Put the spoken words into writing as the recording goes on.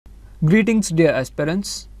Greetings dear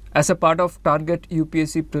aspirants. As a part of Target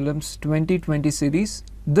UPSC Prelims 2020 series,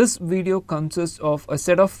 this video consists of a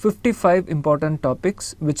set of 55 important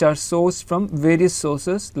topics which are sourced from various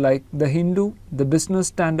sources like The Hindu, the Business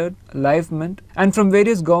Standard, LiveMint, and from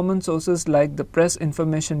various government sources like the Press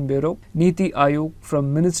Information Bureau, Niti Aayog,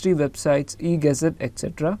 from ministry websites, e-Gazette,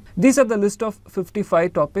 etc. These are the list of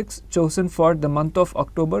 55 topics chosen for the month of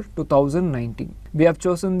October 2019. We have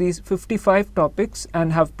chosen these 55 topics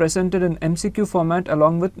and have presented an MCQ format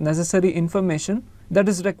along with necessary information that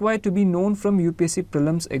is required to be known from UPSC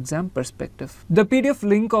Prelims exam perspective. The PDF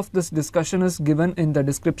link of this discussion is given in the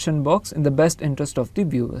description box in the best interest of the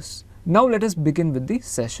viewers. Now let us begin with the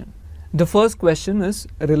session. The first question is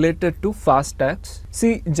related to FASTags.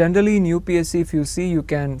 See, generally in UPSC, if you see, you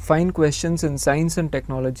can find questions in science and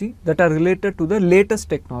technology that are related to the latest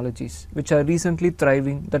technologies which are recently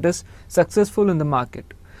thriving, that is successful in the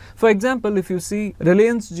market. For example, if you see,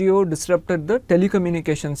 Reliance Jio disrupted the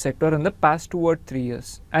telecommunication sector in the past 2 or 3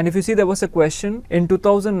 years. And if you see, there was a question in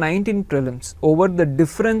 2019 prelims over the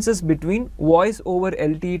differences between voice over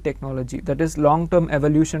LTE technology, that is long-term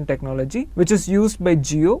evolution technology, which is used by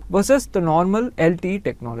Jio versus the normal LTE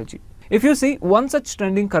technology. If you see, one such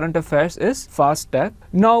trending current affairs is FASTag.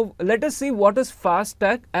 Now, let us see what is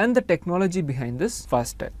FASTag and the technology behind this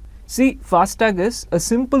FASTag. See, FASTag is a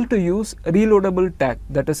simple to use reloadable tag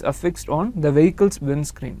that is affixed on the vehicle's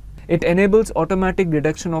windscreen. It enables automatic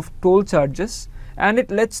deduction of toll charges and it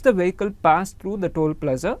lets the vehicle pass through the toll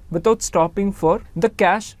plaza without stopping for the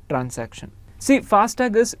cash transaction. See,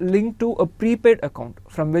 FASTag is linked to a prepaid account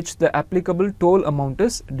from which the applicable toll amount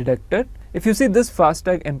is deducted. If you see, this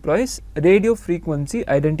FASTag employs radio frequency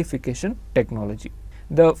identification technology.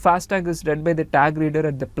 The FASTag is read by the tag reader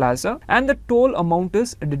at the plaza and the toll amount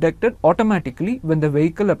is deducted automatically when the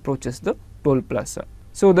vehicle approaches the toll plaza.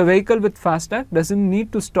 So the vehicle with FASTag doesn't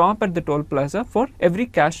need to stop at the toll plaza for every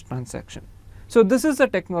cash transaction. So this is the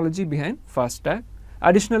technology behind FASTag.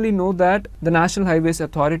 Additionally, know that the National Highways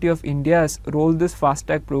Authority of India has rolled this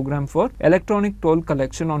FASTag program for electronic toll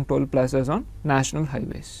collection on toll plazas on national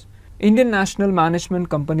highways. Indian National Management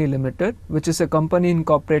Company Limited, which is a company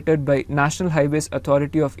incorporated by National Highways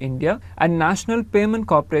Authority of India and National Payment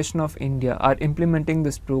Corporation of India, are implementing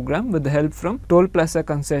this program with the help from toll plaza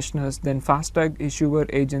concessionaires, then FASTag issuer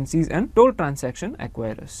agencies and toll transaction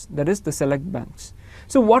acquirers, that is the select banks.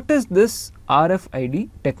 So what is this RFID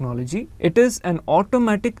technology? It is an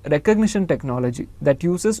automatic recognition technology that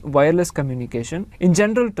uses wireless communication. In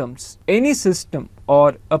general terms, any system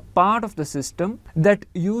or a part of the system that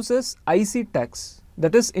uses IC tags,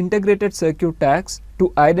 that is integrated circuit tags,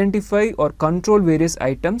 to identify or control various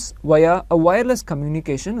items via a wireless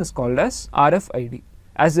communication is called as RFID.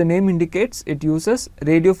 As the name indicates, it uses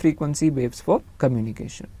radio frequency waves for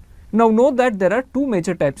communication. Now note that there are two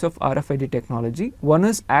major types of RFID technology. One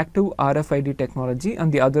is active RFID technology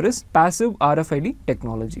and the other is passive RFID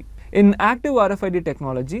technology. In active RFID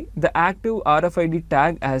technology, the active RFID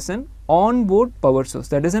tag has an onboard power source,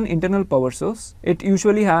 that is an internal power source. It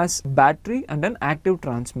usually has battery and an active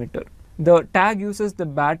transmitter. The tag uses the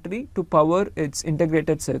battery to power its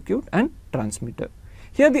integrated circuit and transmitter.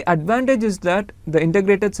 Here the advantage is that the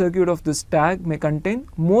integrated circuit of this tag may contain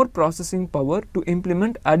more processing power to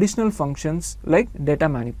implement additional functions like data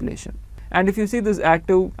manipulation. And if you see, this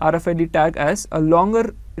active RFID tag has a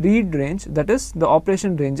longer read range, that is the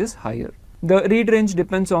operation range is higher. The read range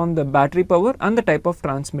depends on the battery power and the type of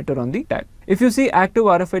transmitter on the tag. If you see, active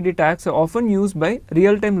RFID tags are often used by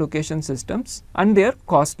real-time location systems and they are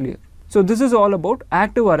costlier. So this is all about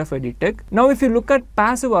active RFID tag. Now if you look at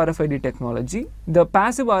passive RFID technology, the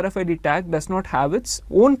passive RFID tag does not have its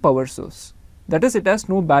own power source. That is, it has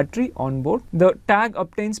no battery on board. The tag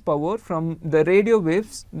obtains power from the radio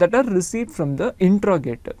waves that are received from the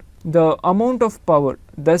interrogator. The amount of power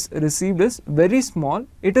thus received is very small.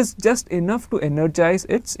 It is just enough to energize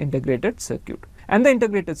its integrated circuit, and the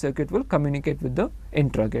integrated circuit will communicate with the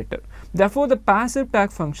interrogator. Therefore, the passive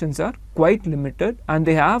tag functions are quite limited and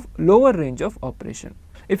they have lower range of operation.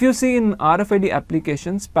 If you see, in RFID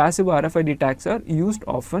applications, passive RFID tags are used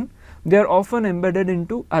often. They are often embedded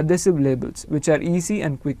into adhesive labels which are easy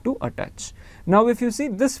and quick to attach. Now if you see,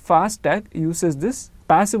 this FASTag uses this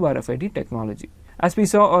passive RFID technology. As we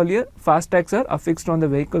saw earlier, FASTags are affixed on the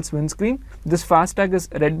vehicle's windscreen. This FASTag is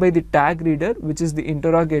read by the tag reader, which is the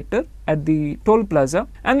interrogator at the toll plaza,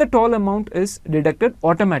 and the toll amount is deducted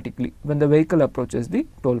automatically when the vehicle approaches the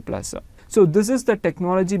toll plaza. So this is the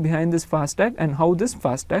technology behind this FASTag and how this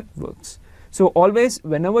FASTag works. So always,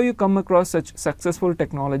 whenever you come across such successful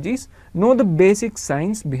technologies, know the basic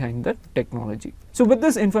science behind that technology. So with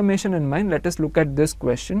this information in mind, let us look at this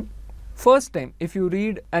question. first time if you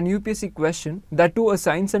read an UPSC question, that too a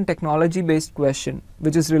science and technology based question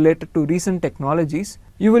which is related to recent technologies,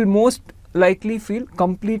 you will most likely feel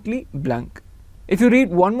completely blank. If you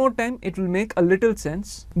read one more time, it will make a little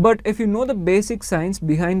sense, but if you know the basic science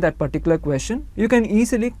behind that particular question, you can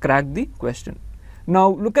easily crack the question. Now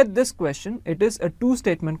look at this question. It is a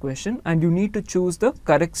two-statement question and you need to choose the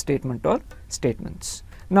correct statement or statements.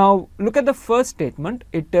 Now look at the first statement.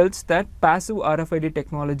 It tells that passive RFID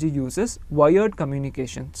technology uses wired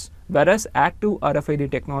communications, whereas active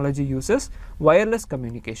RFID technology uses wireless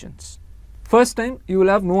communications. First time you will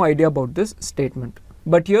have no idea about this statement.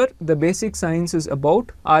 But here the basic science is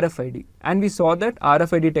about RFID, and we saw that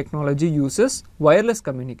RFID technology uses wireless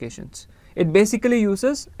communications. It basically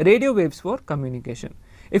uses radio waves for communication.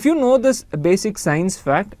 If you know this basic science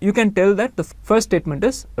fact, you can tell that the first statement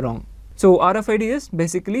is wrong. So RFID is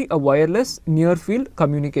basically a wireless near field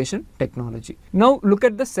communication technology. Now look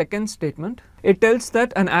at the second statement. It tells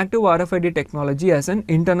that an active RFID technology has an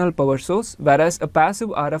internal power source, whereas a passive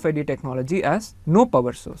RFID technology has no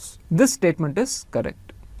power source. This statement is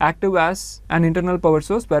correct. Active has an internal power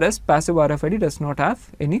source, whereas passive RFID does not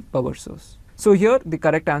have any power source. So here the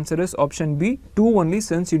correct answer is option B, 2 only,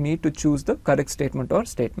 since you need to choose the correct statement or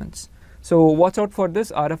statements. So watch out for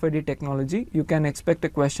this RFID technology. You can expect a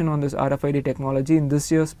question on this RFID technology in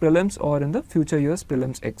this year's prelims or in the future year's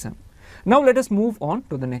prelims exam. Now let us move on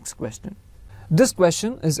to the next question. This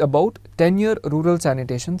question is about 10-year rural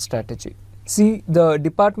sanitation strategy. See, the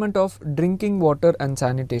Department of Drinking Water and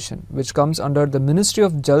Sanitation, which comes under the Ministry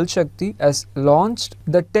of Jal Shakti, has launched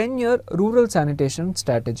the 10-year rural sanitation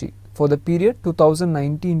strategy for the period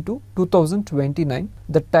 2019 to 2029.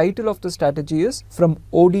 The title of the strategy is From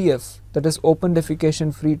ODF, that is Open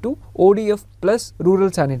Defecation Free, to ODF plus Rural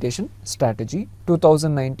Sanitation Strategy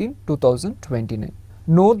 2019-2029.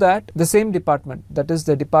 Know that the same department, that is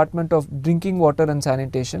the Department of Drinking Water and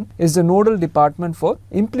Sanitation, is the nodal department for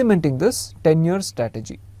implementing this 10-year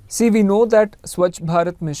strategy. See, we know that Swachh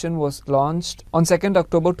Bharat mission was launched on 2nd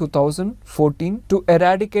October 2014 to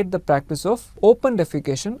eradicate the practice of open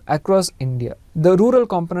defecation across India. The rural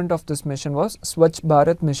component of this mission was Swachh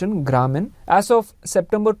Bharat Mission Gramin. As of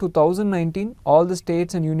September 2019, all the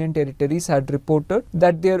states and union territories had reported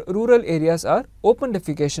that their rural areas are open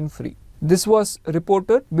defecation free. This was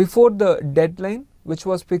reported before the deadline, which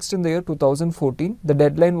was fixed in the year 2014. The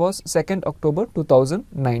deadline was 2nd October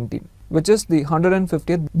 2019, which is the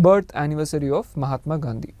 150th birth anniversary of Mahatma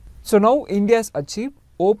Gandhi. So now India has achieved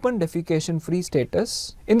open defecation free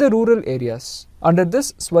status in the rural areas under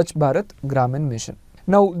this Swachh Bharat Gramin mission.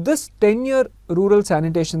 Now this 10-year rural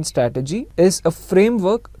sanitation strategy is a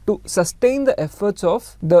framework to sustain the efforts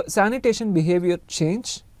of the sanitation behavior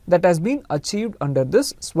change that has been achieved under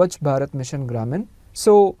this Swachh Bharat Mission Gramin.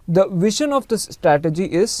 So the vision of this strategy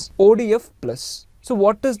is ODF plus. So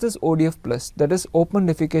what is this ODF plus? That is Open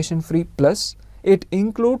Defecation Free Plus. It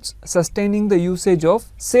includes sustaining the usage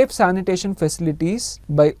of safe sanitation facilities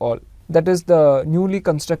by all. That is the newly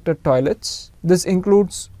constructed toilets. This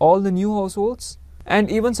includes all the new households and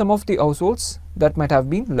even some of the households that might have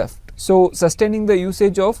been left. So sustaining the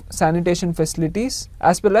usage of sanitation facilities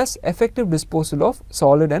as well as effective disposal of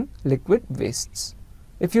solid and liquid wastes.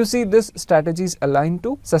 If you see, this strategy is aligned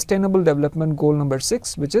to Sustainable Development Goal number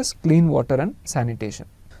 6, which is clean water and sanitation.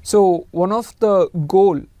 So one of the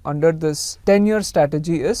goal under this 10-year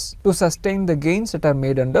strategy is to sustain the gains that are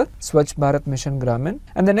made under Swachh Bharat Mission Gramin,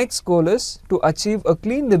 and the next goal is to achieve a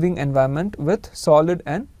clean living environment with solid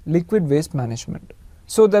and liquid waste management.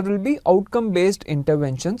 So there will be outcome-based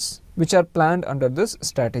interventions which are planned under this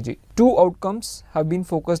strategy. 2 outcomes have been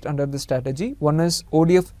focused under this strategy. One is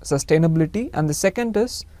ODF sustainability and the second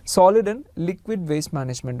is solid and liquid waste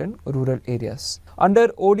management in rural areas. Under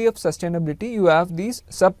ODF sustainability, you have these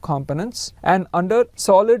sub-components, and under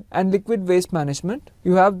solid and liquid waste management,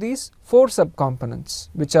 you have these 4 sub-components,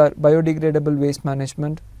 which are biodegradable waste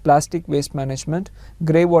management, plastic waste management,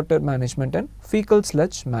 grey water management and fecal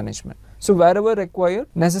sludge management. So wherever required,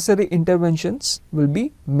 necessary interventions will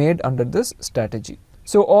be made under this strategy.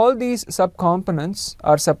 So all these sub-components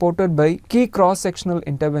are supported by key cross-sectional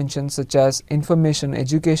interventions such as information,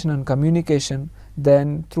 education and communication,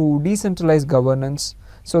 then through decentralized governance,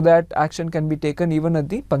 so that action can be taken even at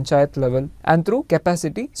the panchayat level, and through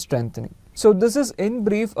capacity strengthening. So this is in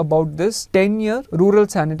brief about this 10-year rural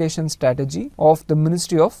sanitation strategy of the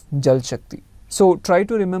Ministry of Jal Shakti. So try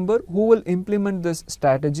to remember who will implement this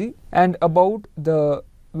strategy and about the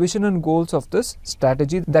vision and goals of this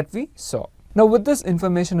strategy that we saw. Now with this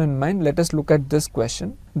information in mind, let us look at this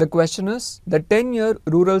question. The question is, the 10-year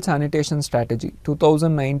Rural Sanitation Strategy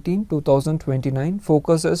 2019-2029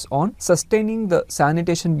 focuses on sustaining the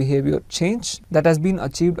sanitation behavior change that has been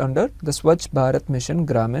achieved under the Swachh Bharat Mission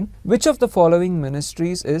Gramin. Which of the following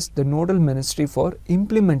ministries is the nodal ministry for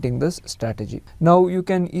implementing this strategy? Now you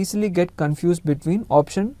can easily get confused between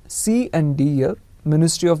option C and D here,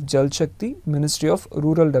 Ministry of Jal Shakti, Ministry of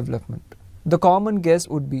Rural Development. The common guess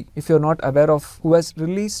would be, if you're not aware of who has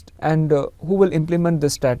released and who will implement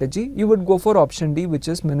this strategy, you would go for option D, which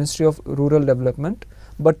is Ministry of Rural Development.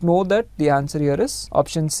 But know that the answer here is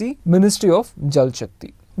option C, Ministry of Jal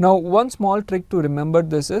Shakti. Now one small trick to remember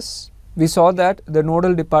this is, we saw that the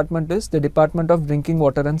nodal department is the Department of Drinking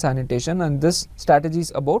Water and Sanitation, and this strategy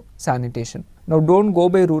is about sanitation. Now don't go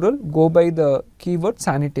by rural, go by the keyword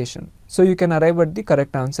sanitation. So you can arrive at the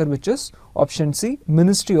correct answer, which is option C,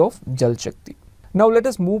 Ministry of Jal Shakti. Now let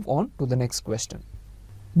us move on to the next question.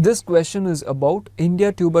 This question is about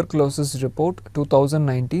India Tuberculosis Report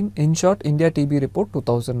 2019, in short India TB Report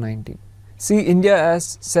 2019. See, India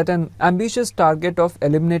has set an ambitious target of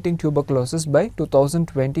eliminating tuberculosis by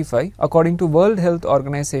 2025. According to World Health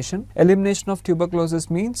Organization, elimination of tuberculosis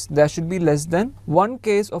means there should be less than one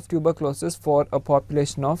case of tuberculosis for a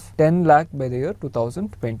population of 10 lakh by the year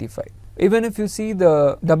 2025. Even if you see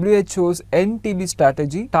the WHO's NTEP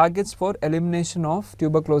strategy targets for elimination of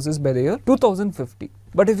tuberculosis by the year 2050.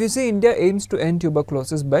 But if you see, India aims to end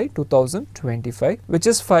tuberculosis by 2025, which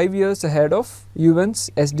is 5 years ahead of UN's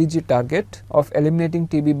SDG target of eliminating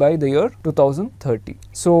TB by the year 2030.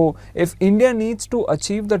 So if India needs to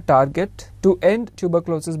achieve the target to end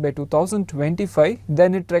tuberculosis by 2025,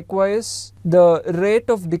 then it requires the rate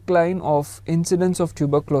of decline of incidence of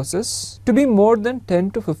tuberculosis to be more than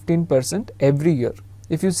 10 to 15% every year.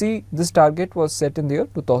 If you see, this target was set in the year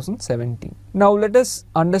 2017. Now let us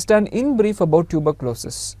understand in brief about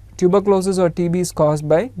tuberculosis. Tuberculosis or TB is caused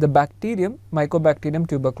by the bacterium, Mycobacterium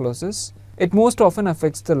tuberculosis. It most often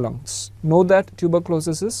affects the lungs. Know that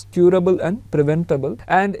tuberculosis is curable and preventable,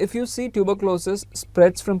 and if you see, tuberculosis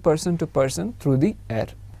spreads from person to person through the air.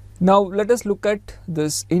 Now let us look at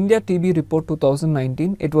this India TB Report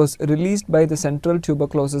 2019. It was released by the Central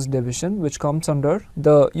Tuberculosis Division, which comes under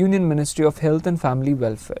the Union Ministry of Health and Family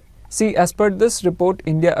Welfare. See, as per this report,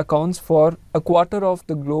 India accounts for a quarter of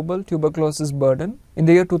the global tuberculosis burden. In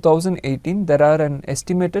the year 2018, there are an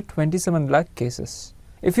estimated 27 lakh cases.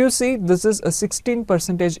 If you see, this is a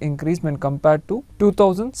 16% increase when compared to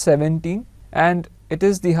 2017, and it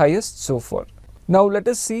is the highest so far. Now let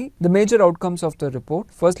us see the major outcomes of the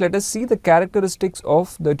report. First, let us see the characteristics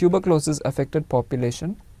of the tuberculosis affected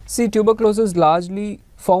population. See, tuberculosis largely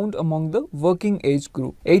found among the working age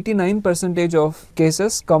group. 89% of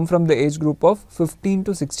cases come from the age group of 15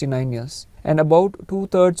 to 69 years, and about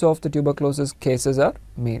 2/3 of the tuberculosis cases are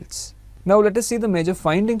males. Now let us see the major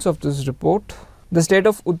findings of this report. The state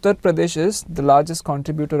of Uttar Pradesh is the largest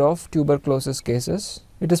contributor of tuberculosis cases.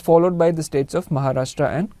 It is followed by the states of Maharashtra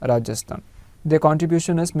and Rajasthan. Their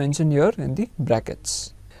contribution is mentioned here in the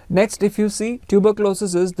brackets. Next, if you see,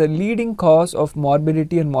 tuberculosis is the leading cause of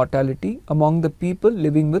morbidity and mortality among the people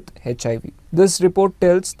living with HIV. This report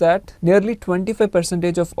tells that nearly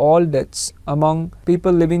 25% of all deaths among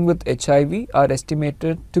people living with HIV are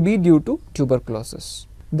estimated to be due to tuberculosis.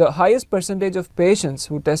 The highest percentage of patients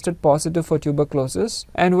who tested positive for tuberculosis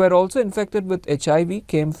and were also infected with HIV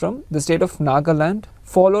came from the state of Nagaland,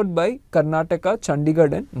 followed by Karnataka,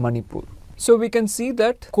 Chandigarh and Manipur. So we can see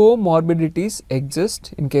that comorbidities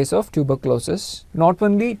exist in case of tuberculosis. Not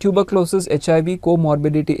only tuberculosis HIV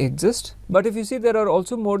comorbidity exists, but if you see, there are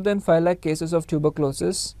also more than 5 lakh cases of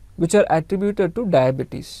tuberculosis which are attributed to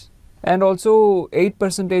diabetes. And also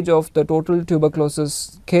 8% of the total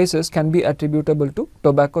tuberculosis cases can be attributable to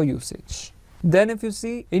tobacco usage. Then if you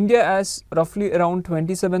see, India has roughly around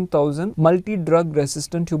 27,000 multi-drug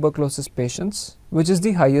resistant tuberculosis patients, which is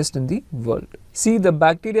the highest in the world. See, the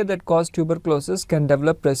bacteria that cause tuberculosis can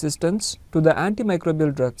develop resistance to the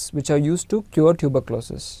antimicrobial drugs which are used to cure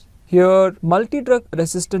tuberculosis. Here, multi-drug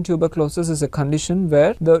resistant tuberculosis is a condition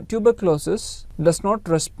where the tuberculosis does not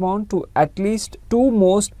respond to at least 2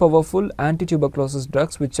 most powerful anti-tuberculosis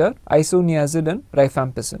drugs, which are isoniazid and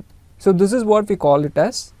rifampicin. So this is what we call it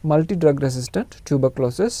as multi-drug resistant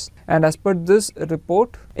tuberculosis, and as per this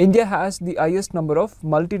report, India has the highest number of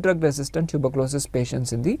multi-drug resistant tuberculosis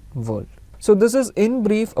patients in the world. So this is in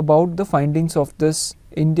brief about the findings of this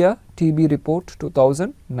India TB Report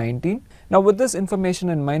 2019. Now with this information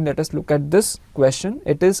in mind, let us look at this question.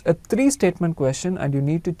 It is a 3-statement question and you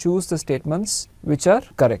need to choose the statements which are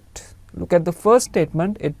correct. Look at the first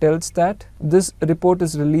statement. It tells that this report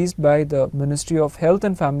is released by the Ministry of Health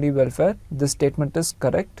and Family Welfare. This statement is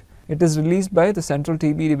correct. It is released by the Central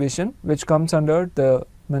TB Division, which comes under the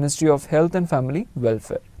Ministry of Health and Family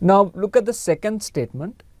Welfare. Now look at the second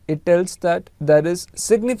statement. It tells that there is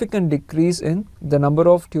significant decrease in the number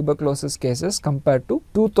of tuberculosis cases compared to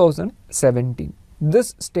 2017.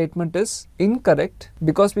 This statement is incorrect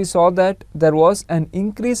because we saw that there was an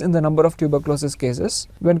increase in the number of tuberculosis cases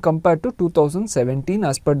when compared to 2017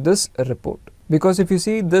 as per this report. Because if you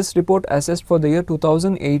see this report assessed for the year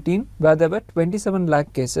 2018 where there were 27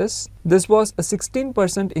 lakh cases, this was a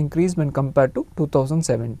 16% increase when compared to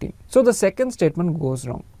 2017. So the second statement goes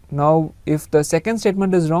wrong. Now if the second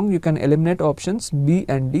statement is wrong, you can eliminate options B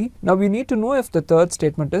and D. Now we need to know if the third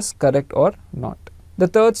statement is correct or not. The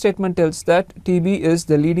third statement tells that TB is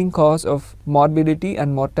the leading cause of morbidity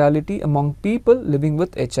and mortality among people living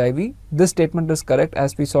with HIV. This statement is correct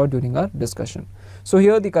as we saw during our discussion. So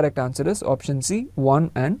here the correct answer is option C,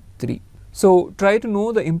 1 and 3. So try to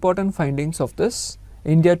know the important findings of this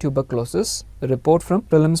India tuberculosis report from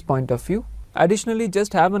prelims point of view. Additionally,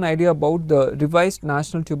 just have an idea about the revised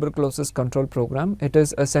National Tuberculosis Control Program. It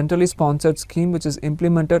is a centrally sponsored scheme which is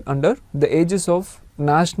implemented under the aegis of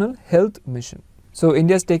National Health Mission. So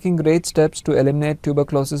India is taking great steps to eliminate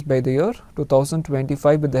tuberculosis by the year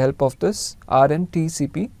 2025 with the help of this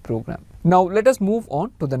RNTCP program. Now let us move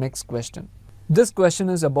on to the next question. This question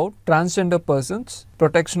is about Transgender Persons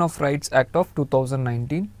Protection of Rights Act of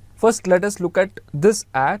 2019. First let us look at this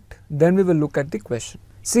act, then we will look at the question.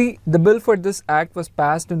 See, the bill for this act was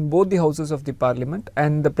passed in both the houses of the parliament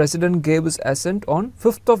and the president gave his assent on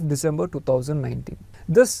 5th of December 2019.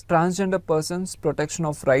 This Transgender Persons Protection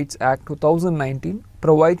of Rights Act 2019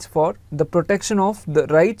 provides for the protection of the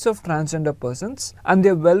rights of transgender persons and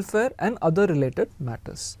their welfare and other related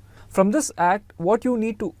matters. From this act, what you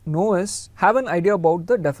need to know is, have an idea about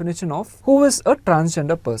the definition of who is a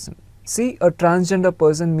transgender person. See, a transgender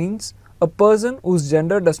person means a person whose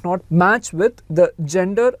gender does not match with the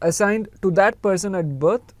gender assigned to that person at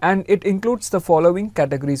birth, and it includes the following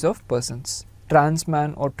categories of persons: trans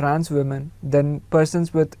man or trans women, then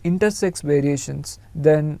persons with intersex variations,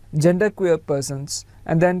 then genderqueer persons,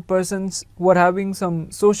 and then persons who are having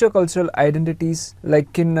some socio-cultural identities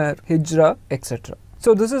like Kinnar, Hijra, etc.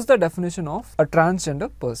 So this is the definition of a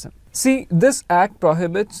transgender person. See, this act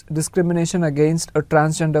prohibits discrimination against a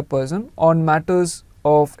transgender person on matters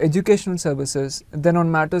of educational services, then on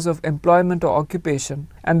matters of employment or occupation,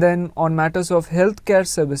 and then on matters of healthcare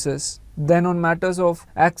services, then on matters of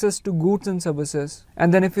access to goods and services,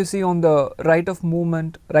 and then if you see on the right of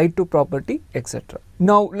movement, right to property, etc.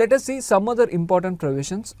 Now let us see some other important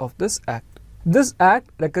provisions of this act. This act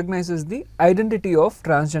recognizes the identity of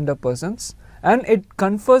transgender persons and it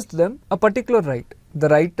confers them a particular right. The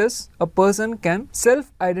right is a person can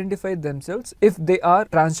self-identify themselves if they are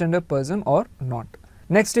transgender person or not.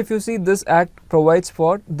 Next, if you see, this act provides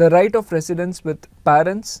for the right of residence with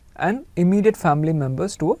parents and immediate family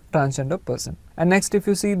members to a transgender person. And next, if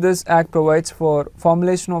you see, this act provides for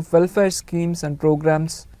formulation of welfare schemes and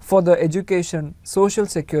programs for the education, social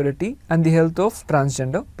security and the health of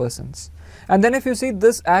transgender persons. And then if you see,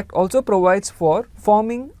 this act also provides for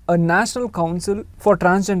forming a national council for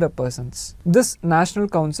transgender persons. This national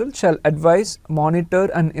council shall advise, monitor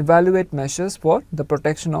and evaluate measures for the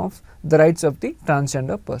protection of the rights of the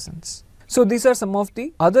transgender persons. So these are some of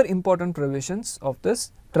the other important provisions of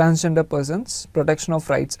this Transgender Persons Protection of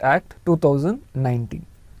Rights Act 2019.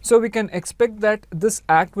 So we can expect that this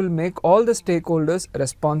act will make all the stakeholders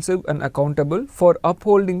responsive and accountable for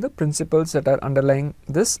upholding the principles that are underlying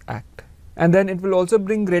this act. And then it will also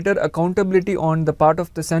bring greater accountability on the part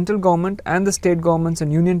of the central government and the state governments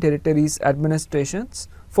and union territories administrations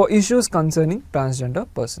for issues concerning transgender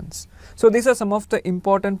persons. So these are some of the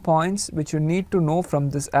important points which you need to know from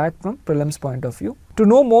this act from prelims point of view. To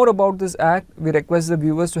know more about this act, we request the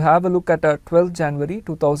viewers to have a look at our 12th January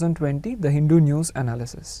 2020 The Hindu News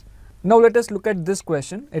Analysis. Now let us look at this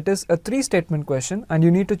question. It is a 3-statement question and you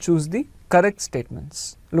need to choose the correct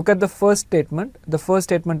statements. Look at the first statement. The first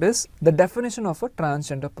statement is the definition of a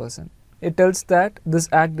transgender person. It tells that this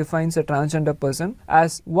act defines a transgender person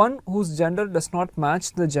as one whose gender does not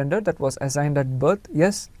match the gender that was assigned at birth.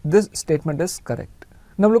 Yes, this statement is correct.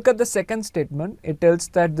 Now look at the second statement. It tells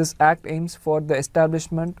that this act aims for the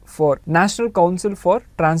establishment for National Council for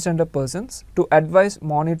Transgender Persons to advise,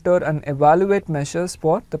 monitor and evaluate measures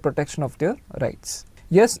for the protection of their rights.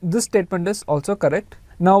 Yes, this statement is also correct.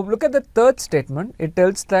 Now look at the third statement. It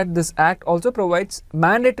tells that this act also provides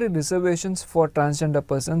mandatory reservations for transgender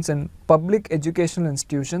persons in public educational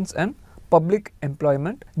institutions and public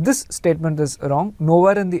employment. This statement is wrong.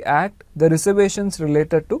 Nowhere in the Act the reservations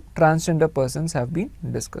related to transgender persons have been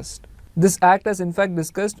discussed. This Act has in fact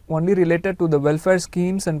discussed only related to the welfare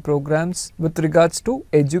schemes and programs with regards to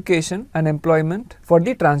education and employment for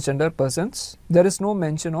the transgender persons. There is no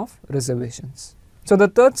mention of reservations. So the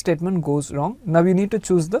third statement goes wrong. Now we need to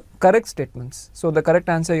choose the correct statements. So the correct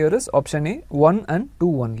answer here is option A, 1 and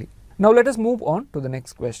 2 only. Now let us move on to the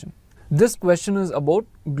next question. This question is about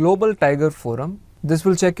Global Tiger Forum. This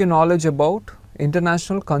will check your knowledge about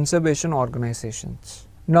international conservation organizations.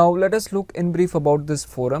 Now let us look in brief about this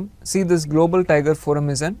forum. See, this Global Tiger Forum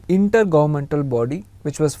is an intergovernmental body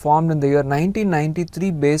which was formed in the year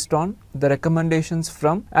 1993 based on the recommendations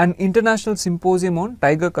from an international symposium on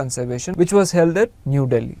tiger conservation which was held at New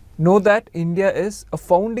Delhi. Know that India is a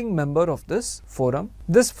founding member of this forum.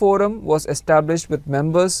 This forum was established with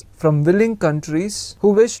members from willing countries who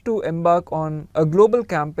wish to embark on a global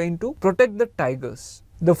campaign to protect the tigers.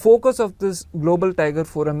 The focus of this Global Tiger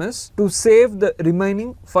Forum is to save the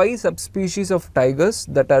remaining 5 subspecies of tigers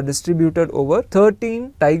that are distributed over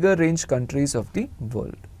 13 tiger range countries of the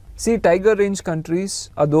world. See, tiger range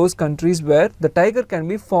countries are those countries where the tiger can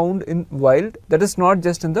be found in wild, that is not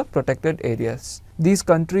just in the protected areas. These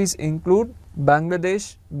countries include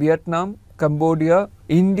Bangladesh, Vietnam, Cambodia,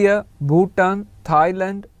 India, Bhutan,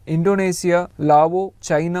 Thailand, Indonesia, Laos,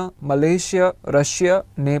 China, Malaysia, Russia,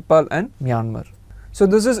 Nepal and Myanmar. So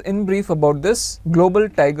this is in brief about this Global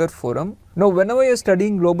Tiger Forum. Now whenever you are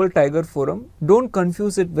studying Global Tiger Forum, don't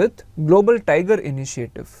confuse it with Global Tiger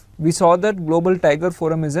Initiative. We saw that Global Tiger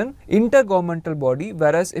Forum is an intergovernmental body,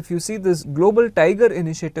 whereas if you see this Global Tiger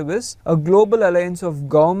Initiative is a global alliance of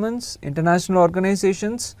governments, international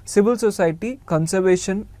organizations, civil society,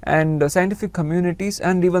 conservation and scientific communities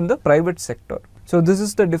and even the private sector. So this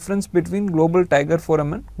is the difference between Global Tiger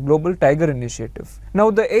Forum and Global Tiger Initiative.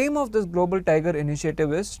 Now the aim of this Global Tiger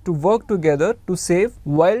Initiative is to work together to save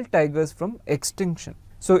wild tigers from extinction.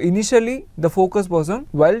 So initially the focus was on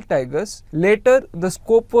wild tigers. Later the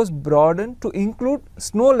scope was broadened to include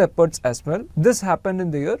snow leopards as well. This happened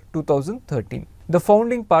in the year 2013. The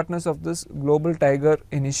founding partners of this Global Tiger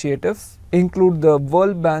Initiative include the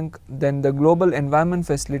World Bank, then the Global Environment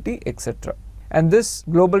Facility, etc. And this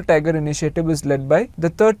Global Tiger Initiative is led by the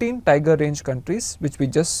 13 tiger range countries which we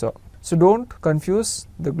just saw. So don't confuse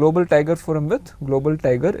the Global Tiger Forum with Global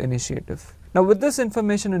Tiger Initiative. Now with this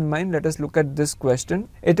information in mind, let us look at this question.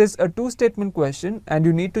 It is a 2-statement question and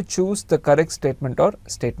you need to choose the correct statement or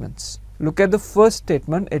statements. Look at the first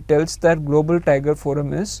statement. It tells that Global Tiger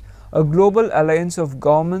Forum is a global alliance of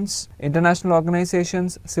governments, international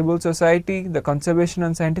organizations, civil society, the conservation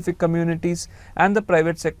and scientific communities and the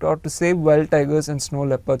private sector to save wild tigers and snow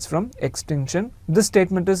leopards from extinction. This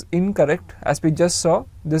statement is incorrect. As we just saw,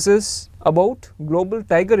 this is about Global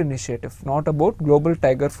Tiger Initiative, not about Global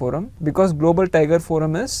Tiger Forum, because Global Tiger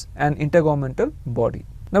Forum is an intergovernmental body.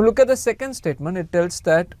 Now look at the second statement. It tells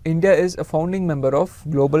that India is a founding member of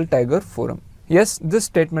Global Tiger Forum. Yes, this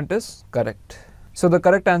statement is correct. So the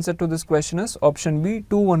correct answer to this question is option B,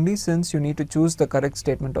 2 only, since you need to choose the correct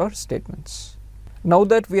statement or statements. Now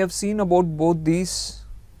that we have seen about both these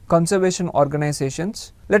conservation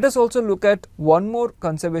organizations, let us also look at one more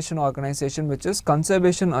conservation organization, which is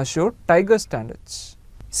Conservation Assured Tiger Standards.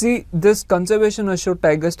 See, this Conservation Assured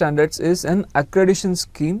Tiger Standards is an accreditation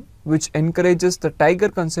scheme which encourages the tiger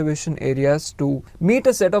conservation areas to meet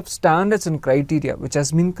a set of standards and criteria which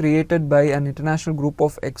has been created by an international group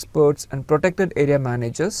of experts and protected area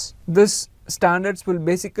managers. This standards will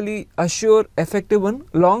basically assure effective and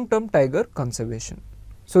long-term tiger conservation.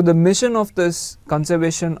 So the mission of this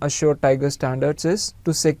Conservation Assured Tiger Standards is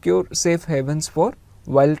to secure safe havens for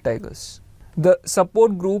wild tigers. The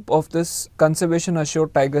support group of this Conservation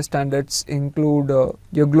Assured Tiger Standards include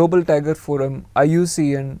your Global Tiger Forum,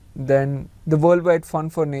 IUCN, then the Worldwide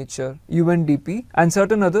Fund for Nature, UNDP and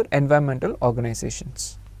certain other environmental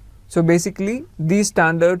organizations. So basically these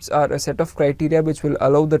standards are a set of criteria which will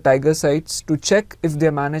allow the tiger sites to check if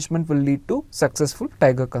their management will lead to successful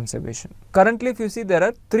tiger conservation. Currently if you see, there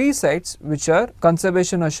are 3 sites which are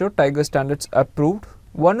Conservation Assured Tiger Standards approved.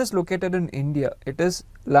 One is located in India. It is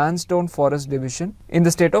Lansdowne Forest Division in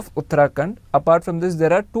the state of Uttarakhand. Apart from this,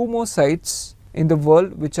 there are 2 more sites in the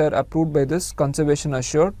world which are approved by this Conservation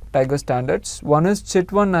Assured Tiger Standards. One is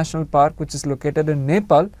Chitwan National Park, which is located in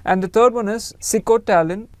Nepal, and the third one is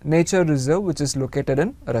Sikhotalin Nature Reserve, which is located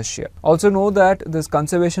in Russia. Also know that this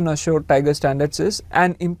Conservation Assured Tiger Standards is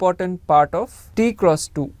an important part of T-Cross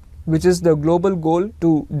 2, which is the global goal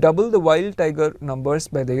to double the wild tiger numbers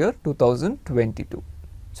by the year 2022.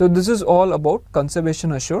 So this is all about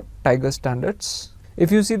Conservation Assured Tiger Standards. If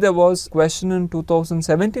you see, there was question in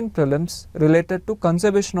 2017 prelims related to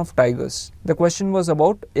conservation of tigers. The question was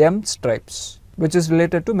about M stripes, which is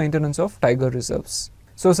related to maintenance of tiger reserves.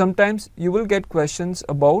 So sometimes you will get questions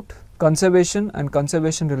about conservation and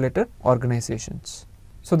conservation related organizations.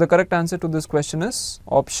 So the correct answer to this question is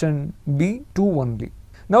option B, 2 only.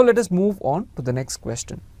 Now let us move on to the next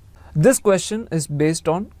question. This question is based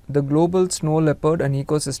on the Global Snow Leopard and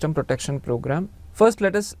Ecosystem Protection Program. First,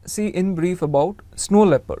 let us see in brief about snow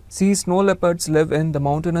leopard. See, snow leopards live in the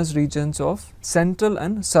mountainous regions of Central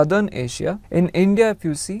and Southern Asia. In India, if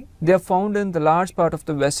you see, they are found in the large part of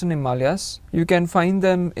the Western Himalayas. You can find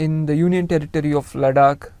them in the Union Territory of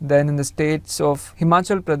Ladakh, then in the states of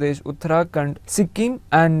Himachal Pradesh, Uttarakhand, Sikkim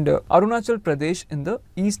and Arunachal Pradesh in the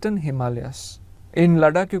Eastern Himalayas. In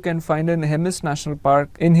Ladakh, you can find in Hemis National Park.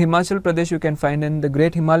 In Himachal Pradesh, you can find in the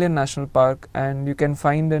Great Himalayan National Park, and you can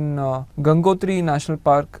find in Gangotri National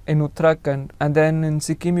Park in Uttarakhand. And then in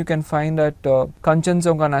Sikkim, you can find at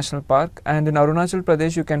Kanchenjunga National Park. And in Arunachal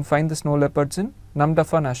Pradesh, you can find the snow leopards in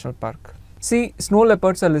Namdapha National Park. See, snow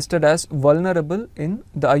leopards are listed as vulnerable in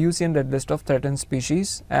the IUCN Red List of Threatened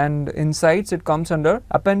Species, and in CITES it comes under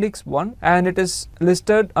Appendix 1 and it is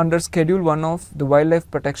listed under Schedule 1 of the Wildlife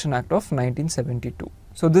Protection Act of 1972.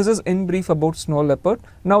 So this is in brief about snow leopard.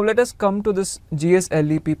 Now let us come to this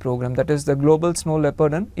GSLEP program, that is the Global Snow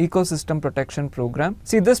Leopard and Ecosystem Protection Program.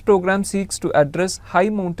 See, this program seeks to address high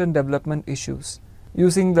mountain development issues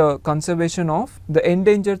using the conservation of the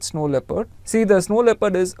endangered snow leopard. See, the snow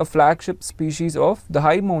leopard is a flagship species of the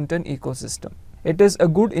high mountain ecosystem. It is a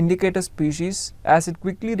good indicator species as it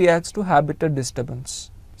quickly reacts to habitat disturbance.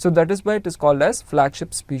 So that is why it is called as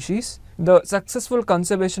flagship species. The successful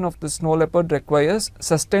conservation of the snow leopard requires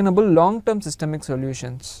sustainable long-term systemic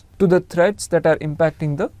solutions to the threats that are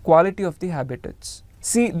impacting the quality of the habitats.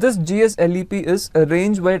 See, this GSLEP is a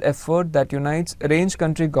range-wide effort that unites range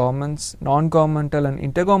country governments, non-governmental and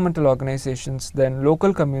intergovernmental organizations, then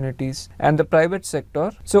local communities and the private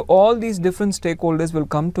sector. So all these different stakeholders will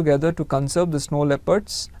come together to conserve the snow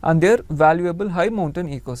leopards and their valuable high mountain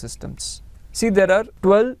ecosystems. See, there are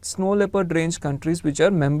 12 snow leopard range countries which are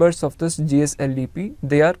members of this GSLEP.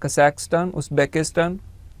 They are Kazakhstan, Uzbekistan,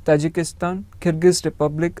 Tajikistan, Kyrgyz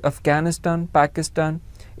Republic, Afghanistan, Pakistan,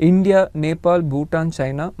 India, Nepal, Bhutan,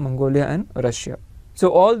 China, Mongolia and Russia. So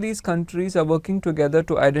all these countries are working together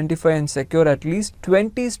to identify and secure at least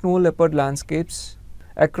 20 snow leopard landscapes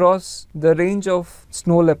across the range of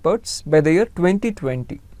snow leopards by the year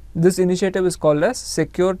 2020. This initiative is called as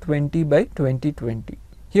Secure 20 by 2020.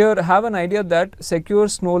 Here, have an idea that secure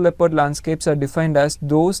snow leopard landscapes are defined as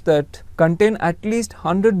those that contain at least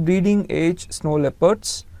 100 breeding age snow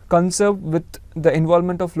leopards conserved with the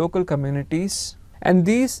involvement of local communities, and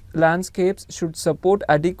these landscapes should support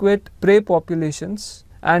adequate prey populations,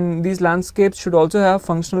 and these landscapes should also have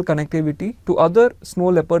functional connectivity to other snow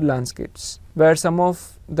leopard landscapes, where some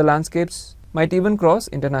of the landscapes might even cross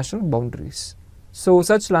international boundaries. So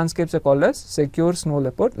such landscapes are called as secure snow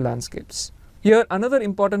leopard landscapes. Here, another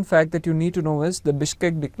important fact that you need to know is the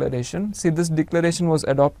Bishkek Declaration. See, this declaration was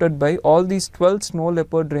adopted by all these 12 snow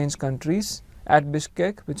leopard range countries at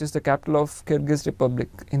Bishkek, which is the capital of Kyrgyz Republic,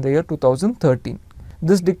 in the year 2013.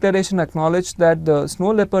 This declaration acknowledged that the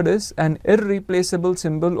snow leopard is an irreplaceable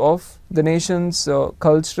symbol of the nation's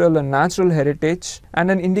cultural and natural heritage and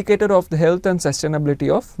an indicator of the health and sustainability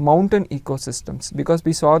of mountain ecosystems, because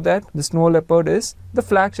we saw that the snow leopard is the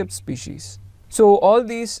flagship species. So all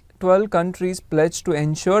these 12 countries pledged to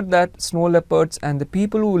ensure that snow leopards and the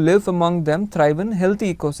people who live among them thrive in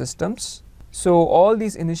healthy ecosystems. So all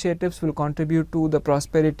these initiatives will contribute to the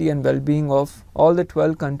prosperity and well-being of all the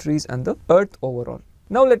 12 countries and the earth overall.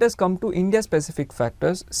 Now let us come to India-specific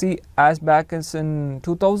factors. See, as back as in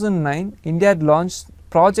 2009, India had launched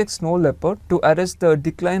Project Snow Leopard to arrest the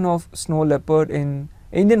decline of snow leopard in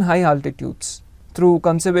Indian high altitudes through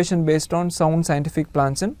conservation based on sound scientific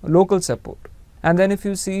plans and local support. And then if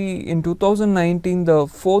you see, in 2019, the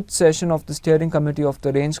 4th session of the steering committee of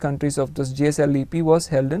the range countries of this GSLEP was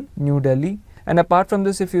held in New Delhi. And apart from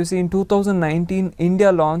this, if you see, in 2019,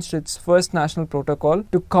 India launched its first national protocol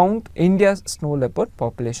to count India's snow leopard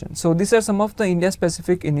population. So these are some of the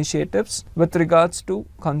India-specific initiatives with regards to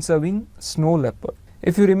conserving snow leopard.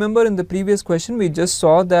 If you remember, in the previous question, we just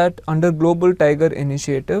saw that under Global Tiger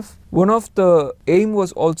Initiative, one of the aim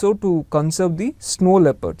was also to conserve the snow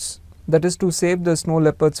leopards. That is to save the snow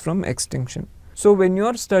leopards from extinction. So when you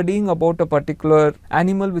are studying about a particular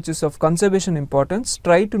animal which is of conservation importance,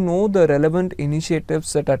 try to know the relevant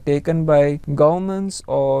initiatives that are taken by governments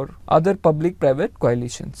or other public-private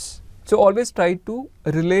coalitions. So always try to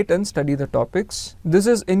relate and study the topics. This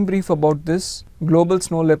is in brief about this Global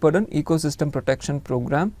Snow Leopard and Ecosystem Protection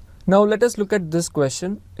Program. Now let us look at this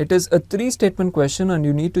question. It is a 3-statement question and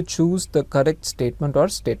you need to choose the correct statement or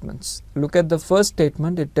statements. Look at the first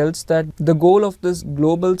statement. It tells that the goal of this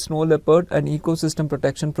Global Snow Leopard and Ecosystem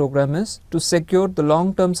Protection Program is to secure the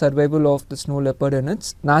long-term survival of the snow leopard in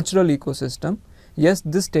its natural ecosystem. Yes,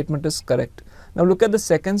 this statement is correct. Now look at the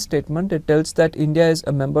second statement. It tells that India is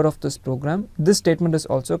a member of this program. This statement is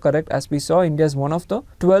also correct. As we saw, India is one of the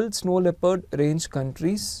 12 snow leopard range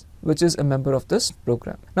countries which is a member of this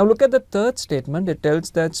program. Now look at the third statement. It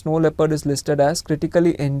tells that snow leopard is listed as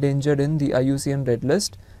critically endangered in the IUCN Red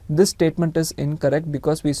List. This statement is incorrect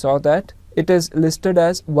because we saw that it is listed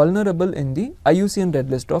as vulnerable in the IUCN Red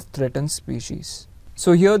List of threatened species.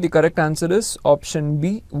 So here the correct answer is option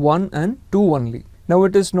B, 1 and 2 only. Now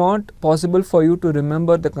it is not possible for you to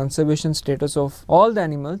remember the conservation status of all the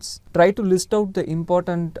animals. Try to list out the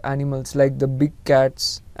important animals like the big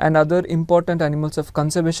cats and other important animals of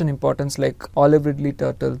conservation importance like olive ridley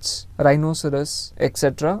turtles, rhinoceros,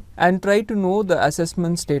 etc. and try to know the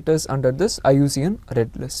assessment status under this IUCN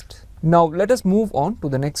Red List. Now let us move on to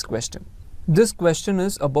the next question. This question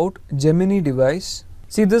is about Gemini device.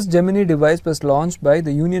 See, this Gemini device was launched by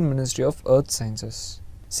the Union Ministry of Earth Sciences.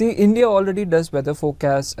 See, India already does weather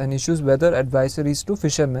forecasts and issues weather advisories to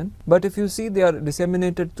fishermen, but if you see, they are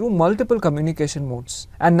disseminated through multiple communication modes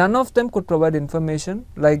and none of them could provide information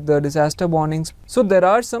like the disaster warnings. So there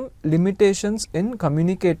are some limitations in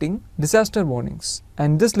communicating disaster warnings,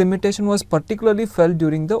 and this limitation was particularly felt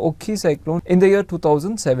during the Okki cyclone in the year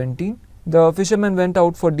 2017. The fishermen went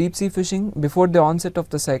out for deep sea fishing before the onset of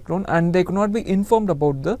the cyclone and they could not be informed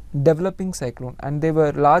about the developing cyclone, and they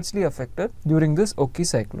were largely affected during this Okki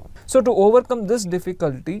cyclone. So to overcome this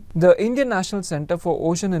difficulty, the Indian National Center for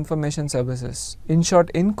Ocean Information Services, in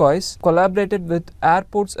short INCOIS, collaborated with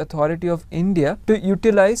Airports Authority of India to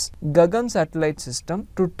utilize Gagan satellite system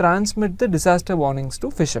to transmit the disaster warnings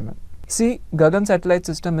to fishermen. See, Gagan satellite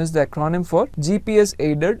system is the acronym for GPS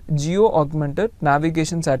aided Geo Augmented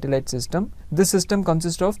Navigation Satellite System. This system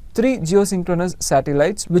consists of 3 geosynchronous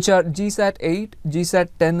satellites which are GSAT 8, GSAT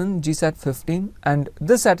 10 and GSAT 15, and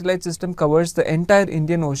this satellite system covers the entire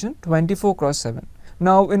Indian Ocean 24/7.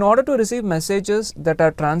 Now, in order to receive messages that are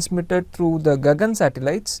transmitted through the Gagan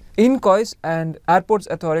satellites, INCOIS and Airports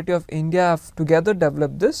Authority of India have together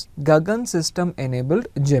developed this Gagan system enabled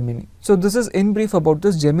Gemini. So this is in brief about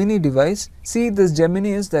this Gemini device. See, this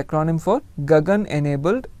Gemini is the acronym for Gagan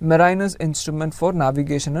enabled Mariners Instrument for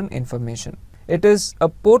Navigation and Information. It is a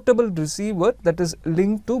portable receiver that is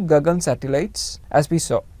linked to Gagan satellites, as we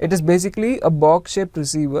saw. It is basically a box-shaped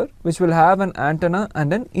receiver which will have an antenna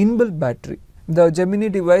and an inbuilt battery. The Gemini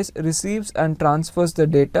device receives and transfers the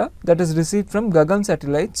data that is received from Gagan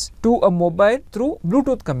satellites to a mobile through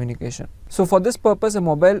Bluetooth communication. So for this purpose, a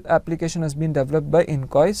mobile application has been developed by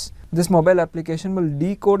INCOIS. This mobile application will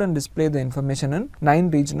decode and display the information in 9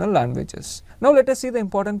 regional languages. Now let us see the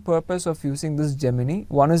important purpose of using this Gemini.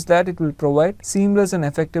 One is that it will provide seamless and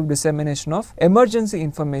effective dissemination of emergency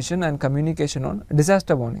information and communication on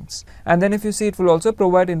disaster warnings. And then if you see, it will also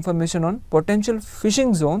provide information on potential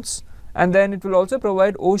fishing zones, and then it will also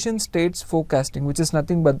provide ocean states forecasting, which is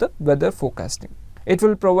nothing but the weather forecasting. It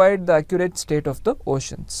will provide the accurate state of the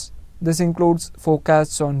oceans. This includes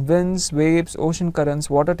forecasts on winds, waves, ocean currents,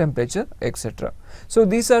 water temperature, etc. So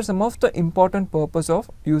these are some of the important purpose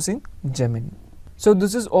of using Gemini. So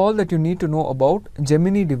this is all that you need to know about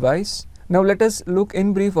Gemini device. Now let us look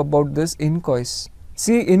in brief about this INCOIS.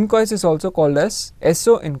 See, INCOIS is also called as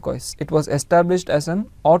SO INCOIS. It was established as an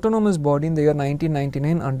autonomous body in the year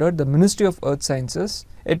 1999 under the Ministry of Earth Sciences.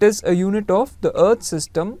 It is a unit of the Earth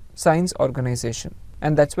System Science Organization,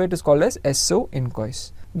 and that's why it is called as SO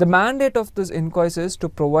INCOIS. The mandate of this INCOIS is to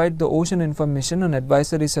provide the ocean information and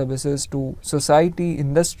advisory services to society,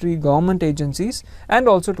 industry, government agencies, and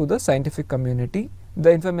also to the scientific community.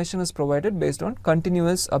 The information is provided based on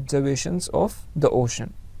continuous observations of the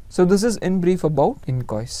ocean. So this is in brief about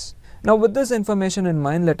INCOIS. Now with this information in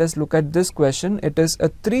mind, let us look at this question. It is a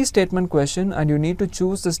 3-statement question and you need to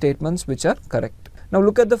choose the statements which are correct. Now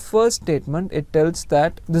look at the first statement. It tells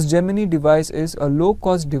that this Gemini device is a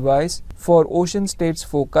low-cost device for ocean states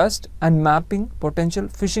forecast and mapping potential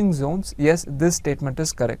fishing zones. Yes, this statement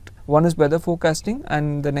is correct. One is weather forecasting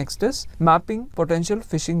and the next is mapping potential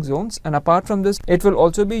fishing zones, and apart from this, it will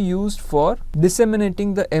also be used for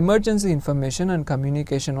disseminating the emergency information and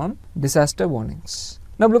communication on disaster warnings.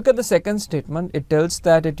 Now look at the second statement. It tells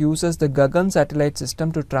that it uses the Gagan satellite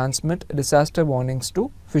system to transmit disaster warnings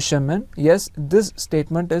to fishermen. Yes, this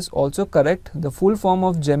statement is also correct. The full form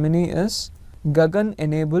of Gemini is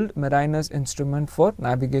Gagan-enabled Mariners instrument for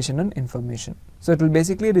navigation and information. So it will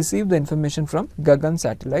basically receive the information from Gagan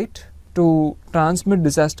satellite to transmit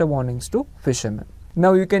disaster warnings to fishermen.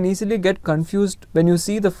 Now you can easily get confused when you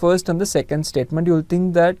see the first and the second statement. You will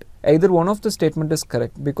think that either one of the statement is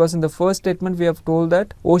correct, because in the first statement we have told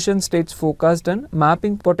that ocean states forecast and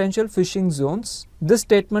mapping potential fishing zones. This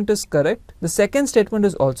statement is correct. The second statement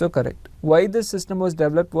is also correct. Why this system was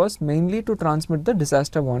developed was mainly to transmit the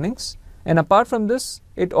disaster warnings, and apart from this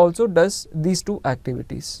it also does these two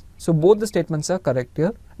activities. So both the statements are correct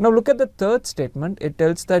here. Now look at the third statement. It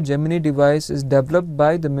tells that Gemini device is developed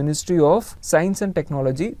by the Ministry of Science and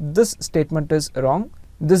Technology. This statement is wrong.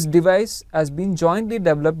 This device has been jointly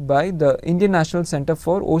developed by the Indian National Centre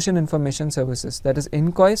for Ocean Information Services, that is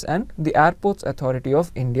INCOIS, and the Airports Authority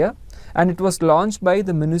of India, and it was launched by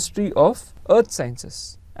the Ministry of Earth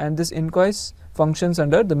Sciences, and this INCOIS functions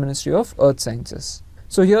under the Ministry of Earth Sciences.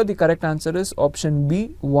 So here the correct answer is option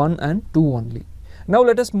B, 1 and 2 only. Now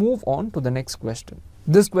let us move on to the next question.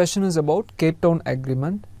 This question is about Cape Town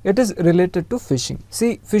Agreement. It is related to fishing.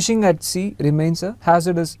 See, fishing at sea remains a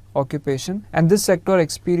hazardous occupation, and this sector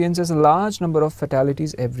experiences a large number of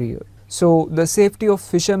fatalities every year. So the safety of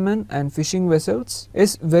fishermen and fishing vessels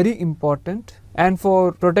is very important, and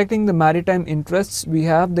for protecting the maritime interests we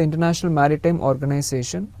have the International Maritime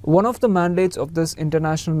Organization. One of the mandates of this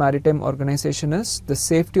International Maritime Organization is the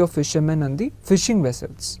safety of fishermen and the fishing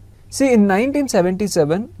vessels. See, in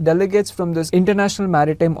 1977, delegates from this International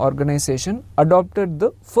Maritime Organization adopted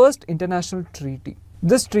the first international treaty.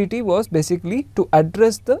 This treaty was basically to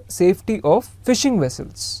address the safety of fishing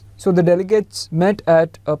vessels. So the delegates met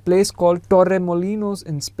at a place called Torremolinos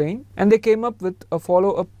in Spain, and they came up with a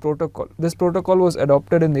follow-up protocol. This protocol was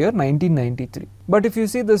adopted in the year 1993. But if you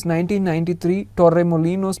see, this 1993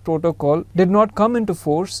 Torremolinos protocol did not come into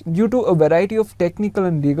force due to a variety of technical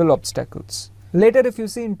and legal obstacles. Later, if you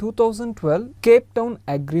see, in 2012, Cape Town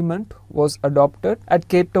Agreement was adopted at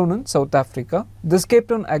Cape Town in South Africa. This Cape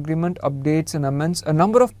Town Agreement updates and amends a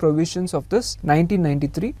number of provisions of this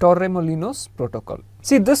 1993 Torremolinos Protocol.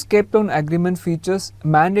 See, this Cape Town Agreement features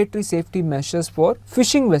mandatory safety measures for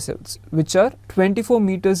fishing vessels, which are 24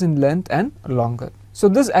 meters in length and longer. So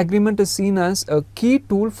this agreement is seen as a key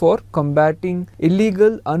tool for combating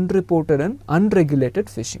illegal, unreported and unregulated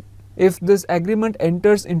fishing. If this agreement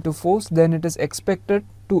enters into force, then it is expected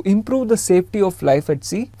to improve the safety of life at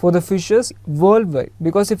sea for the fishers worldwide,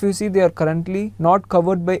 because if you see, they are currently not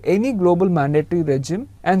covered by any global mandatory regime,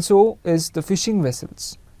 and so is the fishing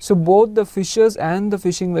vessels. So both the fishers and the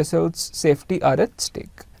fishing vessels' safety are at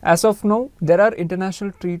stake. As of now, there are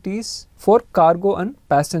international treaties for cargo and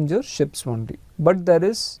passenger ships only, but there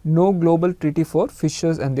is no global treaty for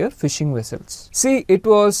fishers and their fishing vessels. See, it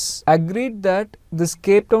was agreed that this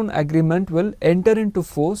Cape Town Agreement will enter into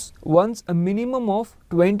force once a minimum of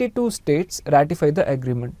 22 states ratify the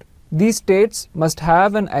agreement. These states must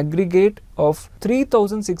have an aggregate of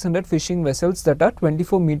 3,600 fishing vessels that are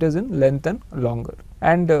 24 meters in length and longer,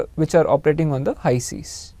 and which are operating on the high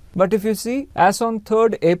seas. But if you see, as on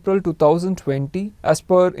 3rd April 2020, as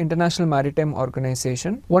per International Maritime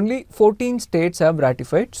Organization, only 14 states have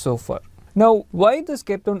ratified so far. Now, why this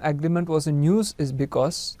Cape Town Agreement was in news is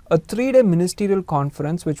because a 3-day ministerial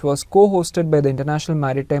conference, which was co-hosted by the International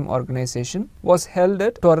Maritime Organization, was held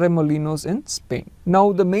at Torremolinos in Spain.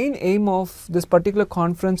 Now, the main aim of this particular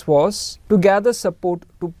conference was to gather support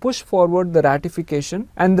to push forward the ratification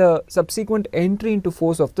and the subsequent entry into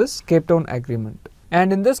force of this Cape Town Agreement.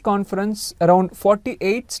 And in this conference, around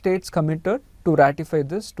 48 states committed to ratify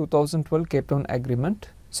this 2012 Cape Town Agreement.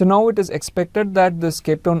 So now it is expected that this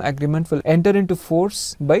Cape Town Agreement will enter into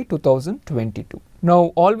force by 2022.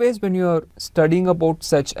 Now, always when you are studying about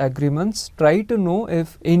such agreements, try to know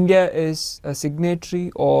if India is a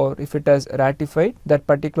signatory or if it has ratified that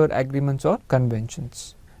particular agreements or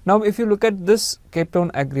conventions. Now, if you look at this Cape Town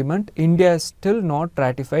Agreement, India is still not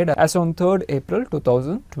ratified as on 3rd April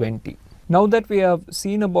 2020. Now that we have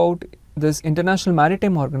seen about this International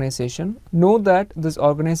Maritime Organization, know that this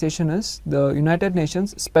organization is the United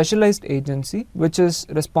Nations specialized agency which is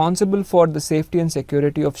responsible for the safety and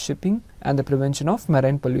security of shipping and the prevention of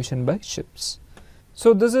marine pollution by ships.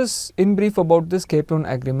 So this is in brief about this Cape Town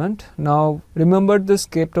Agreement. Now remember this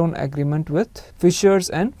Cape Town Agreement with fishers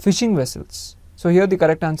and fishing vessels. So here the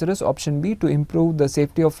correct answer is option B, to improve the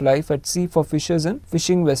safety of life at sea for fishers and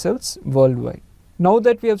fishing vessels worldwide. Now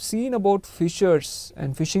that we have seen about fishers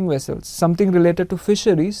and fishing vessels, something related to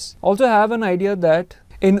fisheries, also have an idea that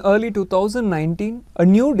in early 2019, a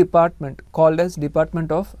new department called as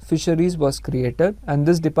Department of Fisheries was created, and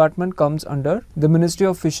this department comes under the Ministry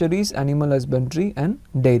of Fisheries, Animal Husbandry and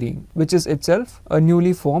Dairying, which is itself a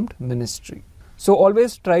newly formed ministry. So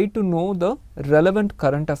always try to know the relevant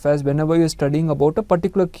current affairs whenever you are studying about a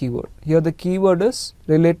particular keyword. Here the keyword is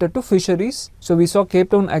related to fisheries. So we saw Cape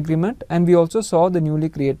Town Agreement, and we also saw the newly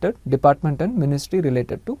created department and ministry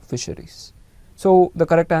related to fisheries. So the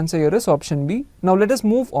correct answer here is option B. Now let us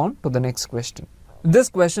move on to the next question. This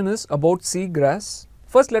question is about seagrass.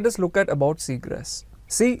 First let us look at about seagrass.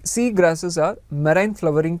 Seagrasses are marine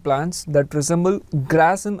flowering plants that resemble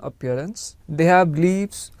grass in appearance. They have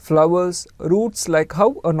leaves, flowers, roots like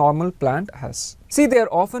how a normal plant has. They are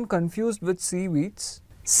often confused with seaweeds.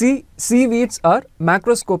 Seaweeds are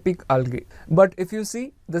macroscopic algae, but if you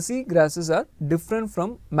see, the seagrasses are different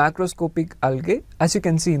from macroscopic algae, as you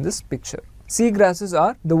can see in this picture. Seagrasses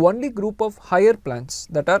are the only group of higher plants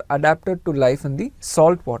that are adapted to life in the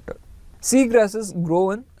salt water. Seagrasses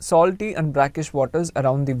grow in salty and brackish waters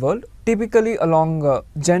around the world, typically along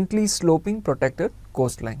gently sloping protected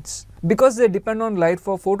coastlines. Because they depend on light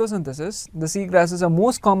for photosynthesis, the seagrasses are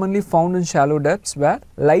most commonly found in shallow depths where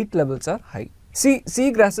light levels are high.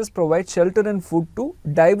 Seagrasses provide shelter and food to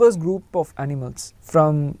diverse group of animals,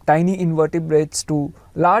 from tiny invertebrates to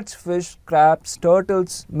large fish, crabs,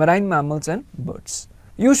 turtles, marine mammals and birds.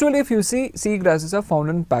 Usually if you see, seagrasses are found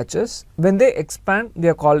in patches. When they expand, they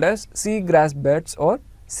are called as seagrass beds or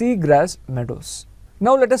seagrass meadows.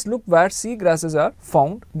 Now let us look where seagrasses are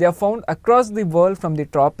found. They are found across the world from the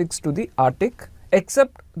tropics to the Arctic,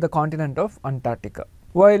 except the continent of Antarctica.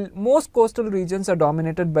 While most coastal regions are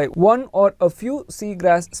dominated by one or a few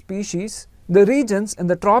seagrass species, the regions in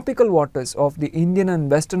the tropical waters of the Indian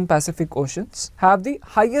and Western Pacific Oceans have the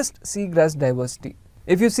highest seagrass diversity.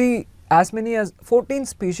 If you see, as many as 14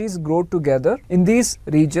 species grow together in these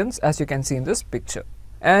regions, as you can see in this picture.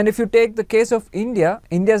 And if you take the case of India,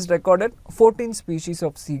 India has recorded 14 species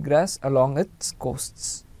of seagrass along its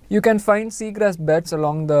coasts. You can find seagrass beds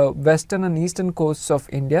along the western and eastern coasts of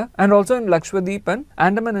India, and also in Lakshadweep and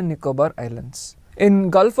Andaman and Nicobar Islands. In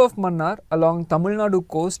Gulf of Mannar, along Tamil Nadu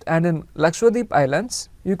coast, and in Lakshadweep Islands,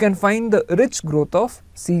 you can find the rich growth of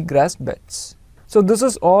seagrass beds. So this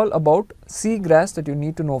is all about seagrass that you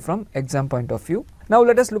need to know from exam point of view. Now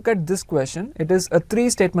let us look at this question. It is a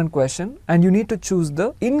 3-statement question, and you need to choose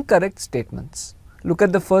the incorrect statements. Look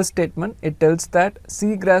at the first statement. It tells that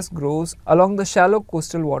seagrass grows along the shallow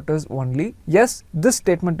coastal waters only. Yes, this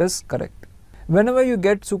statement is correct. Whenever you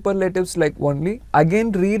get superlatives like only,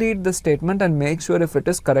 again reread the statement and make sure if it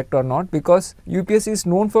is correct or not, because UPSC is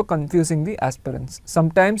known for confusing the aspirants.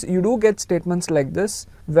 Sometimes you do get statements like this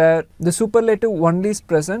where the superlative only is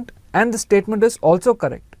present and the statement is also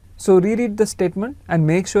correct. So reread the statement and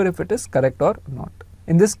make sure if it is correct or not.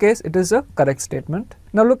 In this case, it is a correct statement.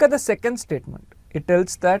 Now look at the second statement. It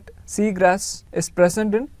tells that seagrass is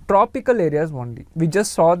present in tropical areas only. We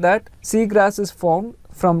just saw that seagrass is found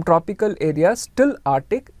from tropical areas till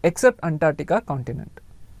Arctic except Antarctica continent.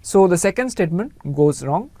 So the second statement goes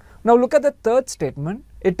wrong. Now look at the third statement.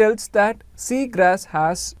 It tells that seagrass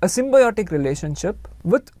has a symbiotic relationship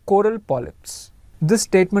with coral polyps. This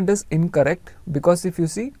statement is incorrect, because if you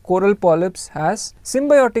see, coral polyps has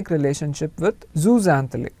symbiotic relationship with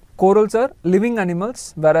zooxanthellae. Corals are living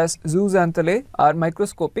animals, whereas zooxanthellae are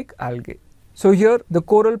microscopic algae. So here the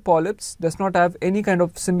coral polyps does not have any kind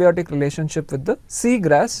of symbiotic relationship with the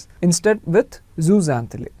seagrass, instead with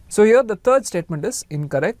zooxanthellae. So here the third statement is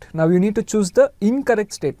incorrect. Now you need to choose the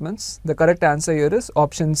incorrect statements. The correct answer here is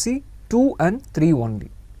option C, 2 and 3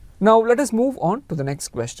 only. Now let us move on to the next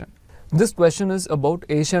question. This question is about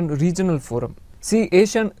ASEAN Regional Forum.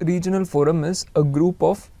 ASEAN Regional Forum is a group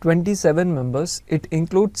of 27 members. It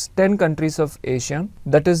includes 10 countries of ASEAN,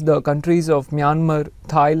 that is the countries of Myanmar,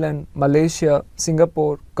 Thailand, Malaysia,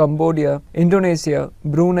 Singapore, Cambodia, Indonesia,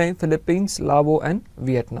 Brunei, Philippines, Laos and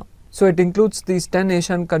Vietnam. So it includes these 10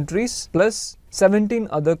 ASEAN countries plus 17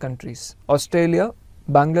 other countries: Australia,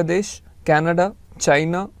 Bangladesh, Canada,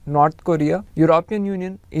 China, North Korea, European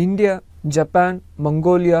Union, India, Japan,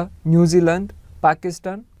 Mongolia, New Zealand,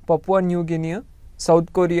 Pakistan, Papua New Guinea,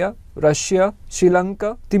 South Korea, Russia, Sri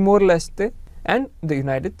Lanka, Timor-Leste and the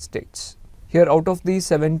United States. Here out of these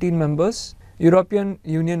 17 members, European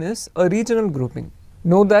Union is a regional grouping.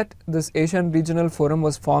 Know that this ASEAN Regional Forum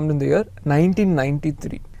was formed in the year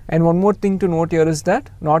 1993. And one more thing to note here is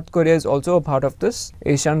that North Korea is also a part of this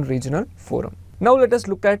ASEAN Regional Forum. Now let us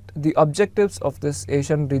look at the objectives of this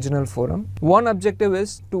ASEAN Regional Forum. One objective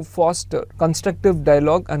is to foster constructive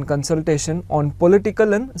dialogue and consultation on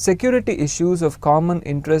political and security issues of common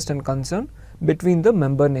interest and concern between the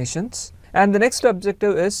member nations. And the next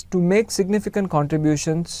objective is to make significant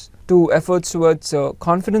contributions to efforts towards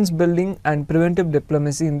confidence building and preventive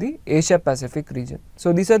diplomacy in the Asia Pacific region.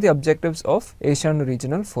 So these are the objectives of ASEAN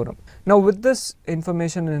Regional Forum. Now with this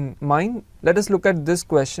information in mind, let us look at this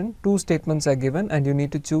question. Two statements are given and you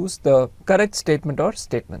need to choose the correct statement or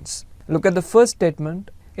statements. Look at the first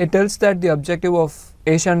statement. It tells that the objective of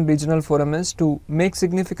ASEAN Regional Forum is to make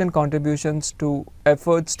significant contributions to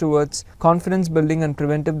efforts towards confidence building and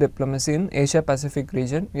preventive diplomacy in Asia Pacific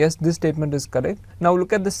region. Yes, this statement is correct. Now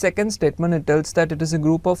look at the second statement. It tells that it is a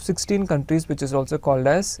group of 16 countries, which is also called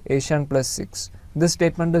as ASEAN plus 6. This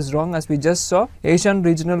statement is wrong. As we just saw, ASEAN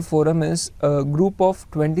Regional Forum is a group of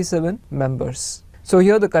 27 members. So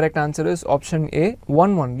here the correct answer is option A,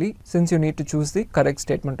 1 only, since you need to choose the correct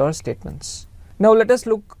statement or statements. Now let us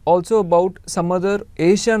look also about some other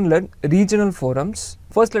ASEAN-led regional forums.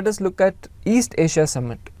 First, let us look at East Asia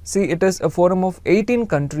Summit. See, it is a forum of 18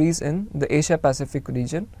 countries in the Asia Pacific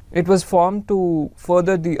region. It was formed to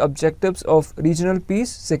further the objectives of regional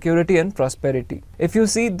peace, security and prosperity. If you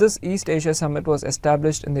see, this East Asia Summit was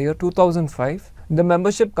established in the year 2005. The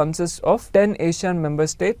membership consists of 10 ASEAN member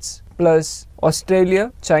states plus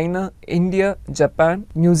Australia, China, India, Japan,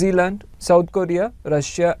 New Zealand, South Korea,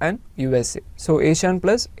 Russia and USA. So ASEAN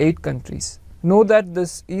plus 8 countries. Know that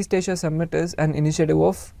this East Asia Summit is an initiative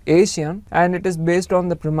of ASEAN and it is based on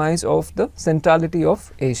the premise of the centrality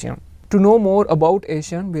of ASEAN. To know more about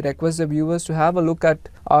ASEAN, we request the viewers to have a look at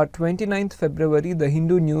our 29th February, the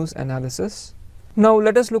Hindu News Analysis. Now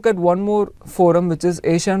let us look at one more forum, which is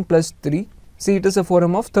ASEAN plus 3. See, it is a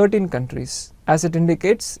forum of 13 countries. As it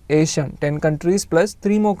indicates, ASEAN, 10 countries plus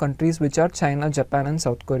 3 more countries, which are China, Japan and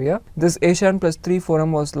South Korea. This ASEAN plus 3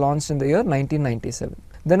 forum was launched in the year 1997.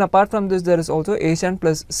 Then apart from this, there is also ASEAN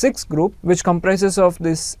plus 6 group, which comprises of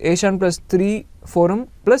this ASEAN plus 3 forum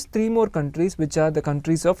plus 3 more countries, which are the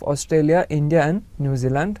countries of Australia, India and New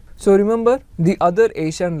Zealand. So remember the other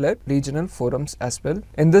ASEAN-led regional forums as well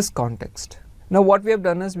in this context. Now what we have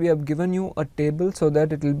done is we have given you a table so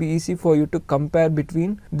that it will be easy for you to compare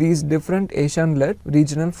between these different ASEAN-led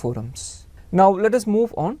regional forums. Now let us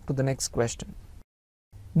move on to the next question.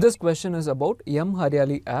 This question is about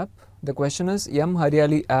M-Hariyali app. The question is,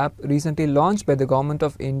 M-Hariyali app recently launched by the Government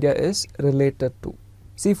of India is related to.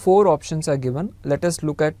 See, 4 options are given. Let us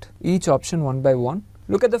look at each option one by one.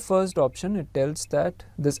 Look at the first option. It tells that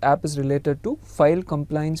this app is related to file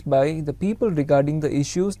complaints by the people regarding the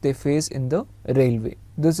issues they face in the railway.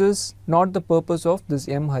 This is not the purpose of this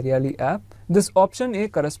M-Hariyali app. This option A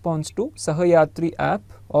corresponds to Sahayatri app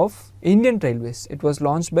of Indian Railways. It was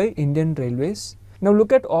launched by Indian Railways. Now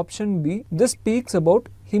look at option B. This speaks about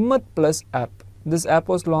Himmat Plus app. This app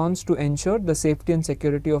was launched to ensure the safety and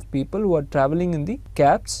security of people who are traveling in the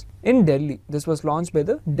cabs in Delhi. This was launched by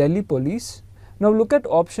the Delhi police. Now look at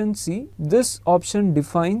option C. This option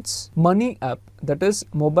defines Money app, that is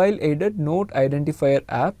mobile aided note identifier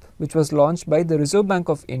app, which was launched by the Reserve Bank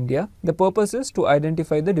of India. The purpose is to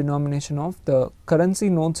identify the denomination of the currency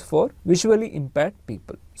notes for visually impaired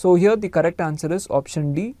people. So here the correct answer is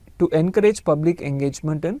option D, to encourage public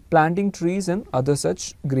engagement in planting trees and other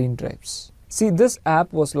such green drives. See, this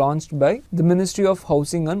app was launched by the Ministry of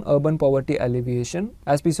Housing and Urban Poverty Alleviation.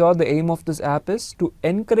 As we saw, the aim of this app is to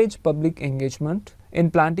encourage public engagement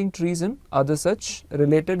in planting trees and other such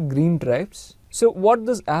related green drives. So what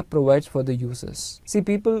this app provides for the users? See,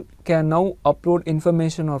 people can now upload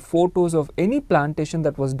information or photos of any plantation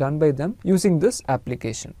that was done by them using this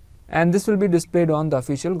application. And this will be displayed on the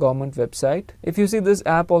official government website. If you see, this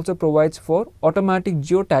app also provides for automatic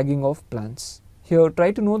geotagging of plants. Here,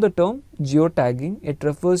 try to know the term geotagging. It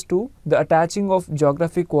refers to the attaching of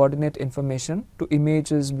geographic coordinate information to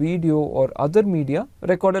images, video or other media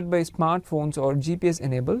recorded by smartphones or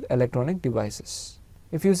GPS-enabled electronic devices.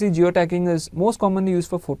 If you see, geotagging is most commonly used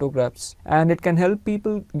for photographs and it can help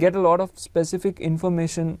people get a lot of specific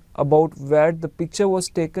information about where the picture was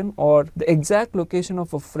taken or the exact location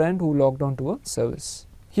of a friend who logged on to a service.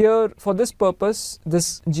 Here, for this purpose,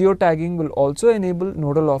 this geotagging will also enable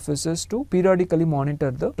nodal officers to periodically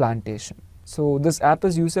monitor the plantation. So this app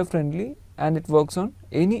is user-friendly and it works on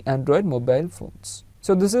any Android mobile phones.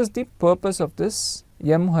 So this is the purpose of this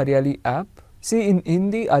M-Hariyali app. See, in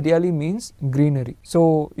Hindi, Hariyali means greenery.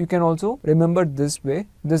 So you can also remember this way.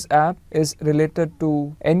 This app is related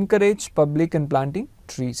to encourage public in planting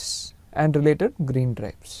trees and related green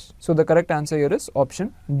drives. So the correct answer here is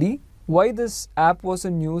option D. Why this app was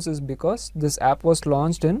in news is because this app was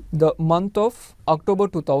launched in the month of October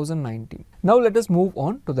 2019. Now let us move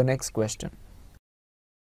on to the next question.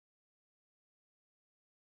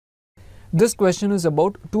 This question is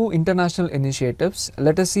about 2 international initiatives.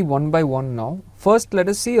 Let us see one by one now. First, let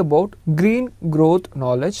us see about green growth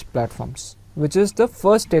knowledge platforms. which is the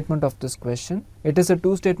first statement of this question. It is a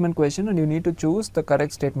two-statement question and you need to choose the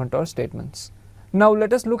correct statement or statements. Now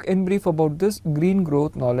let us look in brief about this green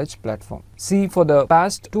growth knowledge platform. See, for the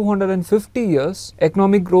past 250 years,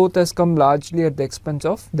 economic growth has come largely at the expense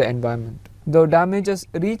of the environment. The damage has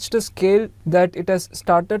reached a scale that it has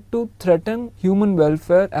started to threaten human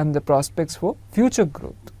welfare and the prospects for future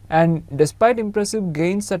growth. And despite impressive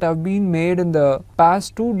gains that have been made in the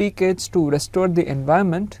past 2 decades to restore the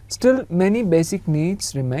environment, still many basic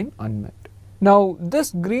needs remain unmet. Now,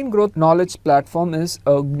 this Green Growth Knowledge Platform is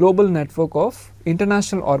a global network of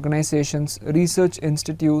international organizations, research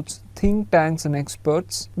institutes, think tanks and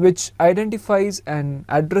experts, which identifies and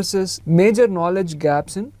addresses major knowledge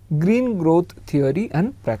gaps in green growth theory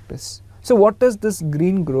and practice. So what is this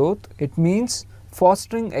green growth? It means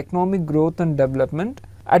fostering economic growth and development,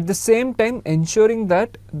 at the same time ensuring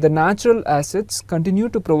that the natural assets continue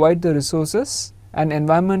to provide the resources and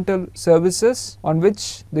environmental services on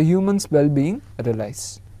which the human's well-being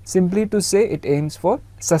relies. Simply to say, it aims for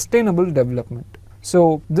sustainable development.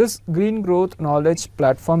 So this Green Growth Knowledge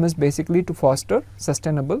Platform is basically to foster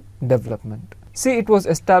sustainable development. See, it was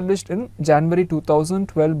established in January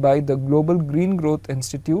 2012 by the Global Green Growth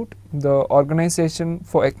Institute, the Organization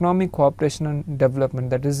for Economic Cooperation and Development,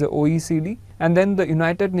 that is the OECD, and then the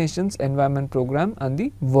United Nations Environment Programme and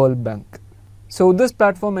the World Bank. So this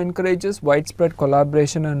platform encourages widespread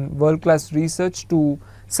collaboration and world-class research to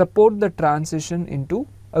support the transition into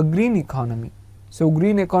a green economy. So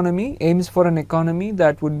green economy aims for an economy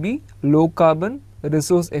that would be low carbon,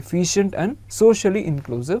 resource efficient and socially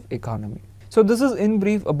inclusive economy. So this is in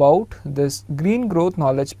brief about this Green Growth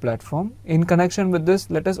Knowledge Platform. In connection with this,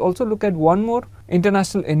 let us also look at one more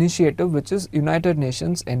international initiative, which is United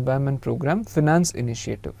Nations Environment Programme Finance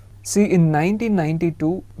Initiative. See, in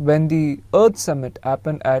 1992, when the Earth Summit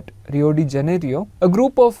happened at Rio de Janeiro, a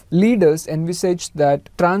group of leaders envisaged that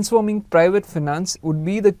transforming private finance would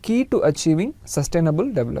be the key to achieving sustainable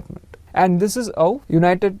development. And this is how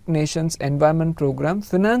United Nations Environment Programme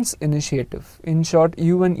Finance Initiative, in short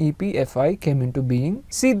UNEP-FI, came into being.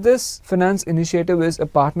 See, this finance initiative is a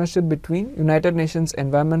partnership between United Nations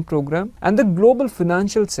Environment Programme and the global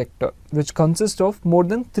financial sector, which consists of more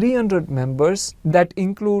than 300 members that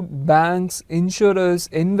include banks, insurers,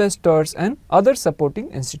 investors and other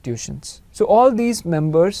supporting institutions. So all these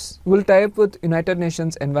members will tie up with United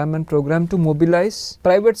Nations Environment Programme to mobilize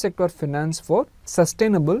private sector finance for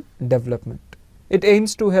sustainable development. It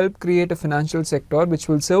aims to help create a financial sector which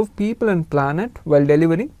will serve people and planet while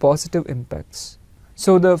delivering positive impacts.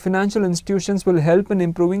 So the financial institutions will help in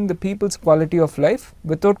improving the people's quality of life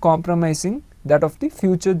without compromising that of the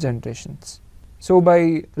future generations. So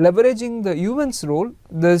by leveraging the UN's role,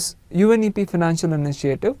 this UNEP Financial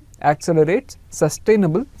Initiative accelerates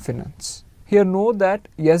sustainable finance. Here know that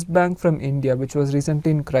Yes Bank from India, which was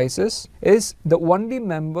recently in crisis, is the only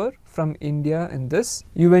member from India in this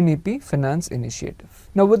UNEP Finance Initiative.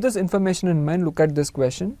 Now with this information in mind, look at this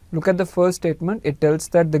question. Look at the first statement. It tells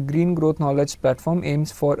that the Green Growth Knowledge Platform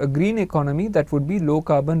aims for a green economy that would be low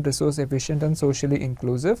carbon, resource efficient and socially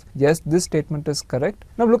inclusive. Yes, this statement is correct.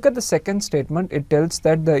 Now look at the second statement. It tells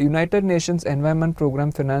that the United Nations Environment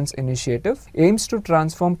Programme Finance Initiative aims to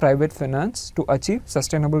transform private finance to achieve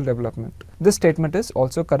sustainable development. This statement is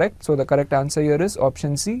also correct. So the correct answer here is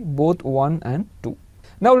option C, both 1 and 2.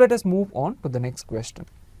 Now let us move on to the next question.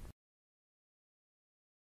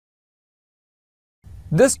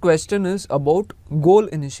 This question is about GOAL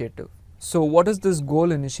initiative. So what is this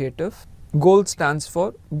GOAL initiative? GOAL stands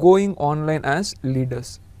for Going Online as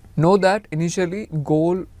Leaders. Know that initially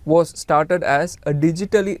GOAL was started as a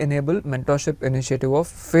digitally enabled mentorship initiative of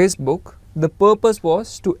Facebook. The purpose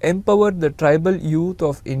was to empower the tribal youth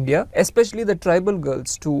of India, especially the tribal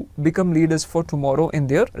girls, to become leaders for tomorrow in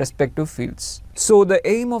their respective fields. So the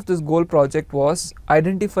aim of this GOAL project was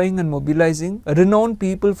identifying and mobilizing renowned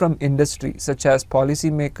people from industry such as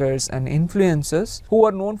policymakers and influencers who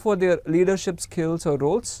are known for their leadership skills or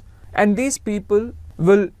roles, and these people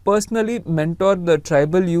will personally mentor the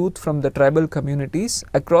tribal youth from the tribal communities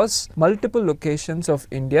across multiple locations of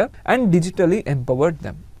India and digitally empower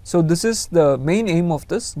them. So this is the main aim of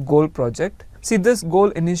this GOAL project. See, this GOAL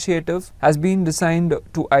initiative has been designed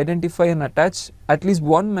to identify and attach at least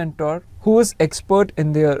one mentor who is expert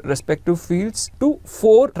in their respective fields to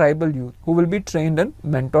 4 tribal youth who will be trained and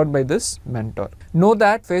mentored by this mentor. Know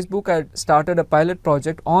that Facebook had started a pilot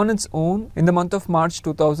project on its own in the month of March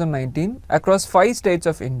 2019 across 5 states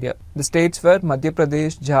of India. The states were Madhya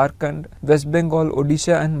Pradesh, Jharkhand, West Bengal,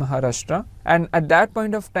 Odisha and Maharashtra. And at that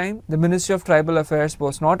point of time, the Ministry of Tribal Affairs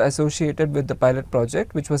was not associated with the pilot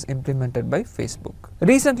project which was implemented by Facebook.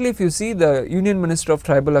 Recently, if you see, the Union Minister of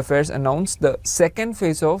Tribal Affairs announced the second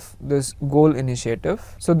phase of this goal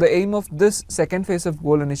initiative. So the aim of this second phase of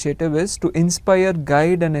goal initiative is to inspire,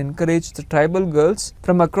 guide and encourage the tribal girls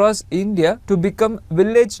from across India to become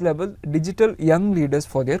village level digital young leaders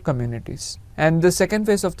for their communities. And the second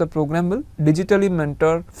phase of the program will digitally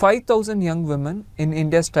mentor 5,000 young women in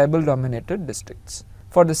India's tribal dominated districts.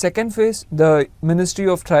 For the second phase, the Ministry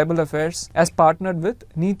of Tribal Affairs has partnered with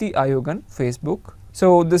Niti Aayog and Facebook.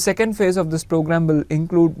 So the second phase of this program will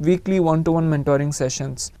include weekly one-to-one mentoring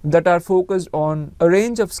sessions that are focused on a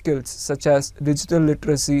range of skills such as digital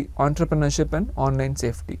literacy, entrepreneurship and online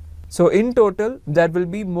safety. So in total, there will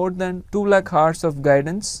be more than 2 lakh hours of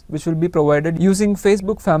guidance which will be provided using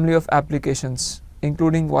Facebook family of applications,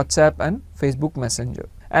 including WhatsApp and Facebook Messenger.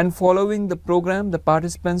 And following the program, the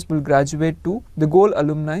participants will graduate to the Goal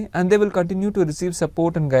alumni and they will continue to receive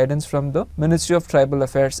support and guidance from the Ministry of Tribal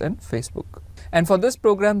Affairs and Facebook. And for this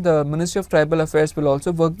program, the Ministry of Tribal Affairs will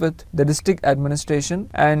also work with the district administration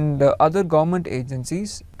and other government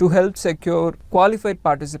agencies to help secure qualified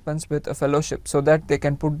participants with a fellowship so that they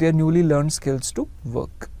can put their newly learned skills to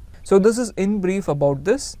work. So this is in brief about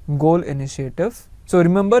this goal initiative. So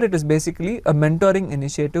remember, it is basically a mentoring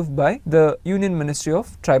initiative by the Union Ministry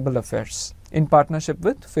of Tribal Affairs in partnership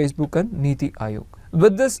with Facebook and Niti Aayog.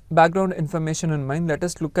 With this background information in mind, let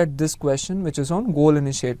us look at this question which is on goal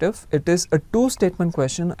initiative. It is a 2-statement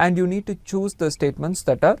question and you need to choose the statements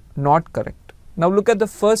that are not correct. Now look at the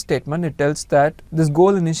first statement. It tells that this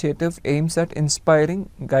goal initiative aims at inspiring,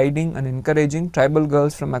 guiding and encouraging tribal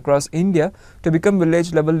girls from across India to become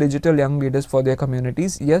village level digital young leaders for their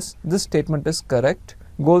communities. Yes, this statement is correct.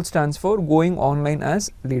 GOAL stands for Going Online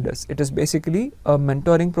as Leaders. It is basically a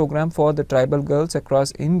mentoring program for the tribal girls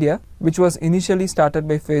across India, which was initially started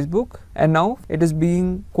by Facebook and now it is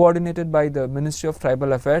being coordinated by the Ministry of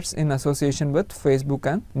Tribal Affairs in association with Facebook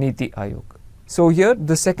and Niti Aayog. So here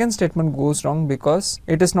the second statement goes wrong because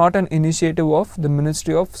it is not an initiative of the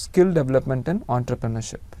Ministry of Skill Development and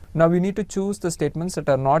Entrepreneurship. Now we need to choose the statements that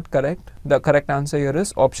are not correct. The correct answer here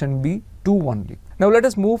is option B, 2 only. Now let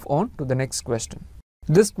us move on to the next question.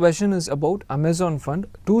 This question is about Amazon Fund.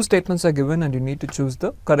 2 statements are given and you need to choose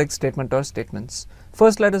the correct statement or statements.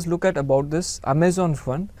 First, let us look at about this Amazon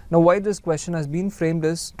Fund. Now, why this question has been framed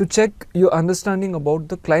is to check your understanding about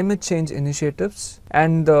the climate change initiatives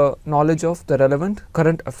and the knowledge of the relevant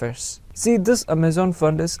current affairs. See, this Amazon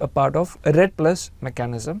Fund is a part of a RED+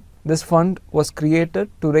 mechanism. This fund was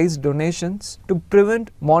created to raise donations to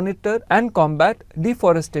prevent, monitor and combat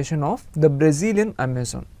deforestation of the Brazilian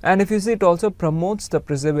Amazon. And if you see, it also promotes the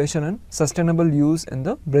preservation and sustainable use in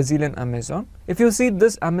the Brazilian Amazon. If you see,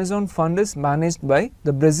 this Amazon Fund is managed by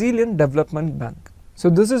the Brazilian Development Bank.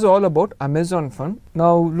 So this is all about Amazon Fund.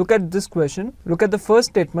 Now look at this question. Look at the first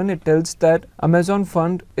statement. It tells that Amazon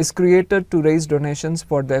Fund is created to raise donations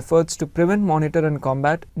for the efforts to prevent, monitor and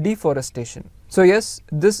combat deforestation. So yes,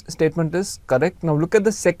 this statement is correct. Now look at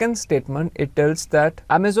the second statement. It tells that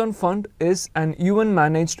Amazon Fund is an UN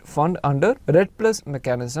managed fund under RED+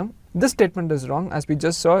 mechanism. This statement is wrong. As we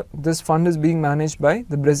just saw, this fund is being managed by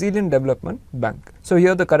the Brazilian Development Bank. So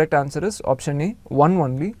here the correct answer is option A, 1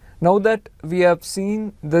 only. Now that we have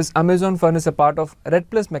seen this Amazon Fund is a part of RED+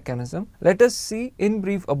 mechanism, let us see in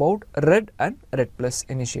brief about RED and RED+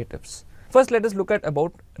 initiatives. First, let us look at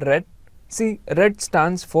about RED. See, RED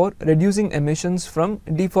stands for Reducing Emissions from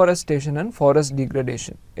Deforestation and Forest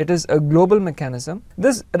Degradation. It is a global mechanism.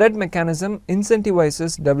 This RED mechanism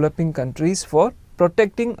incentivizes developing countries for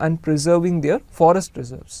protecting and preserving their forest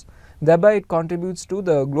reserves. Thereby, it contributes to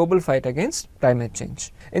the global fight against climate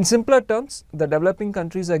change. In simpler terms, the developing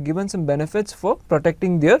countries are given some benefits for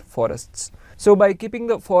protecting their forests. So by keeping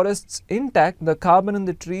the forests intact, the carbon in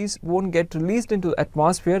the trees won't get released into the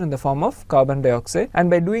atmosphere in the form of carbon dioxide, and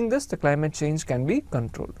by doing this, the climate change can be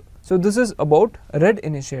controlled. So this is about RED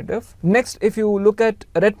initiative. Next, if you look at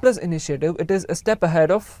RED+ initiative, it is a step ahead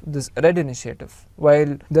of this RED initiative.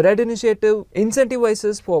 While the RED initiative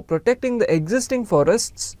incentivizes for protecting the existing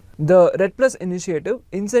forests, the RED+ initiative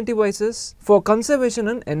incentivizes for conservation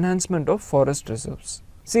and enhancement of forest reserves.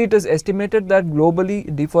 See, it is estimated that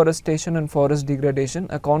globally deforestation and forest degradation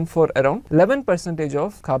account for around 11%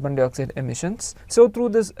 of carbon dioxide emissions. So through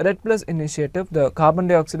this RED Plus initiative, the carbon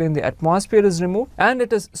dioxide in the atmosphere is removed and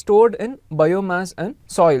it is stored in biomass and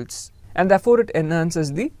soils, and therefore it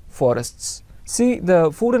enhances the forests. See,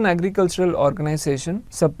 the Food and Agricultural Organization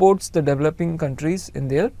supports the developing countries in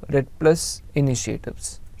their RED Plus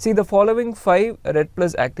initiatives. See, the following 5 RED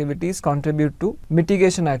Plus activities contribute to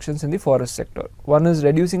mitigation actions in the forest sector. One is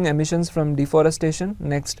reducing emissions from deforestation,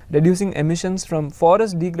 next reducing emissions from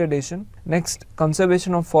forest degradation, next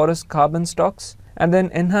conservation of forest carbon stocks, and then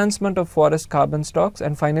enhancement of forest carbon stocks,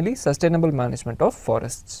 and finally sustainable management of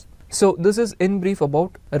forests. So this is in brief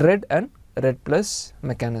about RED and RED Plus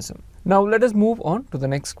mechanism. Now let us move on to the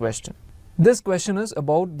next question. This question is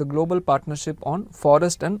about the global partnership on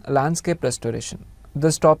forest and landscape restoration.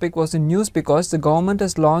 This topic was in news because the government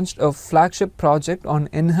has launched a flagship project on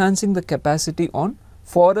enhancing the capacity on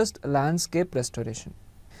forest landscape restoration.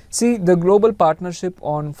 See, the global partnership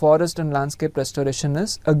on forest and landscape restoration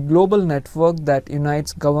is a global network that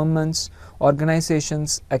unites governments,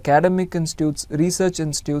 organizations, academic institutes, research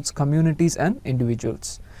institutes, communities and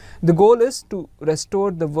individuals. The goal is to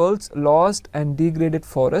restore the world's lost and degraded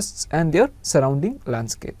forests and their surrounding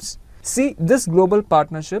landscapes. See, this global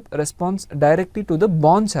partnership responds directly to the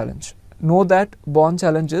Bonn Challenge. Know that Bonn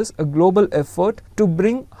Challenge is a global effort to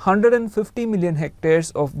bring 150 million hectares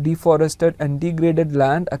of deforested and degraded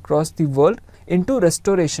land across the world into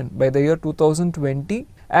restoration by the year 2020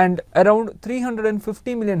 and around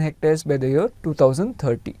 350 million hectares by the year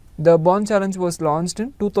 2030. The Bonn Challenge was launched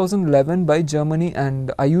in 2011 by Germany and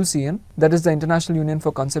IUCN, that is the International Union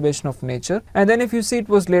for Conservation of Nature, and then if you see, it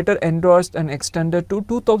was later endorsed and extended to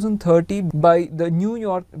 2030 by the New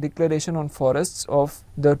York Declaration on Forests of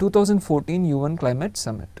the 2014 UN Climate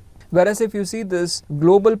Summit. Whereas if you see, this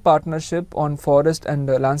global partnership on forest and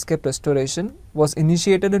landscape restoration was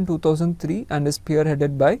initiated in 2003 and is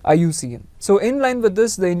spearheaded by IUCN. So in line with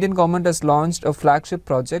this, the Indian government has launched a flagship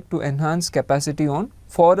project to enhance capacity on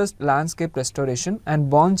forest landscape restoration and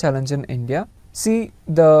Bonn Challenge in India. See,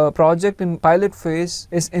 the project in pilot phase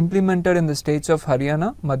is implemented in the states of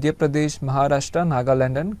Haryana, Madhya Pradesh, Maharashtra,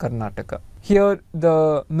 Nagaland and Karnataka. Here,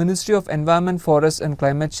 the Ministry of Environment, Forests and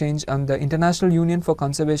Climate Change and the International Union for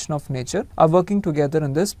Conservation of Nature are working together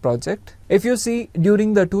in this project. If you see,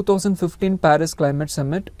 during the 2015 Paris Climate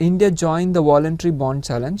Summit, India joined the voluntary Bonn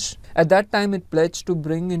Challenge. At that time, it pledged to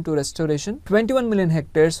bring into restoration 21 million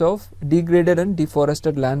hectares of degraded and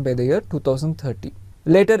deforested land by the year 2030.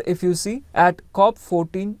 Later, if you see, at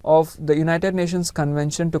COP14 of the United Nations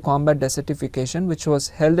Convention to Combat Desertification, which was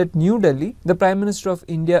held at New Delhi, the Prime Minister of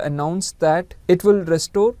India announced that it will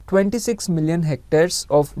restore 26 million hectares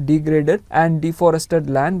of degraded and deforested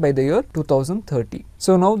land by the year 2030.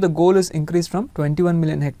 So now the goal is increased from 21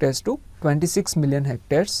 million hectares to 26 million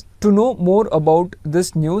hectares. To know more about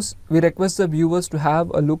this news, we request the viewers to have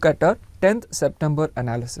a look at our 10th September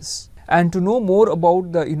analysis. And to know more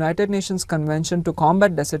about the United Nations Convention to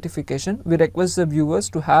Combat Desertification, we request the viewers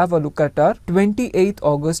to have a look at our 28th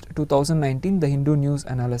August 2019 The Hindu News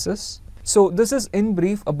analysis. So this is in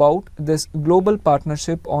brief about this global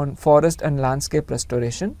partnership on forest and landscape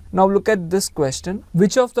restoration. Now look at this question.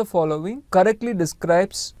 Which of the following correctly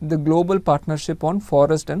describes the global partnership on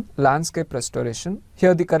forest and landscape restoration?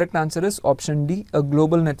 Here the correct answer is option D, a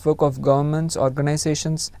global network of governments,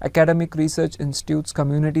 organizations, academic research institutes,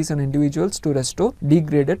 communities and individuals to restore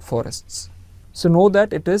degraded forests. So know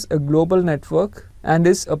that it is a global network and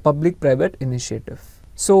is a public-private initiative.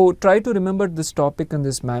 So try to remember this topic in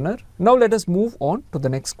this manner. Now let us move on to the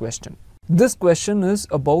next question. This question is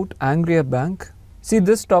about Angria Bank. See,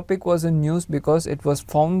 this topic was in news because it was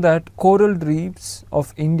found that coral reefs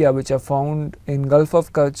of India, which are found in Gulf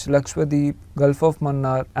of Kutch, Lakshadweep, Gulf of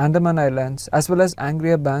Mannar, Andaman Islands, as well as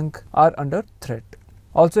Angria Bank, are under threat.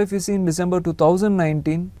 Also, if you see, in December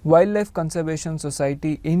 2019, Wildlife Conservation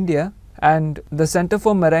Society India and the Center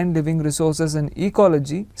for Marine Living Resources and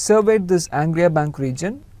Ecology surveyed this Angria Bank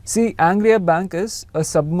region. See, Angria Bank is a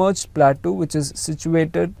submerged plateau which is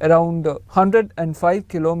situated around 105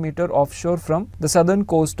 km offshore from the southern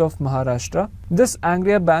coast of Maharashtra. This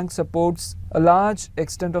Angria Bank supports a large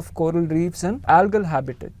extent of coral reefs and algal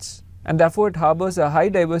habitats, and therefore it harbors a high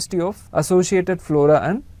diversity of associated flora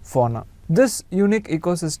and fauna. This unique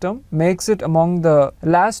ecosystem makes it among the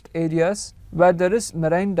last areas where there is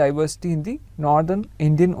marine diversity in the northern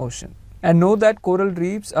Indian Ocean. And know that coral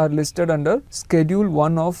reefs are listed under Schedule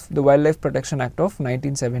 1 of the Wildlife Protection Act of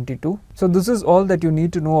 1972. So this is all that you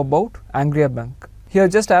need to know about Angria Bank. Here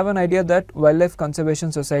just have an idea that Wildlife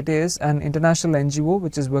Conservation Society is an international NGO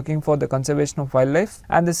which is working for the conservation of wildlife,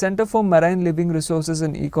 and the Center for Marine Living Resources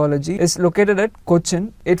and Ecology is located at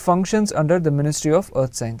Cochin. It functions under the Ministry of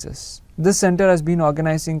Earth Sciences. This center has been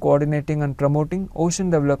organizing, coordinating and promoting ocean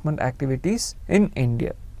development activities in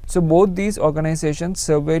India. So both these organizations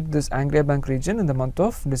surveyed this Anglia Bank region in the month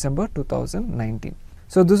of December 2019.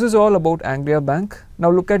 So this is all about Anglia Bank.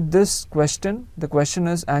 Now look at this question. The question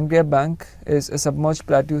is, Anglia Bank is a submerged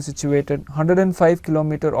plateau situated 105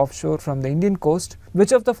 km offshore from the Indian coast.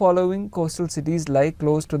 Which of the following coastal cities lie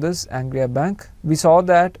close to this Anglia Bank? We saw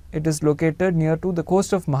that it is located near to the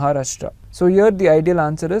coast of Maharashtra. So here the ideal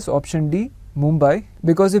answer is option D, Mumbai,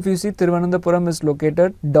 because if you see, Thiruvananthapuram is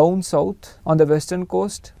located down south on the western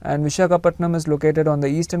coast, and Visakhapatnam is located on the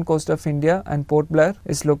eastern coast of India, and Port Blair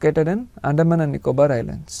is located in Andaman and Nicobar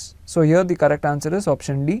Islands. So here the correct answer is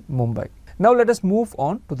option D, Mumbai. Now let us move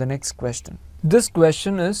on to the next question. This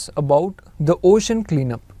question is about the ocean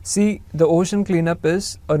cleanup. See, the Ocean Cleanup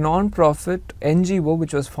is a non-profit NGO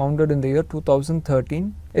which was founded in the year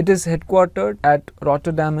 2013. It is headquartered at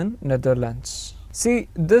Rotterdam in Netherlands. See,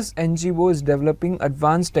 this NGO is developing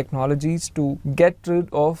advanced technologies to get rid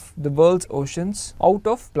of the world's oceans out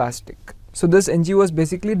of plastic. So this NGO is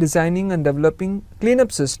basically designing and developing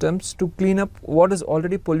cleanup systems to clean up what is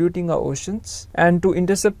already polluting our oceans and to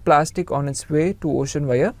intercept plastic on its way to ocean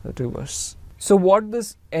via rivers. So what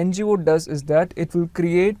this NGO does is that it will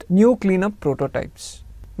create new cleanup prototypes.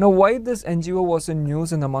 Now why this NGO was in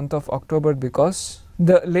news in the month of October? Because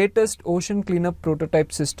the latest ocean cleanup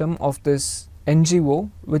prototype system of this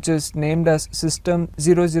NGO, which is named as System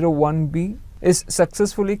 001B, is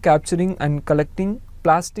successfully capturing and collecting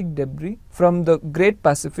plastic debris from the Great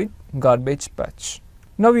Pacific Garbage Patch.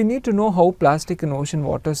 Now we need to know how plastic in ocean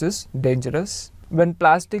waters is dangerous. When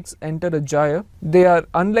plastics enter a gyre, they are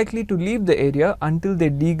unlikely to leave the area until they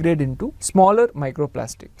degrade into smaller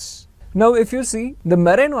microplastics. Now if you see, the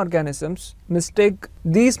marine organisms mistake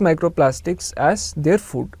these microplastics as their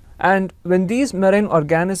food. And when these marine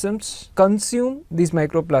organisms consume these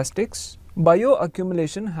microplastics,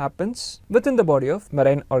 bioaccumulation happens within the body of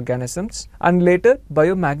marine organisms, and later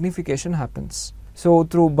biomagnification happens. So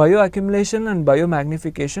through bioaccumulation and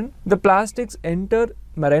biomagnification, the plastics enter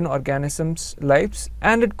marine organisms' lives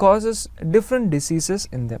and it causes different diseases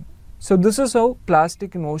in them. So this is how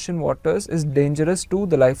plastic in ocean waters is dangerous to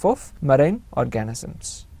the life of marine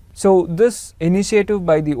organisms. So this initiative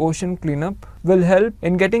by the Ocean Cleanup will help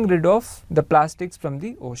in getting rid of the plastics from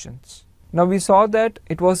the oceans. Now we saw that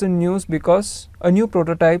it was in news because a new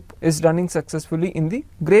prototype is running successfully in the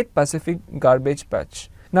Great Pacific Garbage Patch.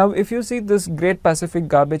 Now if you see, this Great Pacific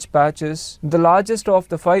Garbage Patch is the largest of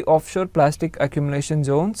the 5 offshore plastic accumulation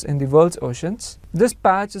zones in the world's oceans. This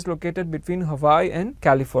patch is located between Hawaii and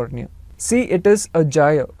California. See, it is a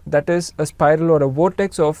gyre, that is a spiral or a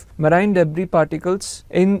vortex of marine debris particles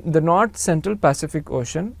in the North Central Pacific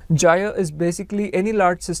Ocean. Gyre is basically any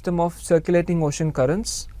large system of circulating ocean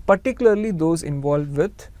currents, particularly those involved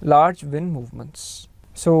with large wind movements.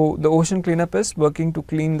 So the Ocean Cleanup is working to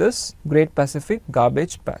clean this Great Pacific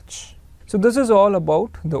Garbage Patch. So this is all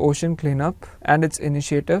about the Ocean Cleanup and its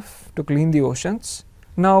initiative to clean the oceans.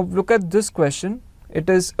 Now look at this question. It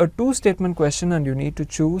is a 2-statement question and you need to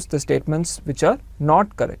choose the statements which are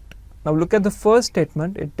not correct. Now look at the first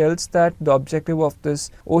statement. It tells that the objective of this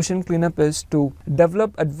ocean cleanup is to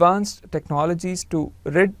develop advanced technologies to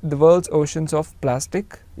rid the world's oceans of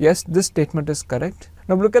plastic. Yes, this statement is correct.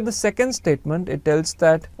 Now look at the second statement. It tells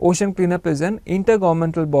that Ocean Cleanup is an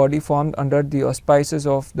intergovernmental body formed under the auspices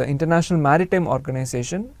of the International Maritime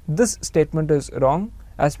Organization. This statement is wrong.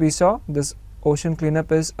 As we saw, this Ocean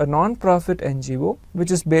Cleanup is a non-profit NGO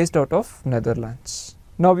which is based out of Netherlands.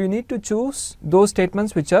 Now you need to choose those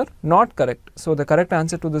statements which are not correct. So the correct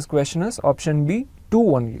answer to this question is option B,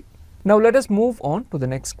 2 only. Now let us move on to the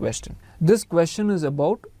next question. This question is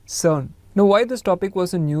about CERN. Now why this topic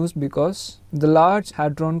was in news? Because the Large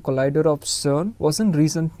Hadron Collider of CERN was in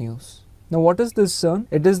recent news. Now what is this CERN?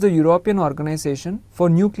 It is the European Organization for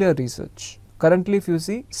Nuclear Research. Currently, if you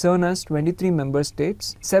see, CERN has 23 member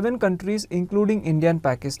states. 7 countries including India and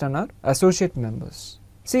Pakistan are associate members.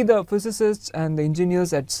 See, the physicists and the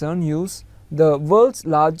engineers at CERN use the world's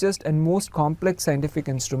largest and most complex scientific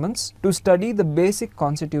instruments to study the basic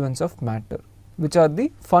constituents of matter, which are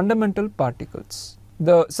the fundamental particles.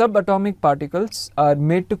 The subatomic particles are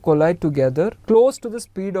made to collide together close to the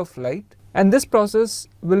speed of light, and this process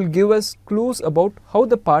will give us clues about how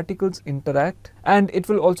the particles interact, and it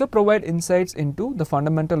will also provide insights into the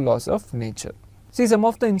fundamental laws of nature. See, some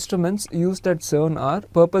of the instruments used at CERN are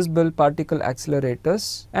purpose-built particle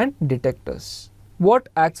accelerators and detectors.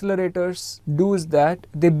 What accelerators do is that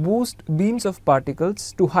they boost beams of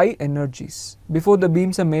particles to high energies before the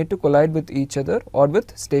beams are made to collide with each other or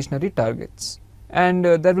with stationary targets. And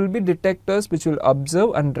there will be detectors which will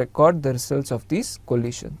observe and record the results of these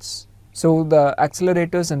collisions. So the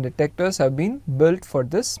accelerators and detectors have been built for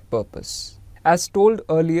this purpose. As told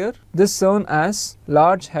earlier, this CERN as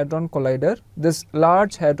Large Hadron Collider. This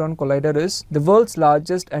Large Hadron Collider is the world's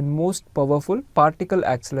largest and most powerful particle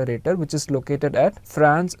accelerator, which is located at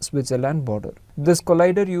France-Switzerland border. This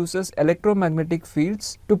collider uses electromagnetic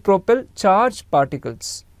fields to propel charged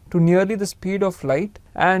particles to nearly the speed of light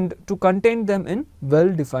and to contain them in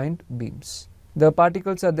well-defined beams. The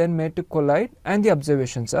particles are then made to collide and the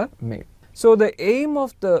observations are made. So the aim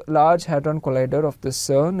of the Large Hadron Collider of the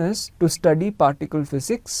CERN is to study particle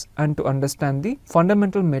physics and to understand the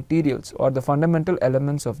fundamental materials or the fundamental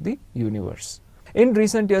elements of the universe. In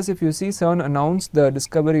recent years, if you see, CERN announced the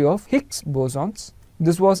discovery of Higgs bosons.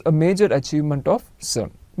 This was a major achievement of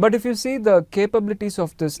CERN. But if you see, the capabilities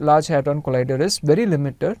of this Large Hadron Collider is very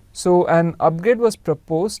limited. So an upgrade was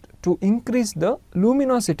proposed to increase the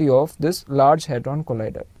luminosity of this Large Hadron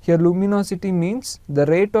Collider. Here luminosity means the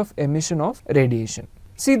rate of emission of radiation.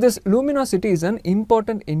 See, this luminosity is an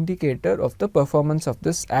important indicator of the performance of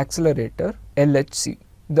this accelerator LHC.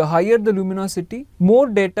 The higher the luminosity, more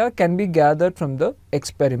data can be gathered from the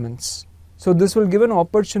experiments. So this will give an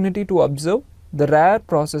opportunity to observe the rare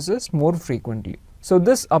processes more frequently. So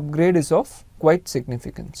this upgrade is of quite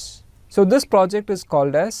significance. So this project is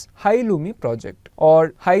called as High Lumi project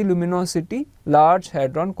or High Luminosity Large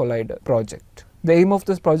Hadron Collider project. The aim of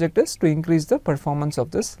this project is to increase the performance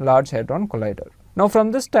of this Large Hadron Collider. Now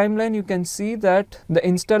from this timeline you can see that the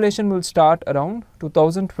installation will start around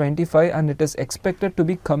 2025 and it is expected to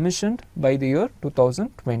be commissioned by the year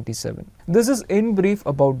 2027. This is in brief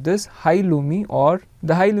about this High Lumi or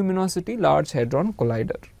the High Luminosity Large Hadron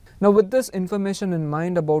Collider. Now with this information in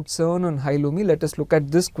mind about CERN and High Lumi, let us look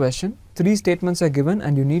at this question. 3 statements are given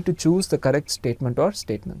and you need to choose the correct statement or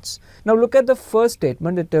statements. Now look at the first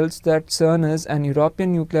statement. It tells that CERN is an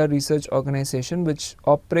European nuclear research organization which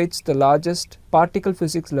operates the largest particle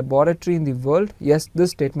physics laboratory in the world. Yes,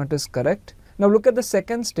 this statement is correct. Now look at the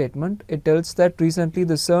second statement. It tells that recently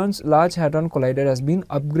the CERN's Large Hadron Collider has been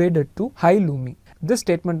upgraded to High Lumi. This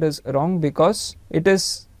statement is wrong because it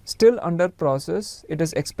is still under process. It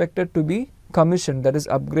is expected to be commissioned, that is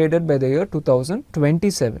upgraded by the year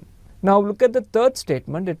 2027. Now look at the third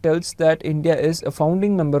statement. It tells that India is a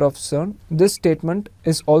founding member of CERN. This statement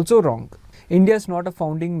is also wrong. India is not a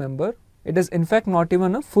founding member. It is in fact not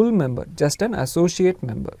even a full member, just an associate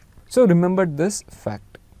member. So remember this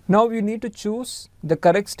fact. Now you need to choose the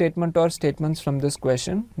correct statement or statements from this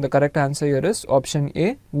question. The correct answer here is option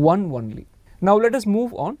A, one only. Now let us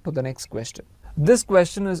move on to the next question. This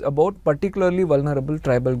question is about particularly vulnerable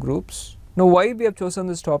tribal groups. Now why we have chosen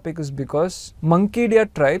this topic is because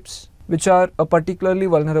Manikandan tribes, which are a particularly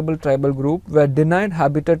vulnerable tribal group, were denied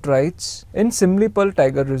habitat rights in Simlipal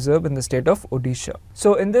Tiger Reserve in the state of Odisha.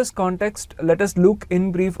 So in this context, let us look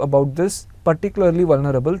in brief about this particularly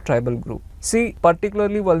vulnerable tribal group. See,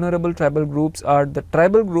 particularly vulnerable tribal groups are the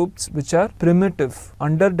tribal groups which are primitive,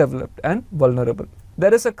 underdeveloped and vulnerable.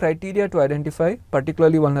 There is a criteria to identify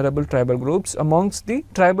particularly vulnerable tribal groups amongst the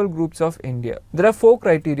tribal groups of India. There are 4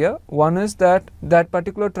 criteria. One is that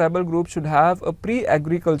particular tribal group should have a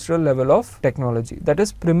pre-agricultural level of technology, that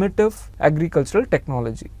is primitive agricultural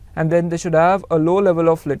technology. And then they should have a low level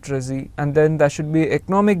of literacy, and then there should be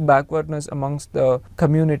economic backwardness amongst the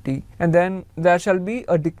community, and then there shall be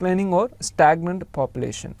a declining or stagnant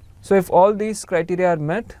population. So if all these criteria are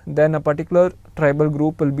met, then a particular tribal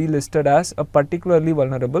group will be listed as a particularly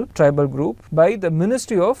vulnerable tribal group by the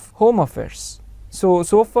Ministry of Home Affairs. So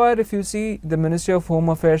far if you see, the Ministry of Home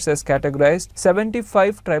Affairs has categorized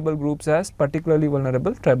 75 tribal groups as particularly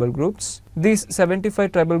vulnerable tribal groups. These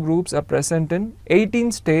 75 tribal groups are present in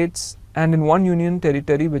 18 states and in 1 union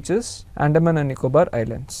territory, which is Andaman and Nicobar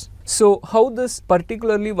Islands. So how this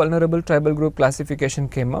particularly vulnerable tribal group classification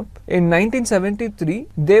came up? In 1973,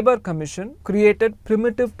 Debar Commission created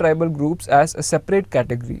primitive tribal groups as a separate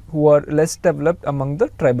category who are less developed among the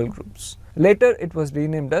tribal groups. Later, it was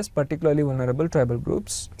renamed as particularly vulnerable tribal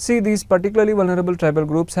groups. See, these particularly vulnerable tribal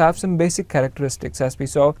groups have some basic characteristics. As we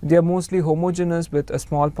saw, they are mostly homogeneous with a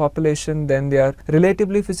small population, then they are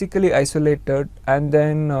relatively physically isolated, and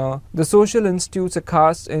then the social institutes are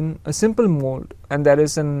cast in a simple mold, and there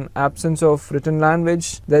is an absence of written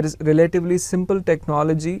language, there is relatively simple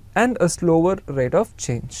technology and a slower rate of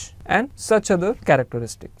change, and such other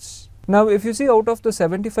characteristics. Now, if you see, out of the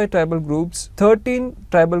 75 tribal groups, 13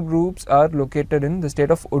 tribal groups are located in the state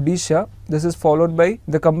of Odisha. This is followed by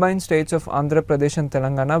the combined states of Andhra Pradesh and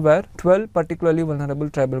Telangana, where 12 particularly vulnerable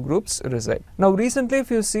tribal groups reside. Now, recently, if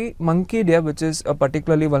you see, Manikandan, which is a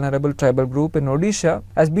particularly vulnerable tribal group in Odisha,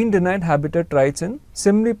 has been denied habitat rights in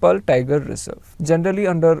Simlipal Tiger Reserve. Generally,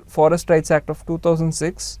 under Forest Rights Act of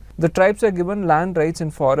 2006, the tribes are given land rights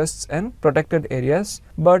in forests and protected areas,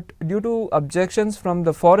 but due to objections from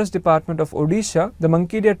the Forest Department of Odisha, the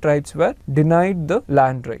Manikandan tribes were denied the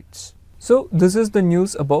land rights. So, this is the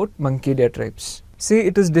news about Manikandan tribes. See,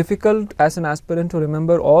 it is difficult as an aspirant to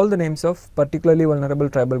remember all the names of particularly vulnerable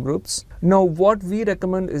tribal groups. Now, what we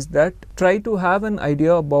recommend is that try to have an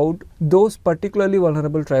idea about those particularly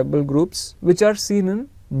vulnerable tribal groups which are seen in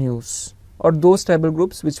news, or those tribal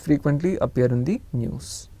groups which frequently appear in the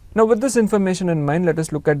news. Now, with this information in mind, let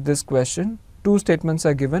us look at this question. Two statements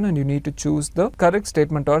are given and you need to choose the correct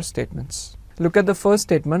statement or statements. Look at the first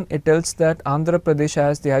statement. It tells that Andhra Pradesh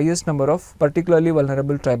has the highest number of particularly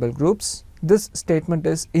vulnerable tribal groups. This statement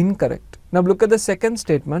is incorrect. Now, look at the second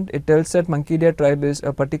statement. It tells that Manikandan tribe is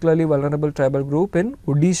a particularly vulnerable tribal group in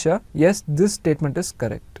Odisha. Yes, this statement is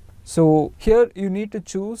correct. So, here you need to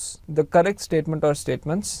choose the correct statement or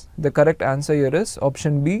statements. The correct answer here is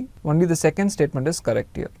option B. Only the second statement is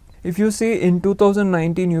correct here. If you see, in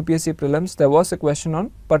 2019 UPSC Prelims, there was a question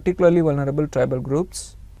on particularly vulnerable tribal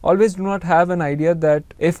groups. Always do not have an idea that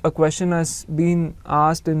if a question has been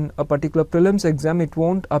asked in a particular prelims exam, it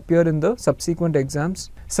won't appear in the subsequent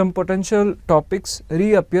exams. Some potential topics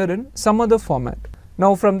reappear in some other format.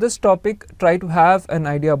 Now, from this topic, try to have an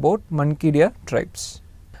idea about Manikandan tribes.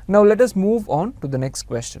 Now, let us move on to the next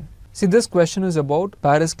question. See, this question is about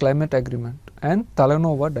Paris Climate Agreement and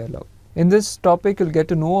Talanoa Dialogue. In this topic, you'll get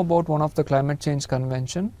to know about one of the climate change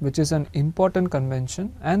convention, which is an important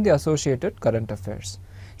convention, and the associated current affairs.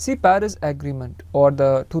 See, Paris Agreement, or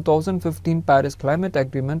the 2015 Paris Climate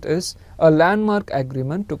Agreement, is a landmark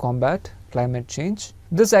agreement to combat climate change.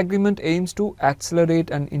 This agreement aims to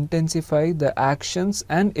accelerate and intensify the actions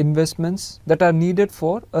and investments that are needed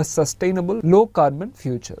for a sustainable low carbon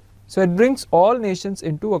future. So, it brings all nations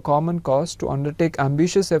into a common cause to undertake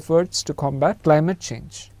ambitious efforts to combat climate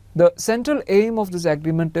change. The central aim of this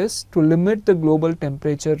agreement is to limit the global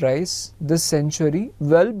temperature rise this century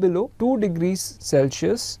well below 2 degrees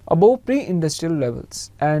Celsius above pre-industrial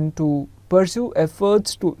levels, and to pursue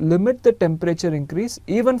efforts to limit the temperature increase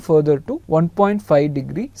even further to 1.5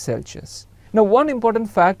 degrees Celsius. Now, one important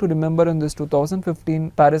fact to remember in this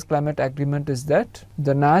 2015 Paris Climate Agreement is that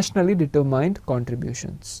the nationally determined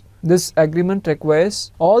contributions. This agreement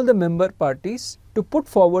requires all the member parties to put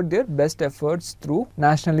forward their best efforts through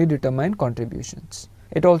nationally determined contributions.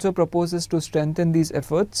 It also proposes to strengthen these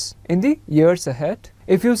efforts in the years ahead.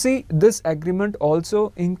 If you see, this agreement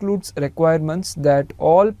also includes requirements that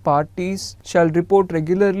all parties shall report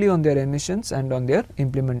regularly on their emissions and on their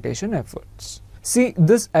implementation efforts. See,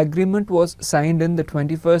 this agreement was signed in the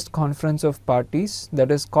 21st Conference of Parties,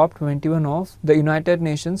 that is COP21 of the United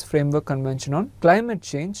Nations Framework Convention on Climate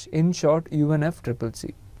Change, in short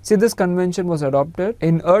UNFCCC. See, this convention was adopted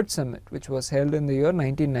in Earth Summit, which was held in the year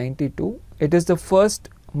 1992. It is the first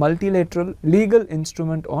multilateral legal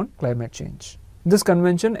instrument on climate change. This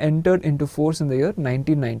convention entered into force in the year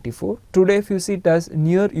 1994. Today, if you see, it has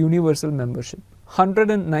near universal membership.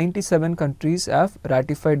 197 countries have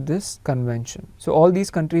ratified this convention. So, all these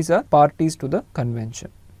countries are parties to the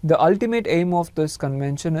convention. The ultimate aim of this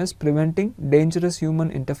convention is preventing dangerous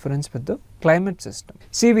human interference with the climate system.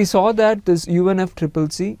 See, we saw that this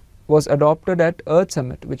UNFCCC was adopted at Earth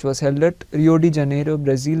Summit, which was held at Rio de Janeiro,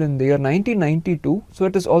 Brazil in the year 1992. So,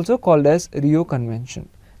 it is also called as Rio Convention.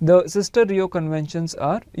 The sister Rio Conventions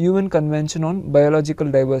are UN Convention on Biological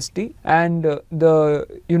Diversity and the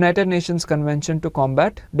United Nations Convention to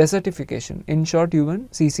Combat Desertification, in short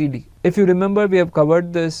UNCCD. If you remember, we have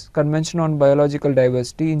covered this Convention on Biological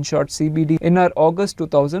Diversity, in short CBD, in our August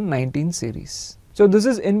 2019 series. So, this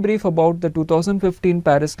is in brief about the 2015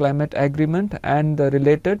 Paris Climate Agreement and the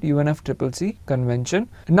related UNFCCC convention.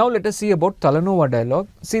 Now, let us see about Talanoa Dialogue.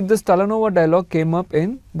 See, this Talanoa Dialogue came up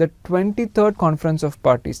in the 23rd Conference of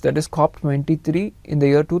Parties, that is COP23 in the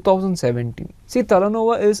year 2017. See,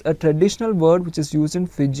 Talanoa is a traditional word which is used in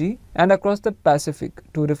Fiji and across the Pacific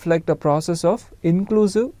to reflect a process of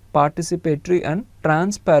inclusive, participatory and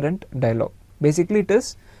transparent dialogue. Basically, it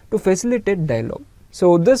is to facilitate dialogue.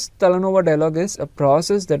 So, this Talanoa Dialogue is a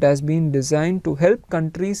process that has been designed to help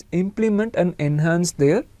countries implement and enhance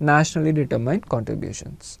their nationally determined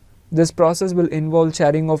contributions. This process will involve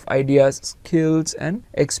sharing of ideas, skills and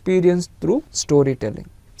experience through storytelling.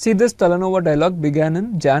 See, this Talanoa dialogue began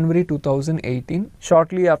in January 2018,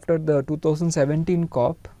 shortly after the 2017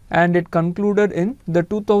 COP, and it concluded in the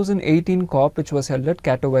 2018 COP, which was held at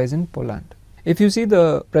Katowice in Poland. If you see,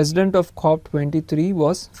 the president of COP23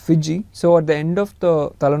 was Fiji. So at the end of the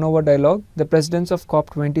Talanoa dialogue, the presidents of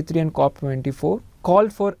COP23 and COP24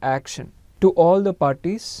 called for action to all the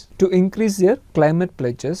parties to increase their climate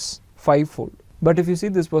pledges fivefold. But if you see,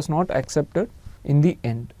 this was not accepted in the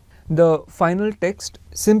end. The final text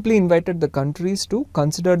simply invited the countries to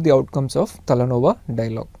consider the outcomes of Talanoa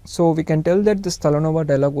dialogue. So we can tell that this Talanoa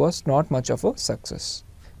dialogue was not much of a success.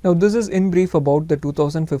 Now this is in brief about the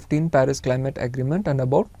 2015 Paris Climate Agreement and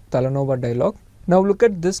about Talanoa dialogue. Now look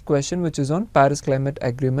at this question, which is on Paris Climate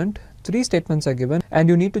Agreement. 3 statements are given and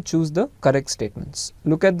you need to choose the correct statements.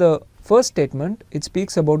 Look at the first statement. It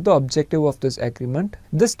speaks about the objective of this agreement.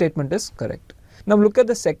 This statement is correct. Now look at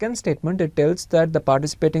the second statement. It tells that the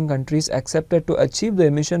participating countries accepted to achieve the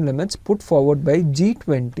emission limits put forward by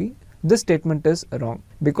G20. This statement is wrong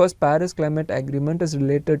because Paris Climate Agreement is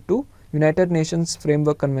related to United Nations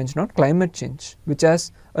Framework Convention on Climate Change, which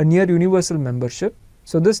has a near universal membership.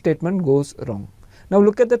 So this statement goes wrong. Now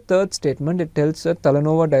look at the third statement. It tells that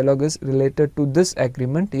Talanoa dialogue is related to this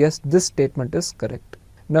agreement. Yes, this statement is correct.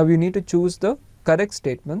 Now you need to choose the correct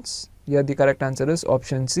statements. Here the correct answer is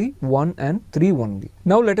option C, 1 and 3 only.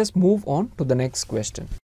 Now let us move on to the next question.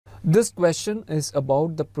 This question is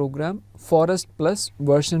about the program Forest Plus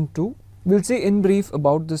version 2. We'll see in brief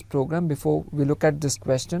about this program before we look at this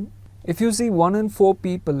question. If you see, 1 in 4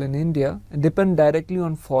 people in India depend directly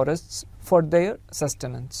on forests for their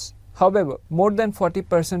sustenance. However, more than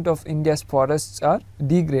 40% of India's forests are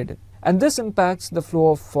degraded. And this impacts the flow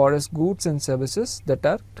of forest goods and services that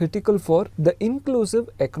are critical for the inclusive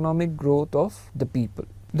economic growth of the people.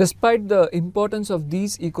 Despite the importance of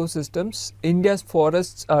these ecosystems, India's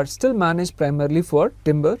forests are still managed primarily for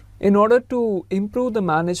timber. In order to improve the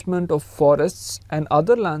management of forests and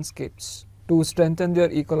other landscapes, to strengthen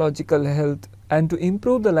their ecological health and to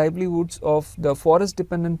improve the livelihoods of the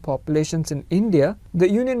forest-dependent populations in India, the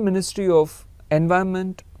Union Ministry of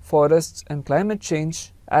Environment, Forests and Climate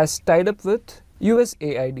Change has tied up with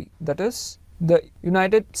USAID, that is the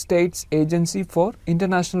United States Agency for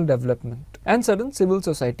International Development, and certain civil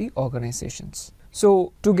society organizations.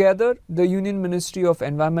 So together, the Union Ministry of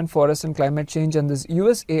Environment, Forests and Climate Change and this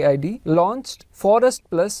USAID launched Forest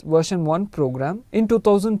Plus version 1 program in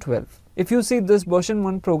 2012. If you see, this version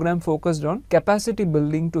 1 program focused on capacity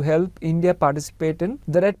building to help India participate in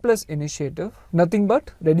the RED Plus initiative, nothing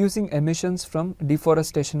but reducing emissions from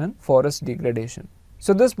deforestation and forest degradation.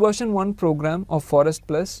 So this version 1 program of Forest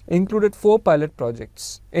Plus included 4 pilot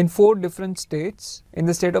projects in 4 different states, in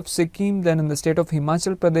the state of Sikkim, then in the state of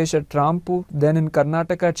Himachal Pradesh at Rampur, then in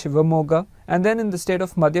Karnataka at Shivamogga, and then in the state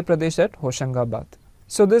of Madhya Pradesh at Hoshangabad.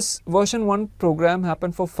 So this version 1 program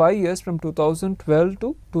happened for 5 years from 2012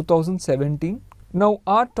 to 2017. Now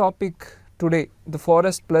our topic today, the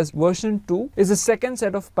Forest Plus version 2, is the second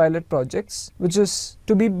set of pilot projects which is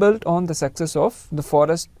to be built on the success of the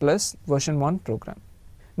Forest Plus version 1 program.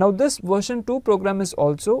 Now this version 2 program is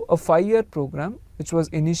also a 5-year program which was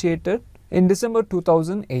initiated in December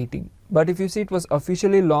 2018. But if you see, it was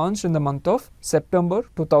officially launched in the month of September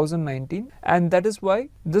 2019, and that is why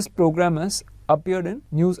this program has appeared in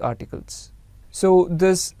news articles. So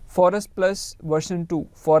this Forest Plus version 2,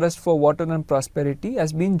 Forest for Water and Prosperity,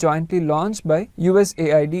 has been jointly launched by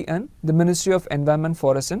USAID and the Ministry of Environment,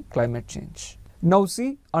 Forests and Climate Change. Now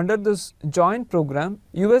see, under this joint program,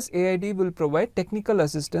 USAID will provide technical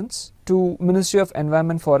assistance to Ministry of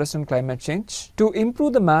Environment, Forests and Climate Change to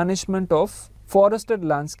improve the management of forested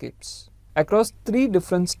landscapes across 3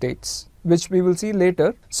 different states, which we will see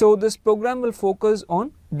later. So this program will focus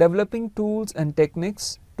on developing tools and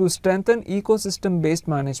techniques to strengthen ecosystem-based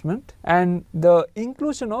management and the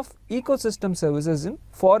inclusion of ecosystem services in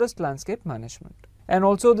forest landscape management. And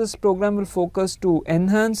also this program will focus to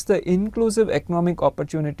enhance the inclusive economic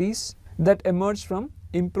opportunities that emerge from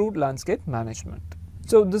improved landscape management.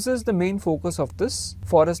 So this is the main focus of this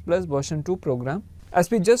Forest Plus version 2 program. As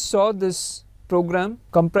we just saw, this program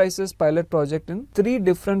comprises pilot project in 3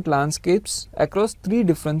 different landscapes across 3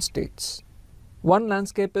 different states. One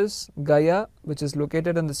landscape is Gaya, which is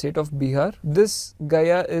located in the state of Bihar. This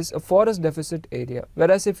Gaya is a forest deficit area.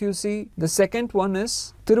 Whereas if you see, the second one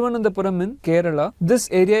is Thiruvananthapuram in Kerala. This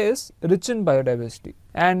area is rich in biodiversity.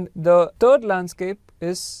 And the third landscape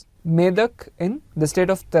is Medak in the state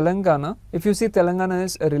of Telangana. If you see, Telangana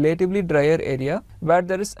is a relatively drier area where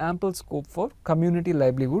there is ample scope for community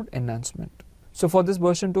livelihood enhancement. So for this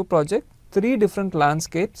version 2 project, 3 different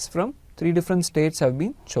landscapes from 3 different states have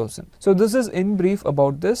been chosen. So this is in brief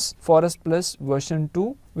about this Forest Plus version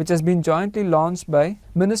 2, which has been jointly launched by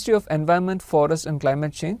Ministry of Environment, Forest and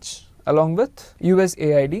Climate Change along with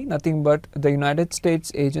USAID, nothing but the United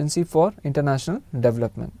States Agency for International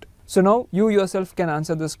Development. So now you yourself can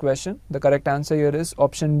answer this question. The correct answer here is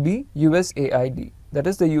option B, USAID. That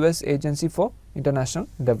is the US Agency for International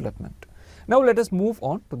Development. Now let us move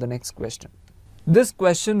on to the next question. This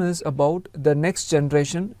question is about the next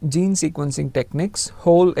generation gene sequencing techniques,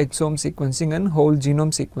 whole exome sequencing and whole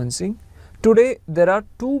genome sequencing. Today, there are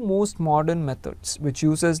two most modern methods which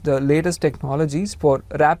uses the latest technologies for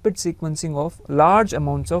rapid sequencing of large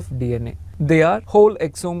amounts of DNA. They are whole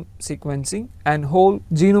exome sequencing and whole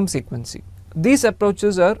genome sequencing. These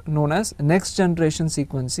approaches are known as next generation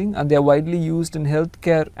sequencing and they are widely used in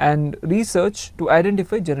healthcare and research to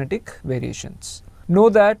identify genetic variations. Know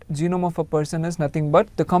that genome of a person is nothing but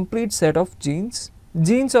the complete set of genes.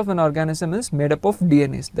 Genes of an organism is made up of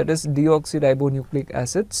DNAs, that is deoxyribonucleic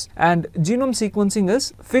acids, and genome sequencing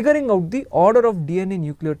is figuring out the order of DNA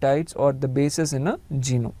nucleotides or the bases in a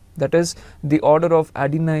genome. That is the order of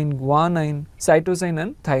adenine, guanine, cytosine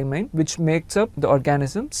and thymine, which makes up the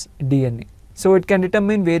organism's DNA. So it can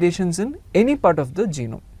determine variations in any part of the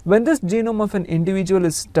genome. When this genome of an individual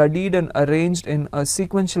is studied and arranged in a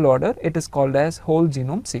sequential order, it is called as whole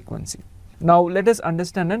genome sequencing. Now let us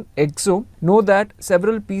understand an exome. Know that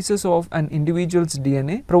several pieces of an individual's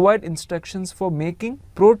DNA provide instructions for making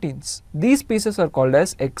proteins. These pieces are called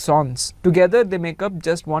as exons. Together they make up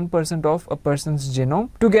just 1% of a person's genome.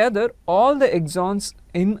 Together all the exons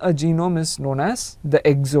in a genome is known as the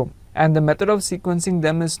exome. And the method of sequencing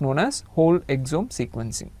them is known as whole exome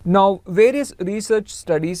sequencing. Now, various research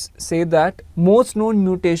studies say that most known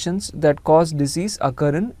mutations that cause disease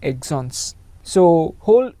occur in exons. So,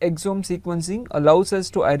 whole exome sequencing allows us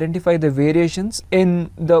to identify the variations in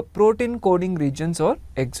the protein coding regions or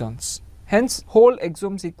exons. Hence, whole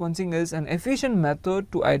exome sequencing is an efficient method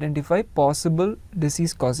to identify possible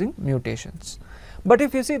disease-causing mutations. But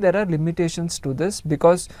if you see, there are limitations to this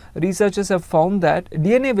because researchers have found that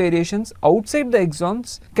DNA variations outside the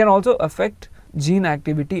exons can also affect gene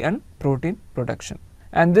activity and protein production.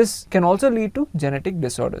 And this can also lead to genetic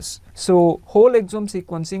disorders. So, whole exome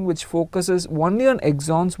sequencing which focuses only on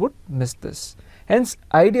exons would miss this. Hence,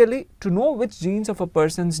 ideally, to know which genes of a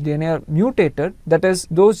person's DNA are mutated, that is,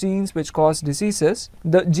 those genes which cause diseases,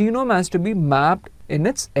 the genome has to be mapped in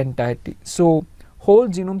its entirety. So, whole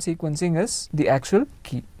genome sequencing is the actual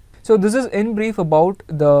key. So this is in brief about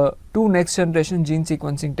the two next generation gene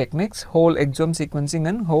sequencing techniques, whole exome sequencing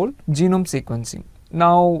and whole genome sequencing.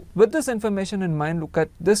 Now with this information in mind, look at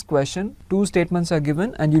this question. Two statements are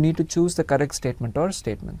given and you need to choose the correct statement or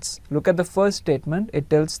statements. Look at the first statement. It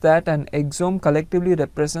tells that an exome collectively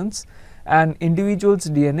represents an individual's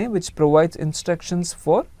DNA which provides instructions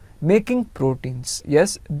for making proteins.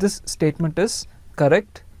 Yes, this statement is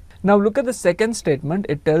correct. Now look at the second statement.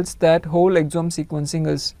 It tells that whole exome sequencing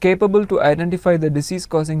is capable to identify the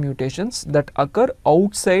disease-causing mutations that occur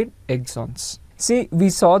outside exons. See,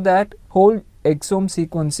 we saw that whole exome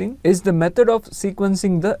sequencing is the method of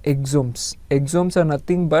sequencing the exomes. Exomes are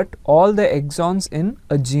nothing but all the exons in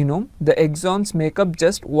a genome. The exons make up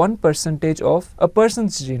just 1% of a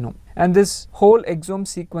person's genome. And this whole exome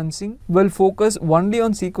sequencing will focus only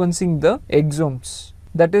on sequencing the exomes.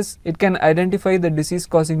 That is, it can identify the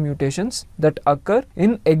disease-causing mutations that occur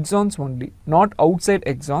in exons only, not outside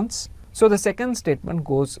exons. So the second statement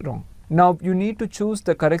goes wrong. Now you need to choose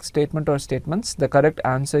the correct statement or statements. The correct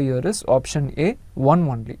answer here is option A, one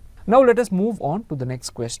only. Now let us move on to the next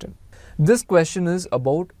question. This question is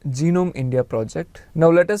about Genome India project.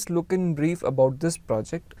 Now let us look in brief about this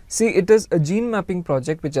project. See, it is a gene mapping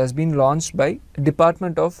project which has been launched by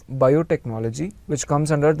Department of Biotechnology, which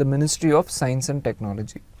comes under the Ministry of Science and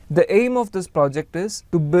Technology. The aim of this project is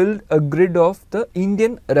to build a grid of the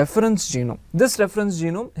Indian reference genome. This reference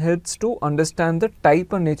genome helps to understand the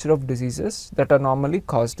type and nature of diseases that are normally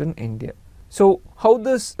caused in India. So how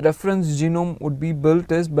this reference genome would be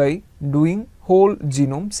built is by doing whole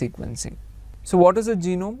genome sequencing. So what is a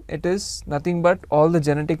genome? It is nothing but all the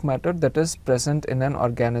genetic matter that is present in an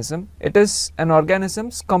organism. It is an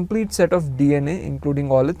organism's complete set of DNA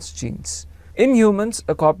including all its genes. In humans,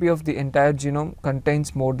 a copy of the entire genome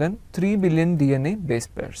contains more than 3 billion DNA base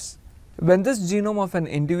pairs. When this genome of an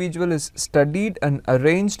individual is studied and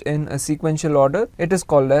arranged in a sequential order, it is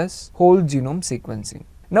called as whole genome sequencing.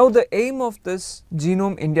 Now the aim of this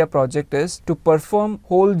Genome India project is to perform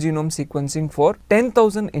whole genome sequencing for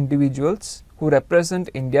 10,000 individuals who represent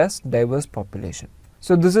India's diverse population.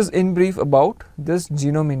 So this is in brief about this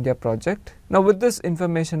Genome India project. Now with this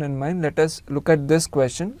information in mind, let us look at this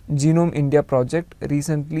question. Genome India project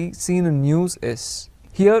recently seen in news is.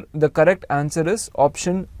 Here the correct answer is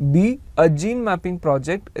option B, a gene mapping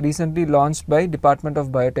project recently launched by Department of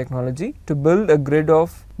Biotechnology to build a grid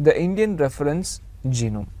of the Indian reference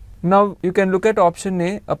genome. Now you can look at option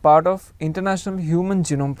A part of International Human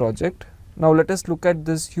Genome Project. Now let us look at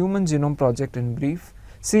this Human Genome Project in brief.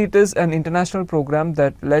 See, it is an international program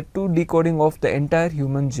that led to decoding of the entire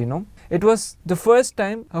human genome. It was the first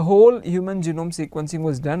time a whole human genome sequencing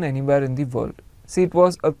was done anywhere in the world. See, it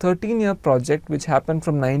was a 13-year project which happened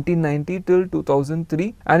from 1990 till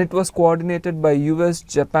 2003, and it was coordinated by US,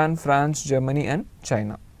 Japan, France, Germany and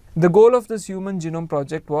China. The goal of this Human Genome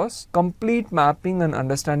Project was complete mapping and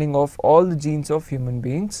understanding of all the genes of human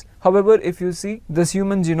beings. However, if you see, this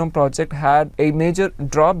Human Genome Project had a major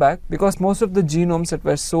drawback because most of the genomes that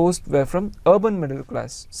were sourced were from urban middle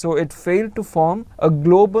class. So it failed to form a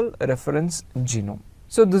global reference genome.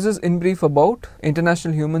 So this is in brief about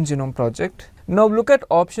International Human Genome Project. Now look at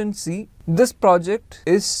option C. This project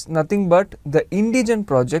is nothing but the Indigen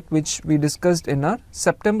project which we discussed in our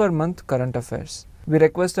September month current affairs. We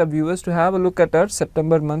request our viewers to have a look at our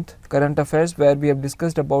September month current affairs where we have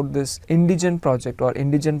discussed about this Indigen project or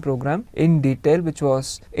Indigen program in detail, which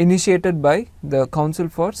was initiated by the Council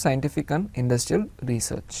for Scientific and Industrial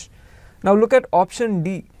Research. Now look at option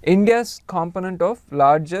D, India's component of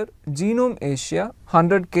larger Genome Asia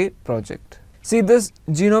 100K project. See, this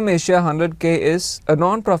Genome Asia 100K is a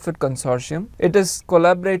non-profit consortium. It is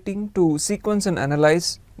collaborating to sequence and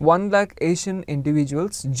analyze 1 lakh Asian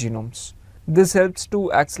individuals' genomes. This helps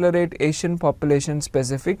to accelerate Asian population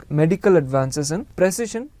specific medical advances in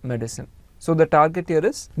precision medicine. So the target here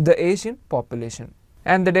is the Asian population.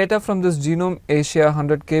 And the data from this Genome Asia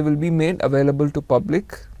 100K will be made available to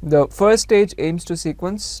public. The first stage aims to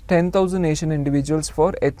sequence 10,000 Asian individuals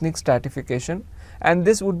for ethnic stratification, and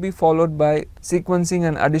this would be followed by sequencing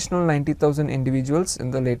an additional 90,000 individuals in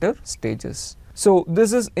the later stages. So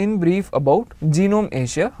this is in brief about Genome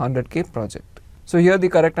Asia 100K project. So here the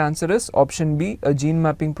correct answer is option B, a gene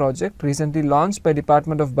mapping project recently launched by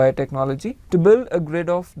Department of Biotechnology to build a grid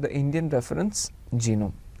of the Indian reference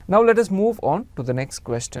genome. Now let us move on to the next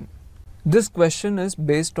question. This question is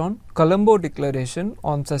based on Colombo Declaration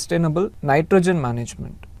on Sustainable Nitrogen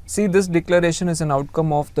Management. See, this declaration is an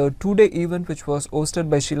outcome of the 2-day event which was hosted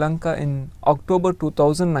by Sri Lanka in October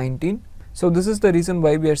 2019. So this is the reason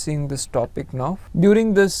why we are seeing this topic now.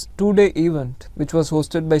 During this 2-day event, which was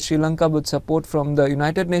hosted by Sri Lanka with support from the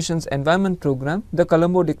United Nations Environment Programme, the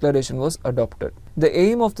Colombo Declaration was adopted. The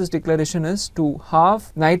aim of this declaration is to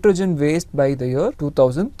halve nitrogen waste by the year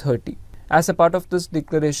 2030. As a part of this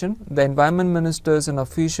declaration, the environment ministers and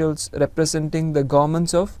officials representing the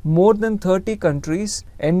governments of more than 30 countries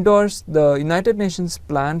endorsed the United Nations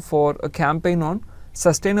plan for a campaign on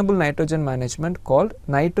sustainable nitrogen management called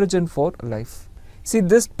Nitrogen for Life. See,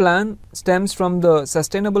 this plan stems from the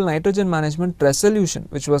Sustainable Nitrogen Management Resolution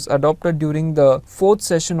which was adopted during the 4th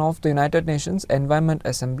session of the United Nations Environment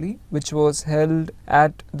Assembly, which was held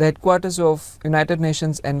at the headquarters of United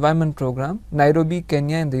Nations Environment Programme, Nairobi,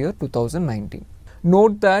 Kenya in the year 2019.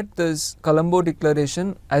 Note that this Colombo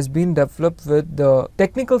Declaration has been developed with the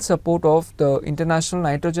technical support of the International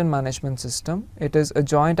Nitrogen Management System. It is a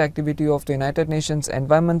joint activity of the United Nations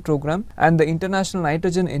Environment Programme and the International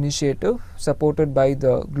Nitrogen Initiative supported by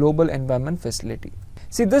the Global Environment Facility.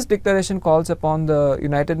 See, this declaration calls upon the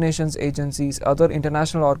United Nations agencies, other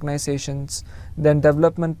international organizations, then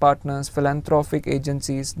development partners, philanthropic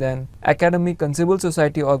agencies, then academic and civil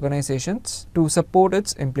society organizations to support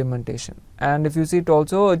its implementation. And if you see, it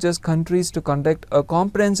also urges countries to conduct a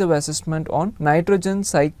comprehensive assessment on nitrogen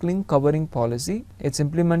cycling covering policy, its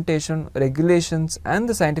implementation, regulations and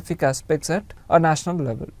the scientific aspects at a national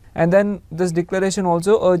level. And then this declaration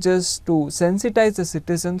also urges to sensitize the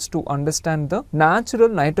citizens to understand the natural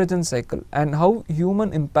nitrogen cycle and how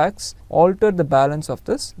human impacts alter the balance of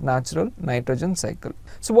this natural nitrogen cycle.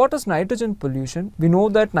 So what is nitrogen pollution? We know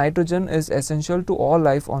that nitrogen is essential to all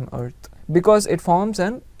life on Earth because it forms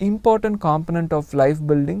an important component of life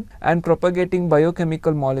building and propagating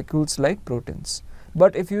biochemical molecules like proteins.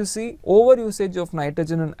 But if you see, overusage of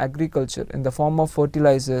nitrogen in agriculture in the form of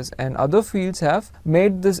fertilizers and other fields have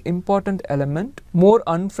made this important element more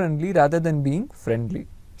unfriendly rather than being friendly.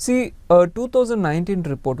 See, a 2019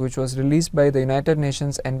 report which was released by the United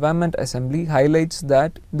Nations Environment Assembly highlights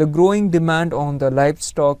that the growing demand on the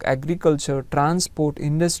livestock, agriculture, transport,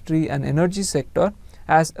 industry and energy sector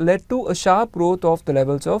has led to a sharp growth of the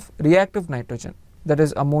levels of reactive nitrogen, that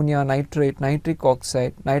is ammonia, nitrate, nitric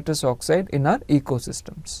oxide, nitrous oxide in our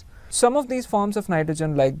ecosystems. Some of these forms of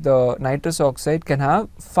nitrogen, like the nitrous oxide, can have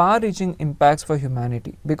far-reaching impacts for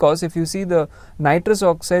humanity, because if you see, the nitrous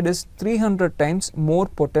oxide is 300 times more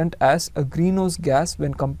potent as a greenhouse gas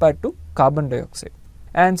when compared to carbon dioxide.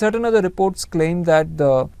 And certain other reports claim that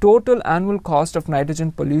the total annual cost of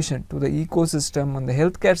nitrogen pollution to the ecosystem and the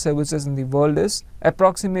healthcare services in the world is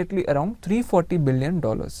approximately around $340 billion.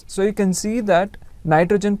 So you can see that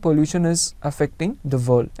nitrogen pollution is affecting the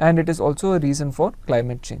world, and it is also a reason for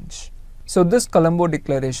climate change. So this Colombo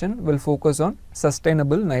Declaration will focus on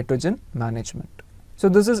sustainable nitrogen management. So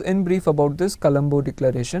this is in brief about this Colombo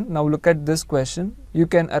Declaration. Now look at this question. You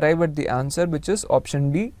can arrive at the answer, which is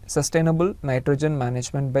option D, sustainable nitrogen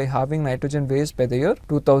management by halving nitrogen waste by the year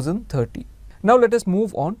 2030. Now let us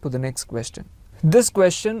move on to the next question. This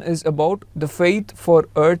question is about the Faith for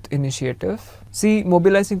Earth initiative. See,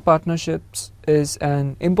 mobilizing partnerships is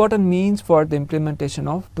an important means for the implementation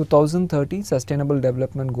of 2030 Sustainable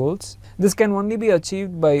Development Goals. This can only be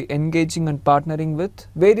achieved by engaging and partnering with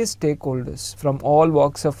various stakeholders from all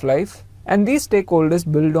walks of life. And these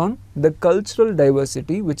stakeholders build on the cultural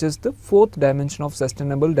diversity, which is the fourth dimension of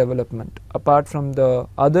sustainable development, apart from the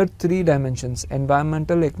other three dimensions: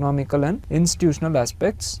 environmental, economical, and institutional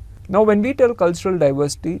aspects. Now, when we tell cultural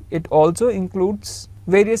diversity, it also includes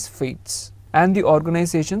various faiths and the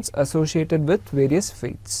organizations associated with various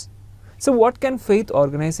faiths. So what can faith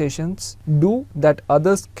organizations do that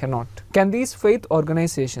others cannot? Can these faith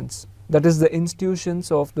organizations, that is the institutions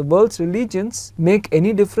of the world's religions, make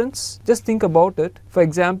any difference? Just think about it. For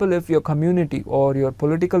example, if your community or your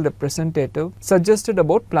political representative suggested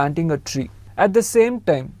about planting a tree, at the same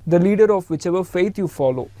time, the leader of whichever faith you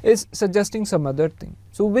follow is suggesting some other thing.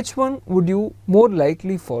 So which one would you more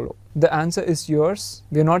likely follow? The answer is yours.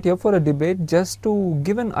 We are not here for a debate, just to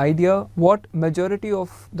give an idea what majority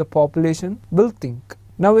of the population will think.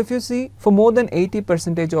 Now if you see, for more than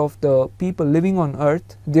 80% of the people living on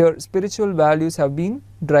earth, their spiritual values have been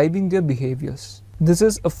driving their behaviors. This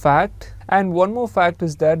is a fact. And one more fact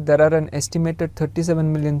is that there are an estimated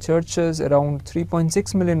 37 million churches, around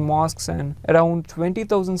 3.6 million mosques, and around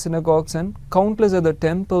 20,000 synagogues and countless other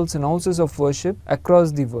temples and houses of worship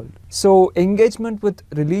across the world. So engagement with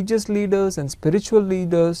religious leaders and spiritual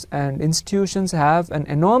leaders and institutions have an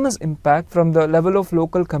enormous impact from the level of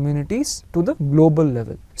local communities to the global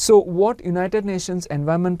level. So what United Nations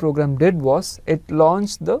Environment Programme did was, it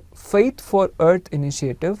launched the Faith for Earth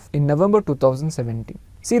initiative in November 2017.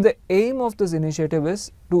 See, the aim of this initiative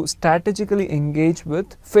is to strategically engage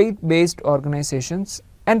with faith-based organizations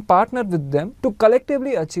and partner with them to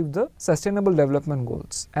collectively achieve the Sustainable Development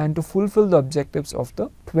Goals and to fulfill the objectives of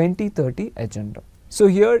the 2030 Agenda. So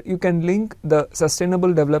here you can link the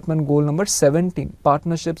Sustainable Development Goal number 17,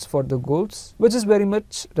 Partnerships for the Goals, which is very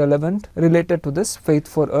much relevant related to this Faith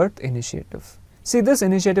for Earth initiative. See, this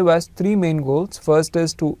initiative has three main goals. First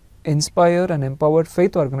is to inspire and empower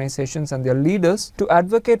faith organizations and their leaders to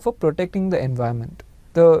advocate for protecting the environment.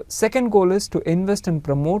 The second goal is to invest and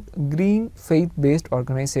promote green faith-based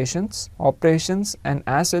organizations, operations and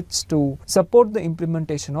assets to support the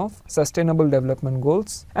implementation of Sustainable Development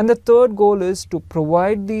Goals. And the third goal is to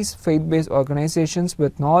provide these faith-based organizations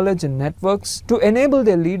with knowledge and networks to enable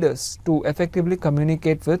their leaders to effectively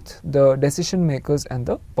communicate with the decision makers and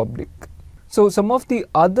the public. So some of the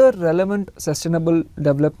other relevant sustainable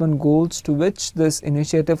development goals to which this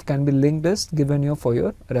initiative can be linked is given here for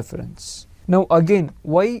your reference. Now again,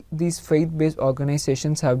 why these faith-based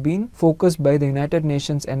organizations have been focused by the United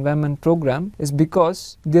Nations Environment Programme is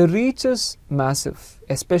because their reach is massive,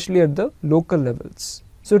 especially at the local levels.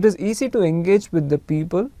 So it is easy to engage with the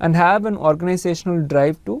people and have an organizational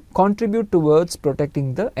drive to contribute towards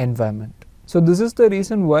protecting the environment. So this is the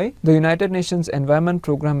reason why the United Nations Environment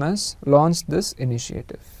Programme has launched this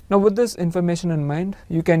initiative. Now with this information in mind,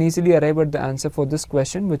 you can easily arrive at the answer for this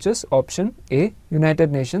question, which is option A,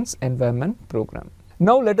 United Nations Environment Programme.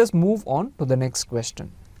 Now let us move on to the next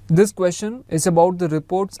question. This question is about the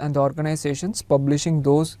reports and the organizations publishing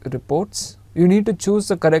those reports. You need to choose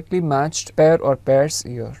the correctly matched pair or pairs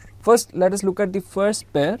here. First, let us look at the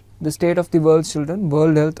first pair, the State of the World's Children,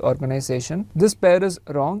 World Health Organization. This pair is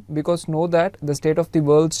wrong because know that the State of the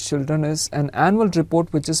World's Children is an annual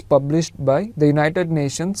report which is published by the United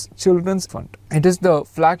Nations Children's Fund. It is the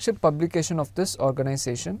flagship publication of this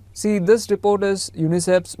organization. See, this report is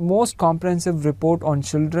UNICEF's most comprehensive report on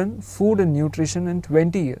children, food and nutrition in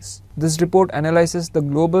 20 years. This report analyzes the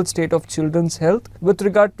global state of children's health with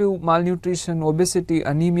regard to malnutrition, obesity,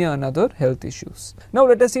 anemia and other health issues. Now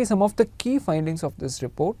let us see some of the key findings of this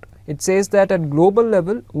report. It says that at global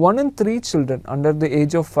level, 1 in 3 children under the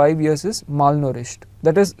age of 5 years is malnourished,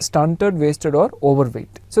 that is stunted, wasted or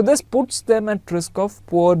overweight. So this puts them at risk of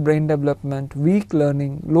poor brain development, weak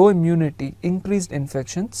learning, low immunity, increased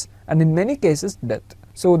infections and in many cases death.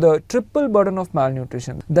 So the triple burden of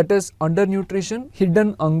malnutrition, that is undernutrition,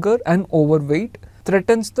 hidden hunger and overweight,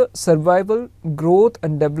 threatens the survival, growth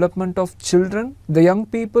and development of children, the young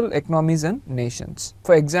people, economies and nations.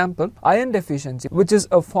 For example, iron deficiency, which is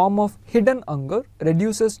a form of hidden hunger,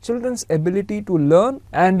 reduces children's ability to learn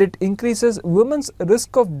and it increases women's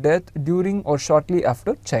risk of death during or shortly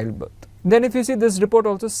after childbirth. Then if you see, this report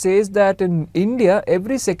also says that in India,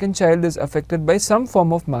 every second child is affected by some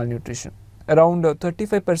form of malnutrition. Around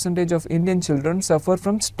 35% of Indian children suffer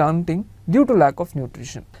from stunting due to lack of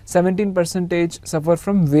nutrition. 17% suffer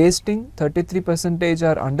from wasting, 33%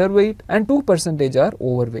 are underweight and 2% are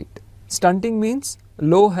overweight. Stunting means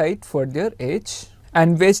low height for their age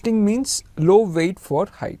and wasting means low weight for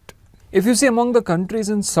height. If you see, among the countries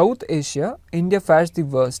in South Asia, India fares the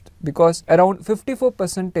worst because around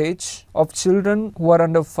 54% of children who are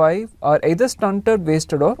under 5 are either stunted,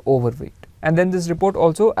 wasted or overweight. And then this report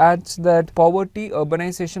also adds that poverty,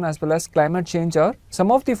 urbanization as well as climate change are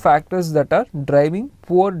some of the factors that are driving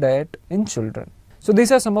poor diet in children. So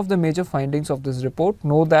these are some of the major findings of this report.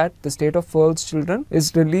 Know that the state of world's children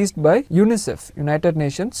is released by UNICEF, United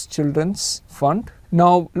Nations Children's Fund.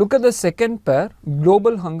 Now look at the second pair,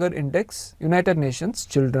 Global Hunger Index, United Nations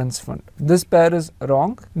Children's Fund. This pair is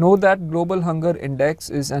wrong. Know that Global Hunger Index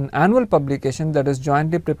is an annual publication that is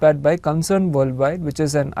jointly prepared by Concern Worldwide, which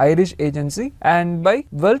is an Irish agency, and by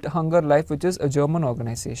Welt Hunger Life, which is a German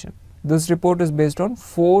organization. This report is based on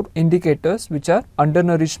 4 indicators which are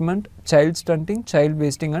undernourishment, child stunting, child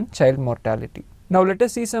wasting and child mortality. Now let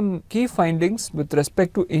us see some key findings with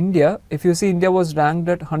respect to India. If you see, India was ranked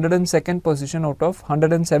at 102nd position out of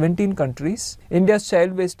 117 countries. India's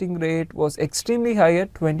child wasting rate was extremely high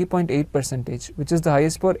at 20.8%, which is the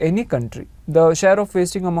highest for any country. The share of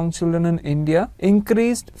wasting among children in India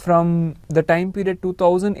increased from the time period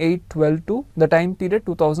 2008-12 to the time period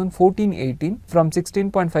 2014-18 from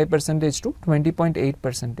 16.5% to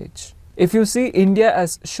 20.8%. If you see, India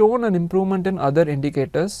has shown an improvement in other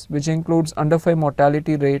indicators, which includes under 5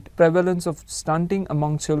 mortality rate, prevalence of stunting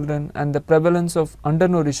among children and the prevalence of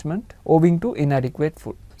undernourishment owing to inadequate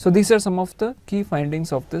food. So these are some of the key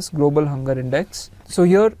findings of this Global Hunger Index. So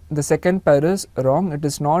here the second pair is wrong. It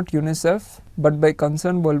is not UNICEF but by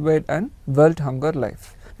Concern Worldwide and World Hunger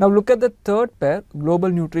Life. Now look at the third pair, Global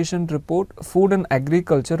Nutrition Report, Food and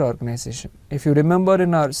Agriculture Organization. If you remember,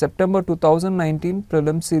 in our September 2019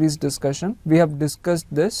 Prelims series discussion, we have discussed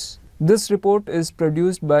this. This report is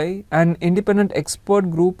produced by an independent expert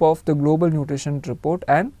group of the Global Nutrition Report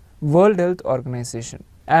and World Health Organization.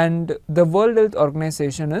 And the World Health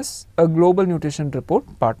Organization is a Global Nutrition Report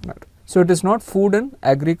partner. So it is not Food and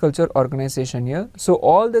Agriculture Organization here. So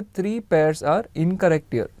all the 3 pairs are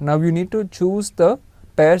incorrect here. Now you need to choose the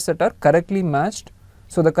pairs that are correctly matched.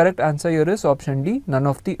 So the correct answer here is option D, none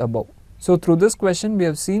of the above. So through this question we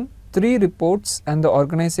have seen 3 reports and the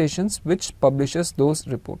organizations which publishes those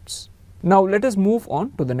reports. Now let us move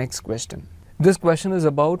on to the next question. This question is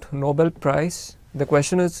about Nobel Prize. The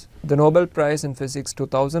question is, the Nobel Prize in Physics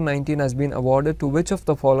 2019 has been awarded to which of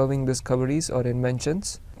the following discoveries or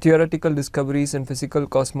inventions? Theoretical discoveries in physical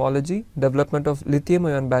cosmology, development of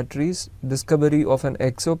lithium-ion batteries, discovery of an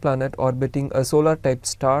exoplanet orbiting a solar-type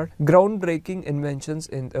star, groundbreaking inventions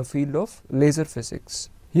in the field of laser physics.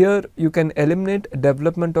 Here you can eliminate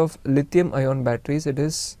development of lithium-ion batteries. It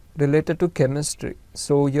is related to chemistry.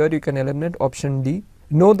 So here you can eliminate option D.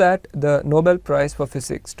 Know that the Nobel Prize for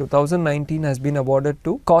Physics 2019 has been awarded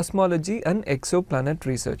to cosmology and exoplanet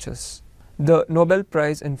researchers. The Nobel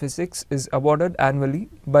Prize in Physics is awarded annually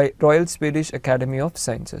by Royal Swedish Academy of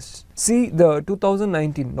Sciences. See, the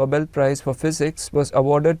 2019 Nobel Prize for Physics was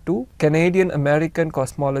awarded to Canadian-American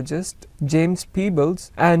cosmologist James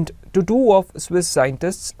Peebles and to 2 of Swiss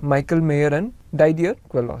scientists Michael Mayer and Didier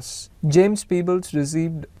Queloz. James Peebles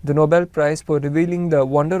received the Nobel Prize for revealing the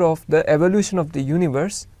wonder of the evolution of the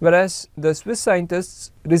universe, whereas the Swiss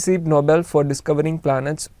scientists received Nobel for discovering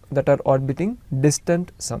planets that are orbiting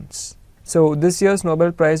distant suns. So this year's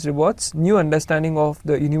Nobel Prize rewards new understanding of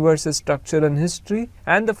the universe's structure and history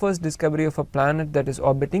and the first discovery of a planet that is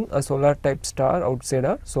orbiting a solar-type star outside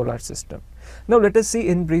our solar system. Now let us see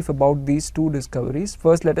in brief about these 2 discoveries.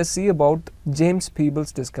 First, let us see about James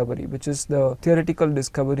Peebles' discovery, which is the theoretical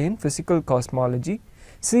discovery in physical cosmology.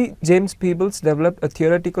 See, James Peebles developed a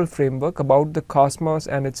theoretical framework about the cosmos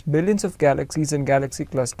and its billions of galaxies and galaxy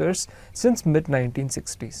clusters since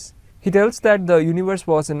mid-1960s. He tells that the universe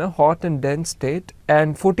was in a hot and dense state,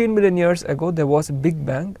 and 14 million years ago there was a big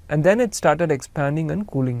bang, and then it started expanding and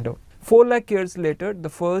cooling down. 4 lakh years later, the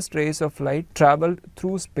first rays of light traveled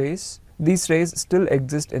through space. These rays still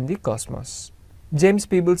exist in the cosmos. James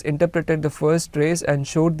Peebles interpreted the first rays and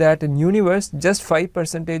showed that in universe just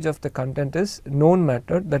 5% of the content is known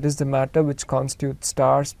matter, that is the matter which constitutes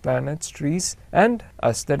stars, planets, trees and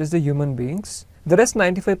us, that is the human beings. The rest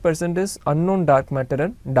 95% is unknown dark matter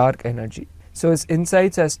and dark energy. So his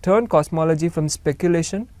insights has turned cosmology from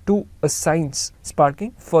speculation to a science,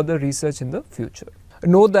 sparking further research in the future.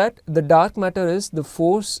 Know that the dark matter is the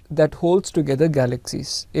force that holds together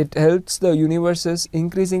galaxies. It helps the universe's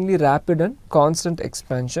increasingly rapid and constant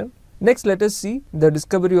expansion. Next, let us see the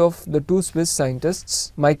discovery of the 2 Swiss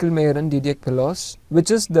scientists, Michael Mayer and Didier Queloz, which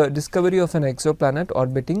is the discovery of an exoplanet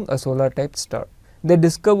orbiting a solar-type star. They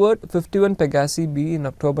discovered 51 Pegasi b in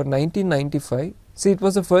October 1995. See, it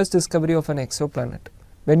was the first discovery of an exoplanet.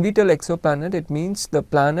 When we tell exoplanet, it means the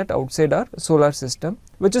planet outside our solar system,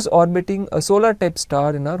 which is orbiting a solar-type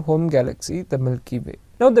star in our home galaxy, the Milky Way.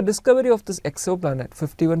 Now, the discovery of this exoplanet,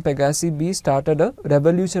 51 Pegasi b, started a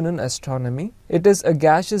revolution in astronomy. It is a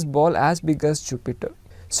gaseous ball as big as Jupiter.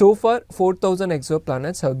 So far, 4,000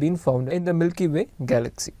 exoplanets have been found in the Milky Way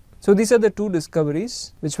galaxy. So, these are the 2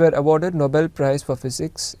 discoveries which were awarded Nobel Prize for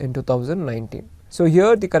Physics in 2019. So,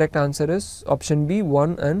 here the correct answer is option B,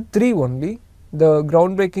 1 and 3 only. The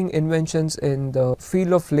groundbreaking inventions in the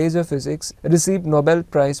field of laser physics received Nobel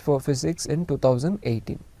Prize for Physics in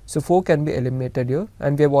 2018. So 4 can be eliminated here,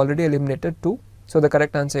 and we have already eliminated 2. So the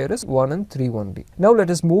correct answer here is 1 and 3 only. Now let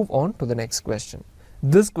us move on to the next question.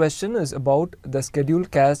 This question is about the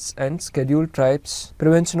Scheduled Castes and Scheduled Tribes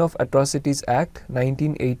Prevention of Atrocities Act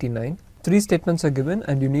 1989. 3 statements are given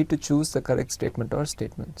and you need to choose the correct statement or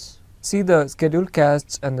statements. See, the scheduled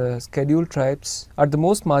castes and the scheduled tribes are the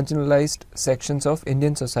most marginalized sections of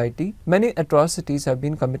Indian society. Many atrocities have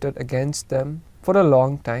been committed against them for a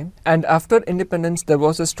long time, and after independence there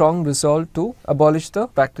was a strong resolve to abolish the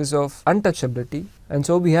practice of untouchability, and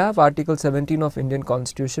so we have Article 17 of Indian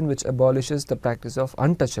Constitution which abolishes the practice of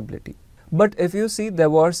untouchability. But if you see, there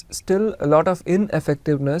was still a lot of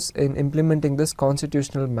ineffectiveness in implementing this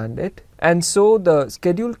constitutional mandate, and so the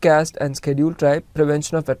Scheduled Caste and Scheduled Tribe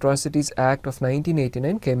Prevention of Atrocities Act of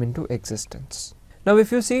 1989 came into existence. Now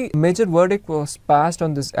if you see, major verdict was passed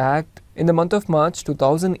on this act in the month of March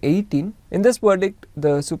 2018. In this verdict,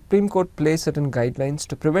 the Supreme Court placed certain guidelines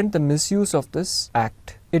to prevent the misuse of this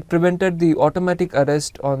act. It prevented the automatic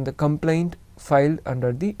arrest on the complaint filed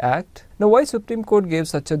under the act. Now why Supreme Court gave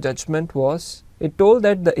such a judgment was, it told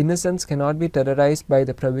that the innocents cannot be terrorized by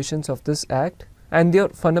the provisions of this act and their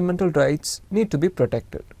fundamental rights need to be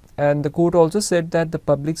protected. And the court also said that the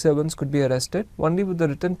public servants could be arrested only with the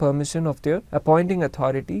written permission of their appointing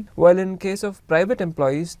authority, while in case of private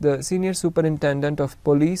employees, the senior superintendent of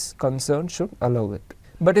police concerned should allow it.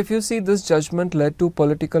 But if you see, this judgment led to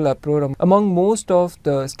political uproar among most of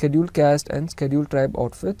the scheduled caste and scheduled tribe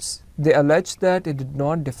outfits. They alleged that it did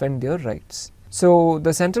not defend their rights. So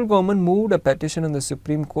the central government moved a petition in the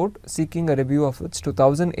Supreme Court seeking a review of its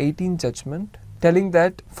 2018 judgment, telling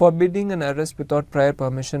that forbidding an arrest without prior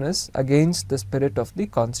permission is against the spirit of the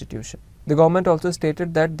Constitution. The government also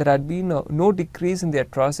stated that there had been no decrease in the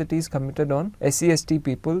atrocities committed on SC/ST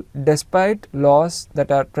people despite laws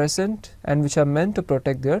that are present and which are meant to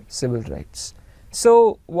protect their civil rights.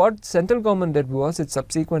 So what central government did was it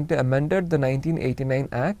subsequently amended the 1989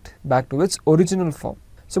 Act back to its original form.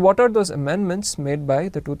 So what are those amendments made by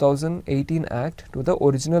the 2018 Act to the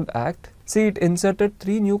original Act? See, it inserted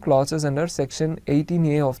 3 new clauses under Section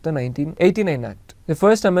 18A of the 1989 Act. The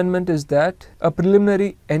first amendment is that a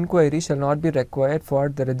preliminary enquiry shall not be required for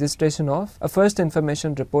the registration of a first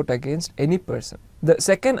information report against any person. The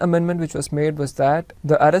second amendment which was made was that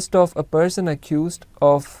the arrest of a person accused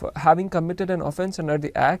of having committed an offence under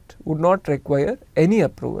the Act would not require any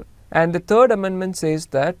approval. And the third amendment says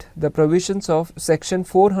that the provisions of Section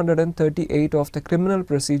 438 of the Criminal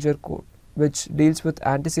Procedure Code, which deals with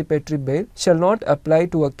anticipatory bail, shall not apply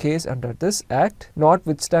to a case under this Act,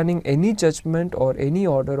 notwithstanding any judgment or any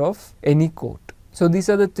order of any court. So these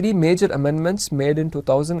are the 3 major amendments made in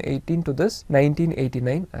 2018 to this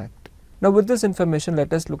 1989 Act. Now with this information,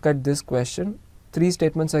 let us look at this question. 3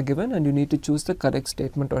 statements are given and you need to choose the correct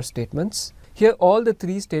statement or statements. Here all the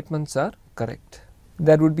 3 statements are correct.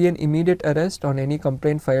 There would be an immediate arrest on any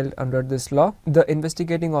complaint filed under this law. The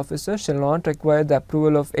investigating officer shall not require the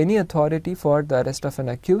approval of any authority for the arrest of an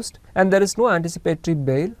accused, and there is no anticipatory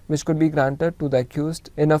bail which could be granted to the accused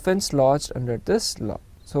in offence lodged under this law.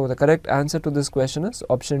 So the correct answer to this question is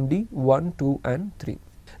option D, 1, 2 and 3.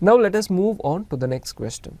 Now let us move on to the next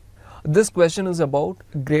question. This question is about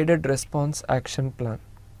Graded Response Action Plan.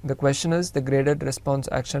 The question is, the Graded Response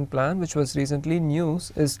Action Plan, which was recently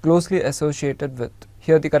news, is closely associated with.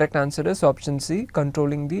 Here the correct answer is option C,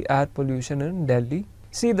 controlling the air pollution in Delhi.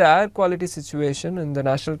 See, the air quality situation in the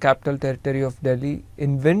National Capital Territory of Delhi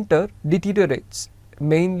in winter deteriorates,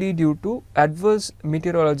 mainly due to adverse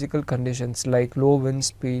meteorological conditions like low wind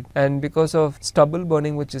speed and because of stubble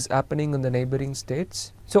burning which is happening in the neighboring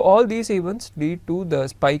states. So all these events lead to the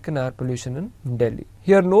spike in air pollution in Delhi.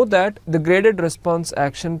 Here note that the Graded Response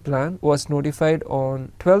Action Plan was notified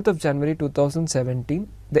on 12th of January 2017.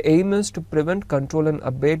 The aim is to prevent, control and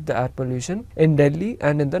abate the air pollution in Delhi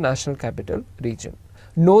and in the National Capital Region.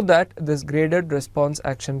 Know that this Graded Response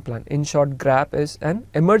Action Plan, in short GRAP, is an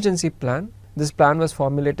emergency plan. This plan was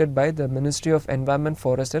formulated by the Ministry of Environment,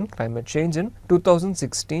 Forest and Climate Change in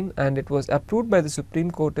 2016 and it was approved by the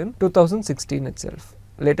Supreme Court in 2016 itself.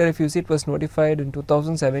 Later, if you see, it was notified in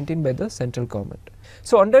 2017 by the central government.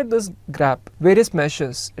 So under this GRAP, various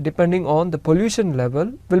measures depending on the pollution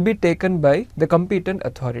level will be taken by the competent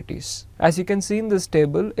authorities. As you can see in this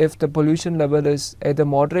table, if the pollution level is either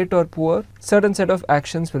moderate or poor, certain set of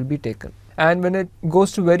actions will be taken. And when it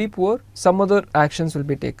goes to very poor, some other actions will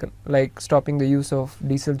be taken, like stopping the use of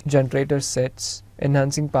diesel generator sets,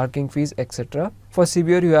 enhancing parking fees, etc. For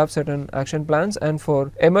severe, you have certain action plans, and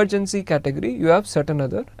for emergency category, you have certain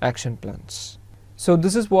other action plans. So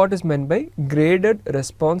this is what is meant by Graded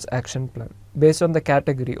Response Action Plan. Based on the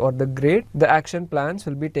category or the grade, the action plans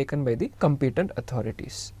will be taken by the competent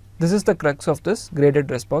authorities. This is the crux of this Graded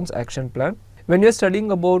Response Action Plan. When you are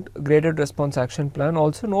studying about Graded Response Action Plan,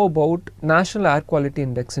 also know about National Air Quality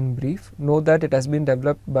Index in brief. Know that it has been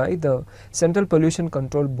developed by the Central Pollution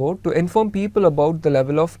Control Board to inform people about the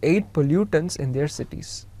level of 8 pollutants in their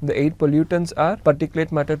cities. The 8 pollutants are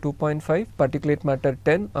particulate matter 2.5, particulate matter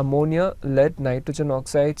 10, ammonia, lead, nitrogen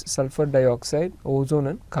oxides, sulfur dioxide, ozone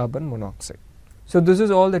and carbon monoxide. So this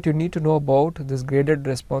is all that you need to know about this Graded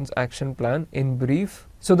Response Action Plan in brief.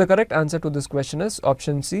 So the correct answer to this question is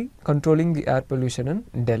option C, controlling the air pollution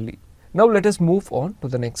in Delhi. Now let us move on to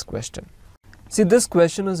the next question. See, this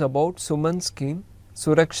question is about Suman scheme,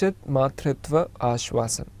 Surakshit Matritva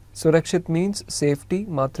Ashwasan. Surakshit means safety,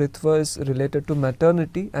 Matritva is related to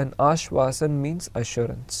maternity and Ashwasan means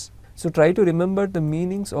assurance. So try to remember the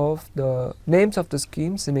meanings of the names of the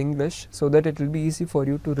schemes in English so that it will be easy for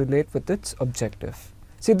you to relate with its objective.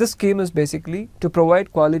 See, this scheme is basically to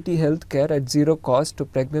provide quality health care at zero cost to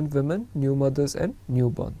pregnant women, new mothers and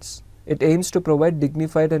newborns. It aims to provide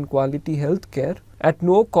dignified and quality health care at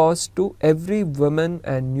no cost to every woman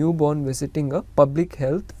and newborn visiting a public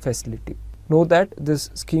health facility. Know that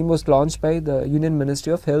this scheme was launched by the Union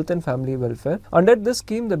Ministry of Health and Family Welfare. Under this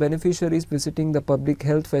scheme, the beneficiaries visiting the public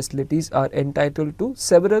health facilities are entitled to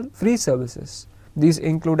several free services. These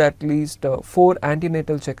include at least 4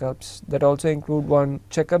 antenatal checkups, that also include 1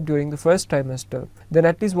 checkup during the first trimester, then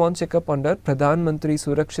at least 1 checkup under Pradhan Mantri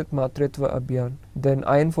Surakshit Matritva Abhiyan, then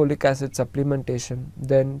iron folic acid supplementation,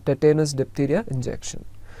 then tetanus diphtheria injection.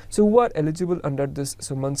 So who are eligible under this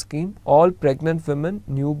Suman scheme? All pregnant women,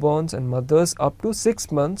 newborns and mothers up to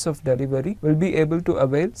 6 months of delivery will be able to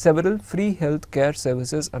avail several free health care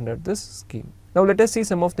services under this scheme. Now let us see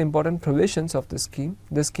some of the important provisions of this scheme.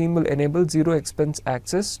 This scheme will enable zero expense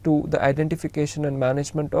access to the identification and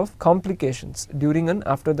management of complications during and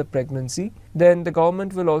after the pregnancy. Then the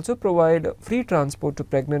government will also provide free transport to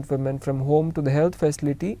pregnant women from home to the health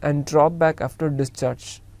facility and drop back after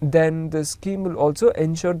discharge. Then the scheme will also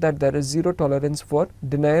ensure that there is zero tolerance for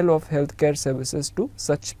denial of healthcare services to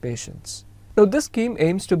such patients. Now this scheme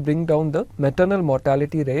aims to bring down the maternal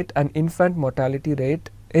mortality rate and infant mortality rate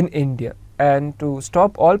in India, and to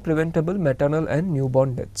stop all preventable maternal and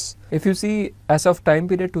newborn deaths. If you see, as of time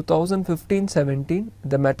period 2015-17,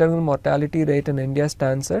 the maternal mortality rate in India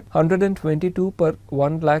stands at 122 per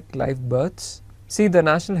 1 lakh live births. See, the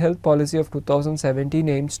National Health Policy of 2017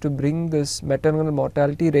 aims to bring this maternal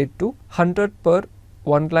mortality rate to 100 per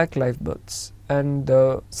 1 lakh live births. And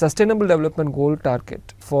the Sustainable Development Goal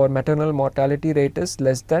target for maternal mortality rate is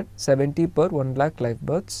less than 70 per 1 lakh live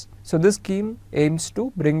births. So this scheme aims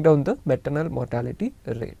to bring down the maternal mortality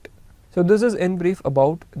rate. So this is in brief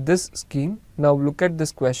about this scheme. Now look at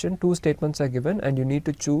this question. 2 statements are given and you need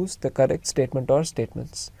to choose the correct statement or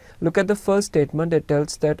statements. Look at the first statement. It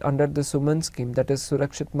tells that under the Suman scheme, that is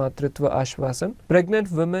Surakshit Matritva Ashwasan,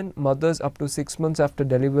 pregnant women, mothers up to 6 months after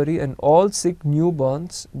delivery and all sick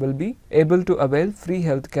newborns will be able to avail free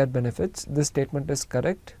healthcare benefits. This statement is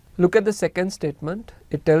correct. Look at the second statement.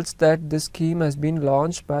 It tells that this scheme has been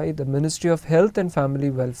launched by the Ministry of Health and Family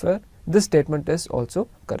Welfare. This statement is also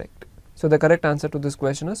correct. So the correct answer to this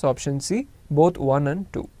question is option C, both 1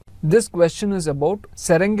 and 2. This question is about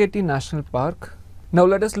Serengeti National Park. Now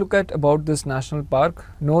let us look at about this national park.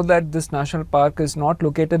 Know that this national park is not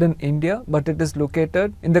located in India, but it is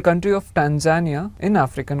located in the country of Tanzania in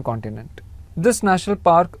African continent. This national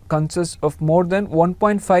park consists of more than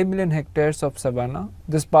 1.5 million hectares of savanna.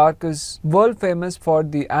 This park is world famous for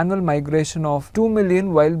the annual migration of 2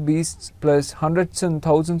 million wild beasts plus hundreds and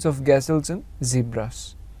thousands of gazelles and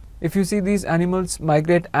zebras. If you see, these animals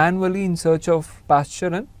migrate annually in search of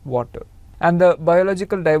pasture and water. And the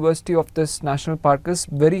biological diversity of this national park is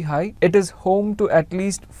very high. It is home to at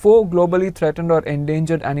least 4 globally threatened or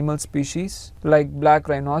endangered animal species like black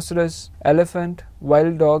rhinoceros, elephant,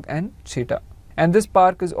 wild dog and cheetah. And this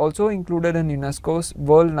park is also included in UNESCO's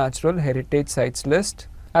World Natural Heritage Sites list.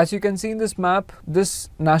 As you can see in this map, this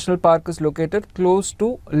national park is located close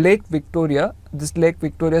to Lake Victoria. This Lake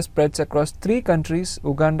Victoria spreads across 3 countries,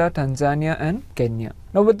 Uganda, Tanzania and Kenya.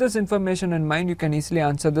 Now with this information in mind, you can easily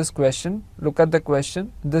answer this question. Look at the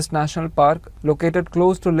question. This national park located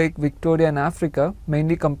close to Lake Victoria in Africa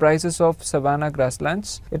mainly comprises of savanna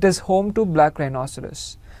grasslands. It is home to black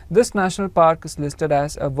rhinoceros. This national park is listed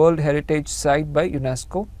as a World Heritage Site by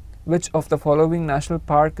UNESCO. Which of the following national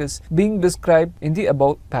park is being described in the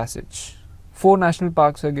above passage? 4 national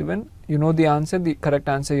parks are given. You know the answer. The correct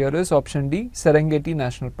answer here is option D, Serengeti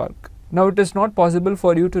National Park. Now it is not possible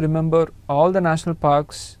for you to remember all the national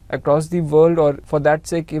parks across the world, or for that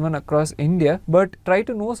sake even across India, but try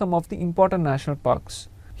to know some of the important national parks.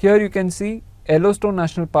 Here you can see Yellowstone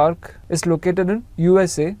National Park is located in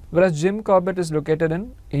USA, whereas Jim Corbett is located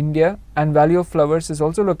in India, and Valley of Flowers is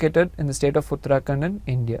also located in the state of Uttarakhand in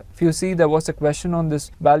India. If you see, there was a question on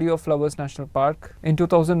this Valley of Flowers National Park in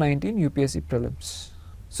 2019 UPSC Prelims.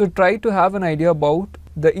 So try to have an idea about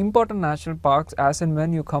the important national parks as and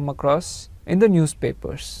when you come across in the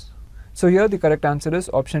newspapers. So here the correct answer is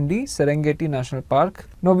option D, Serengeti National Park.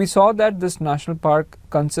 Now we saw that this national park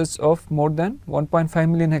consists of more than 1.5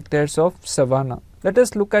 million hectares of savanna. Let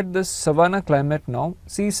us look at this savanna climate now.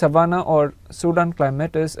 See, savanna or Sudan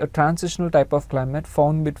climate is a transitional type of climate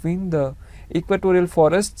found between the equatorial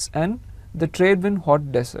forests and the trade wind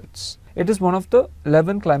hot deserts. It is one of the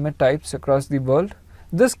 11 climate types across the world.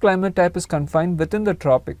 This climate type is confined within the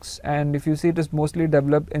tropics, and if you see, it is mostly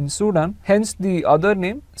developed in Sudan, hence the other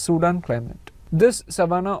name Sudan climate. This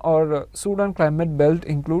savanna or Sudan climate belt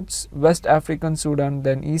includes West African Sudan,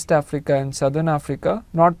 then East Africa and Southern Africa,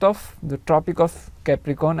 north of the Tropic of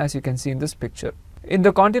Capricorn, as you can see in this picture. In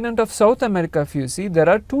the continent of South America, if you see, there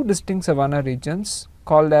are 2 distinct savanna regions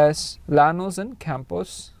called as Llanos and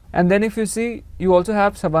Campos. And then if you see, you also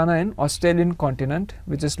have savanna in Australian continent,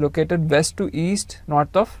 which is located west to east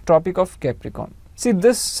north of Tropic of Capricorn. See,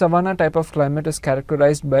 this savanna type of climate is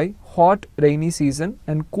characterized by hot rainy season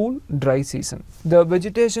and cool dry season. The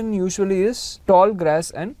vegetation usually is tall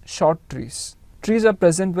grass and short trees. Trees are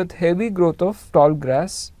present with heavy growth of tall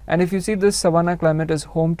grass, and if you see, this savanna climate is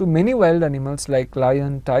home to many wild animals like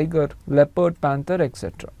lion, tiger, leopard, panther,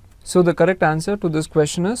 etc. So the correct answer to this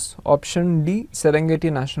question is option D,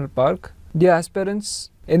 Serengeti National Park. Dear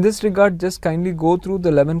aspirants, in this regard, just kindly go through the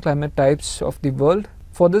 11 climate types of the world.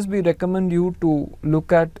 For this, we recommend you to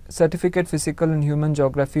look at Certificate Physical and Human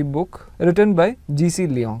Geography book written by G.C.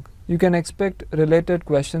 Leong. You can expect related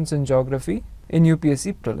questions in geography in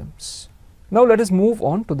UPSC Prelims. Now let us move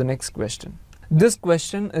on to the next question. This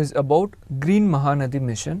question is about Green Mahanadi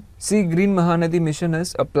Mission. See, Green Mahanadi Mission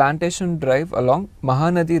is a plantation drive along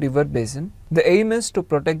Mahanadi River Basin. The aim is to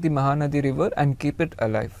protect the Mahanadi River and keep it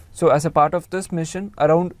alive. So as a part of this mission,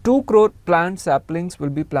 around 2 crore plant saplings will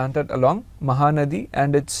be planted along Mahanadi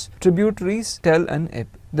and its tributaries Tel and Ip.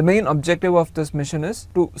 The main objective of this mission is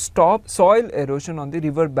to stop soil erosion on the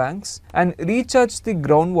river banks and recharge the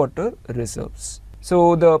groundwater reserves.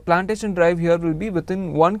 So the plantation drive here will be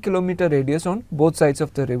within 1 kilometer radius on both sides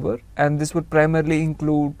of the river, and this would primarily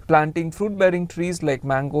include planting fruit bearing trees like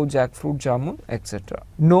mango, jackfruit, jamun, etc.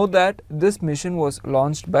 Know that this mission was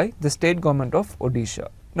launched by the state government of Odisha.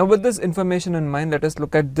 Now with this information in mind, let us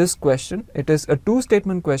look at this question. It is a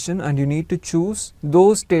 2-statement question and you need to choose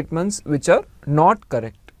those statements which are not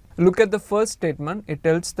correct. Look at the first statement. It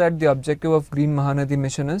tells that the objective of Green Mahanadi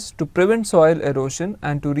Mission is to prevent soil erosion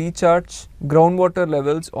and to recharge groundwater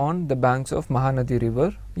levels on the banks of Mahanadi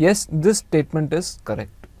River. Yes, this statement is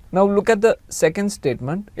correct. Now look at the second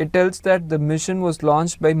statement. It tells that the mission was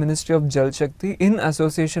launched by Ministry of Jal Shakti in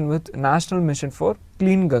association with National Mission for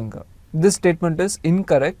Clean Ganga. This statement is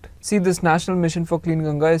incorrect. See, this National Mission for Clean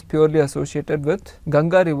Ganga is purely associated with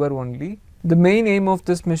Ganga River only. The main aim of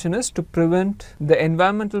this mission is to prevent the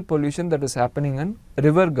environmental pollution that is happening in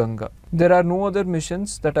River Ganga. There are no other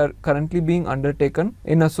missions that are currently being undertaken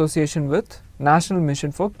in association with National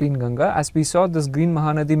Mission for Clean Ganga. As we saw, this Green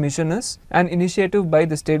Mahanadi mission is an initiative by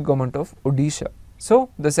the state government of Odisha.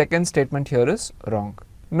 So the second statement here is wrong.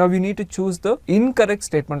 Now we need to choose the incorrect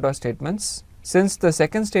statement or statements. Since the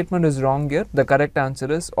second statement is wrong here, the correct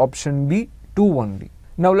answer is option B, 2 only.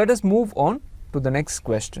 Now let us move on to the next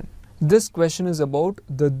question. This question is about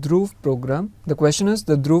the w.e.f program. The question is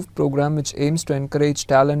the w.e.f program, which aims to encourage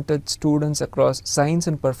talented students across science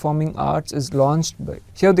and performing arts, is launched by.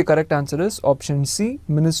 Here the correct answer is option C,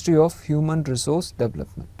 Ministry of Human Resource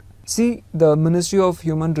Development. See, the Ministry of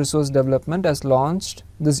Human Resource Development has launched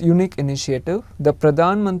this unique initiative, the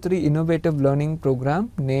Pradhan Mantri Innovative Learning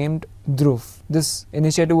Program named w.e.f. This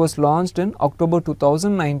initiative was launched in October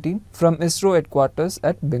 2019 from ISRO headquarters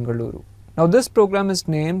at Bengaluru. Now this program is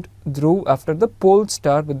named w.e.f after the pole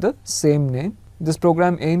star with the same name. This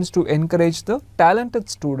program aims to encourage the talented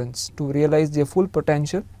students to realize their full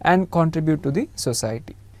potential and contribute to the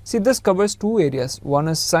society. See, this covers two areas. One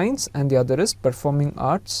is science and the other is performing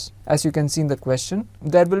arts. As you can see in the question,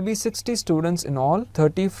 there will be 60 students in all,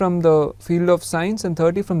 30 from the field of science and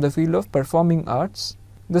 30 from the field of performing arts.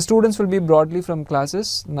 The students will be broadly from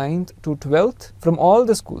classes 9th to 12th from all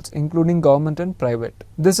the schools, including government and private.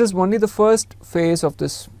 This is only the first phase of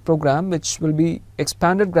this program, which will be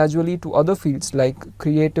expanded gradually to other fields like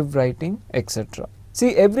creative writing, etc.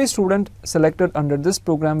 See, every student selected under this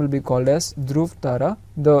program will be called as w.e.f Tara.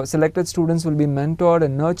 The selected students will be mentored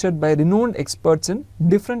and nurtured by renowned experts in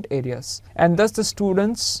different areas, and thus the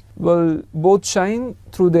students will both shine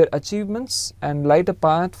through their achievements and light a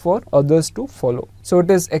path for others to follow. So it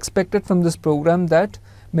is expected from this program that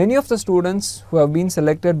many of the students who have been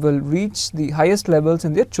selected will reach the highest levels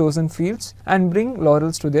in their chosen fields and bring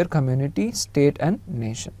laurels to their community, state and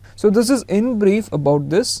nation. So this is in brief about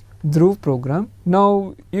this w.e.f program.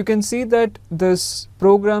 Now you can see that this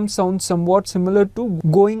program sounds somewhat similar to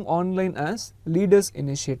Going Online as Leaders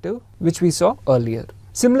Initiative, which we saw earlier.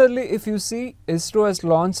 Similarly, if you see, ISRO has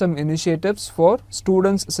launched some initiatives for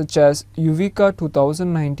students such as Yuvika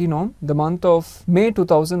 2019 on the month of May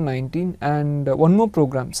 2019, and one more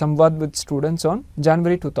program, Samvad with Students, on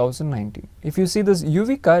January 2019. If you see this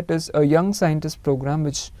Yuvika, it is a young scientist program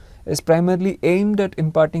which is primarily aimed at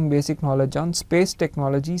imparting basic knowledge on space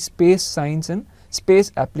technology, space science and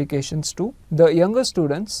space applications to the younger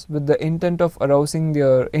students with the intent of arousing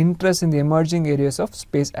their interest in the emerging areas of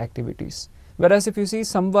space activities. Whereas if you see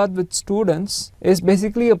Samvad with Students is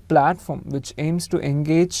basically a platform which aims to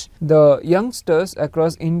engage the youngsters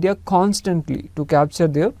across India constantly to capture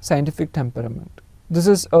their scientific temperament. This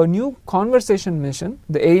is a new conversation mission.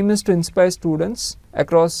 The aim is to inspire students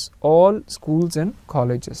across all schools and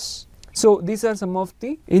colleges. So these are some of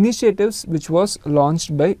the initiatives which was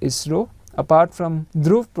launched by ISRO, apart from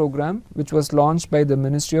w.e.f program, which was launched by the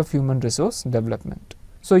Ministry of Human Resource Development.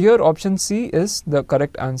 So here option C is the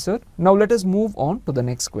correct answer. Now let us move on to the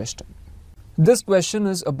next question. This question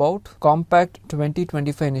is about Compact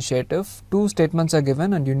 2025 initiative. Two statements are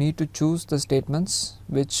given and you need to choose the statements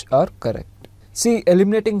which are correct. See,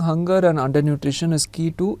 eliminating hunger and undernutrition is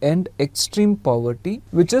key to end extreme poverty,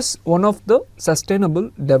 which is one of the sustainable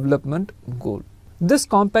development goal. This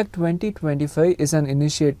Compact 2025 is an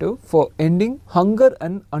initiative for ending hunger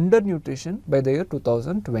and undernutrition by the year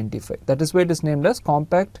 2025. That is why it is named as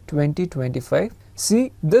Compact 2025.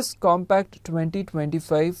 See, this Compact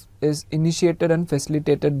 2025 is initiated and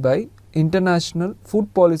facilitated by International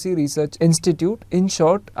Food Policy Research Institute, in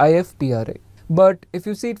short IFPRI. But if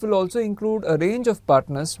you see, it will also include a range of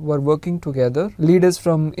partners who are working together, leaders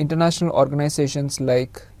from international organizations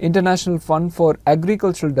like International Fund for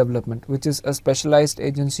Agricultural Development, which is a specialized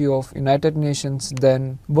agency of United Nations,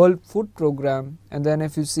 then World Food Programme, and then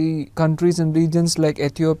if you see countries and regions like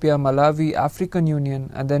Ethiopia, Malawi, African Union,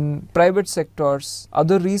 and then private sectors,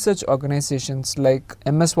 other research organizations like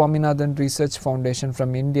MS Swaminathan Research Foundation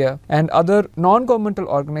from India, and other non-governmental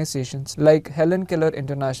organizations like Helen Keller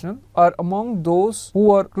International are among those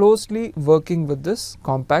who are closely working with this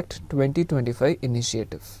Compact 2025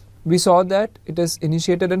 initiative. We saw that it is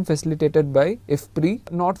initiated and facilitated by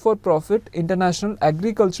IFPRI, not-for-profit International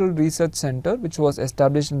Agricultural Research Center, which was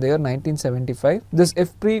established in the year 1975. This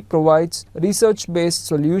IFPRI provides research-based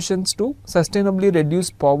solutions to sustainably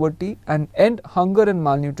reduce poverty and end hunger and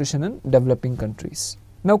malnutrition in developing countries.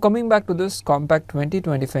 Now coming back to this Compact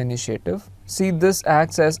 2025 initiative, see, this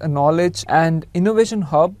acts as a knowledge and innovation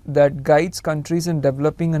hub that guides countries in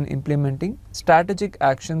developing and implementing strategic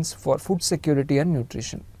actions for food security and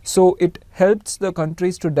nutrition. So it helps the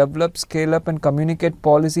countries to develop, scale up and communicate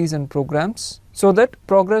policies and programs so that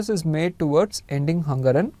progress is made towards ending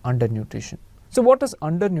hunger and undernutrition. So what is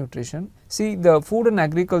undernutrition? See, the Food and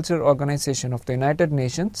Agriculture Organization of the United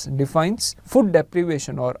Nations defines food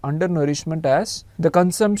deprivation or undernourishment as the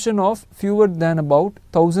consumption of fewer than about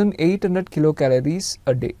 1800 kilocalories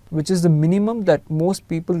a day, which is the minimum that most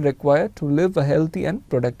people require to live a healthy and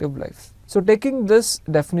productive life. So taking this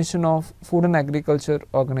definition of Food and Agriculture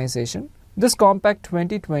Organization, this Compact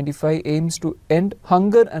 2025 aims to end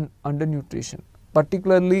hunger and undernutrition,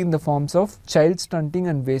 particularly in the forms of child stunting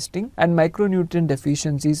and wasting and micronutrient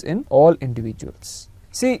deficiencies in all individuals.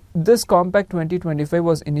 See, this Compact 2025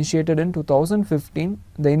 was initiated in 2015.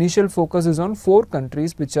 The initial focus is on 4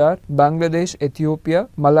 countries, which are Bangladesh, Ethiopia,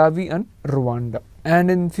 Malawi and Rwanda.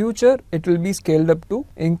 And in future, it will be scaled up to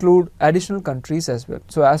include additional countries as well.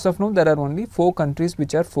 So as of now, there are only 4 countries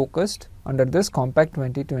which are focused under this Compact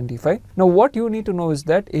 2025. Now what you need to know is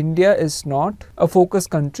that India is not a focus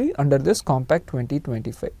country under this Compact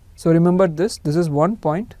 2025. So remember this is one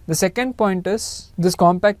point. The second point is this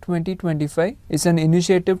Compact 2025 is an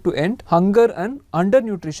initiative to end hunger and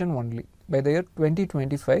undernutrition only by the year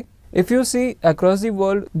 2025. If you see across the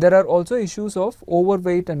world, there are also issues of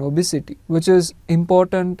overweight and obesity, which is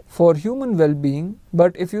important for human well-being.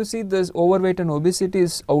 But if you see, this overweight and obesity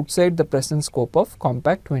is outside the present scope of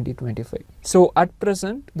Compact 2025. So at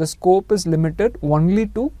present, the scope is limited only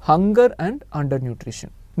to hunger and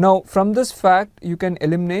undernutrition. Now, from this fact, you can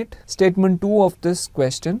eliminate statement 2 of this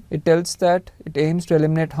question. It tells that it aims to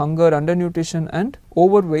eliminate hunger, undernutrition and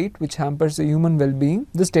overweight, which hampers the human well-being.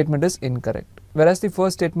 This statement is incorrect. Whereas the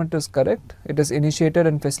first statement is correct, it is initiated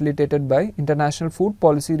and facilitated by International Food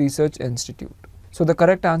Policy Research Institute. So the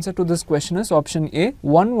correct answer to this question is option A,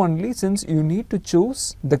 1 only, since you need to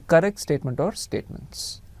choose the correct statement or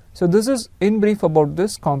statements. So this is in brief about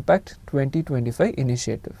this Compact 2025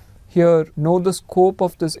 initiative. Here, know the scope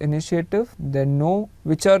of this initiative, then know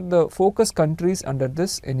which are the focus countries under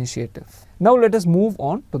this initiative. Now let us move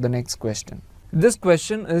on to the next question. This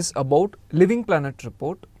question is about Living Planet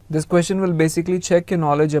report. This question will basically check your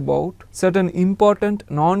knowledge about certain important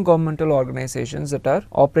non-governmental organizations that are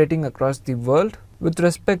operating across the world with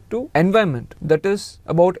respect to environment, that is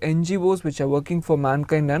about NGOs which are working for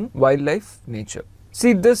mankind and wildlife nature.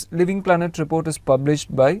 See, this Living Planet report is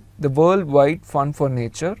published by the Worldwide Fund for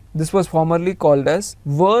Nature. This was formerly called as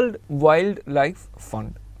World Wildlife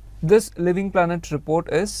Fund. This Living Planet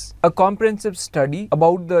report is a comprehensive study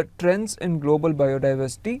about the trends in global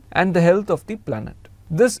biodiversity and the health of the planet.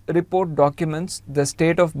 This report documents the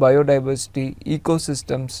state of biodiversity,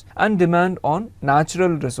 ecosystems and demand on natural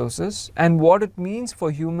resources and what it means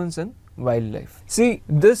for humans and wildlife. See,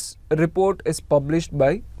 this report is published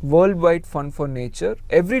by Worldwide Fund for Nature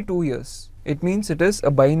every 2 years. It means it is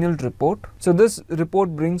a biennial report. So this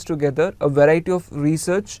report brings together a variety of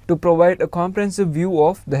research to provide a comprehensive view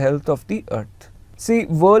of the health of the earth. See,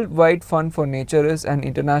 Worldwide Fund for Nature is an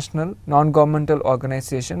international non-governmental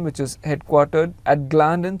organization which is headquartered at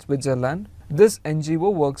Gland in Switzerland. This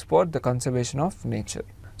NGO works for the conservation of nature.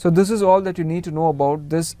 So this is all that you need to know about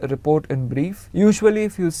this report in brief. Usually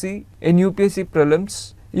if you see in UPSC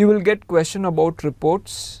Prelims, you will get question about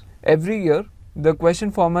reports every year. The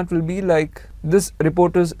question format will be like, this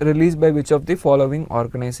report is released by which of the following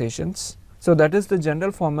organizations. So that is the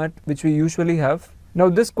general format which we usually have. Now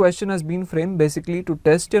this question has been framed basically to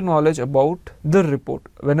test your knowledge about the report.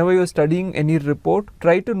 Whenever you are studying any report,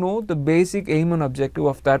 try to know the basic aim and objective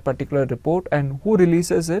of that particular report and who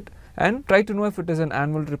releases it, and try to know if it is an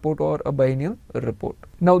annual report or a biennial report.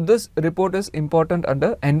 Now this report is important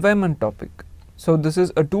under environment topic. So this is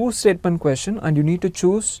a 2-statement question and you need to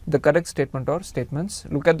choose the correct statement or statements.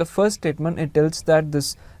 Look at the first statement. It tells that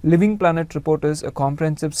this Living Planet report is a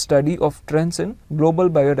comprehensive study of trends in global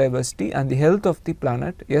biodiversity and the health of the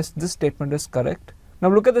planet. Yes, this statement is correct. Now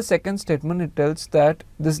look at the second statement. It tells that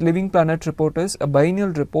this Living Planet report is a biennial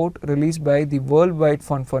report released by the Worldwide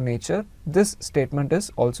Fund for Nature. This statement is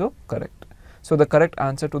also correct. So the correct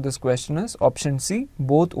answer to this question is option C,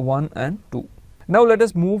 both 1 and 2. Now let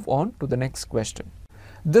us move on to the next question.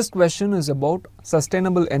 This question is about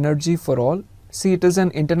sustainable energy for all. See, it is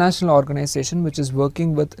an international organization which is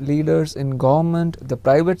working with leaders in government, the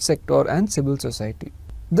private sector and civil society.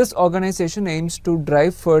 This organization aims to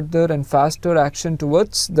drive further and faster action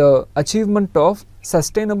towards the achievement of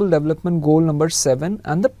Sustainable Development Goal number 7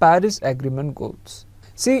 and the Paris Agreement goals.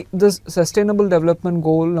 See, this Sustainable Development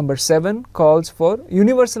Goal number 7 calls for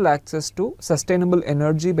universal access to sustainable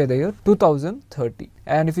energy by the year 2030.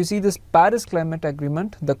 And if you see this Paris Climate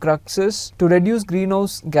Agreement, the crux is to reduce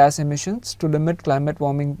greenhouse gas emissions to limit climate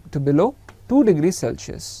warming to below 2 degrees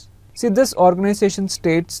Celsius. See, this organization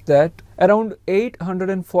states that around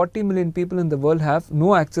 840 million people in the world have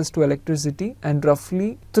no access to electricity, and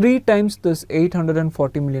roughly 3 times this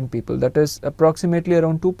 840 million people, that is approximately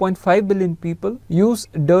around 2.5 billion people, use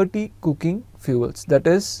dirty cooking fuels, that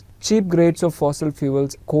is cheap grades of fossil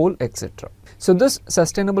fuels, coal, etc. So this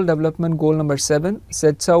Sustainable Development Goal number 7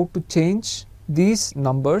 sets out to change these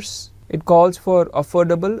numbers. It calls for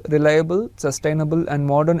affordable, reliable, sustainable and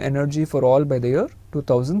modern energy for all by the year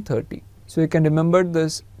 2030. So you can remember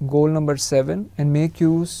this goal number 7 and make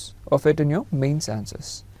use of it in your mains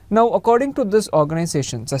answers. Now, according to this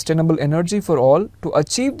organization, Sustainable Energy for All, to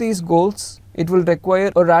achieve these goals, it will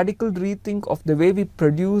require a radical rethink of the way we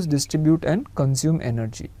produce, distribute and consume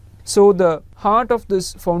energy. So the heart of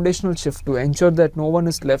this foundational shift to ensure that no one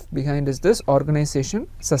is left behind is this organization,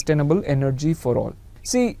 Sustainable Energy for All.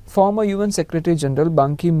 See, former UN Secretary General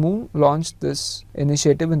Ban Ki-moon launched this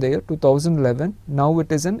initiative in the year 2011. Now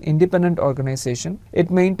it is an independent organization. It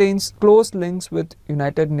maintains close links with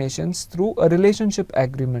United Nations through a relationship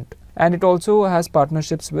agreement, and it also has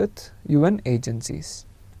partnerships with UN agencies.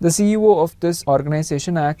 The CEO of this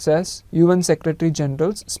organization acts as UN Secretary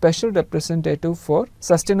General's Special Representative for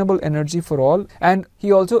Sustainable Energy for All, and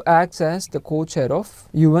he also acts as the co-chair of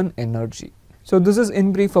UN Energy. So this is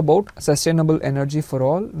in brief about Sustainable Energy for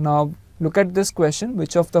All. Now look at this question: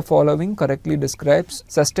 which of the following correctly describes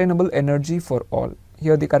Sustainable Energy for All?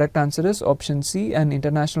 Here the correct answer is option C, an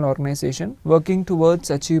international organization working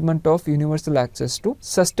towards achievement of universal access to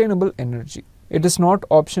sustainable energy. It is not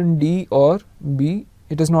option D or B.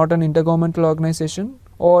 It is not an intergovernmental organization,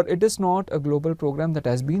 or it is not a global program that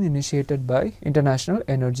has been initiated by International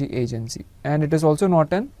Energy Agency, and it is also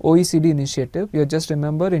not an OECD initiative. You just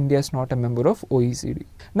remember, India is not a member of OECD.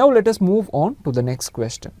 Now let us move on to the next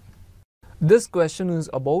question. This question is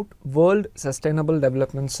about World Sustainable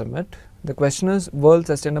Development Summit. The question is, World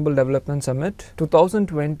Sustainable Development Summit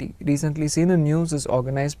 2020, recently seen in news, is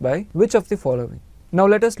organized by which of the following? Now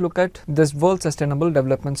let us look at this World Sustainable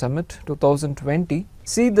Development Summit 2020.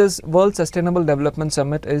 See, this World Sustainable Development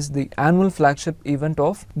Summit is the annual flagship event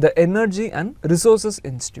of the Energy and Resources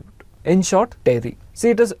Institute, in short TERI. See,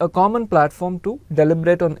 it is a common platform to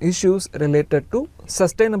deliberate on issues related to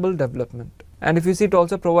sustainable development. And if you see, it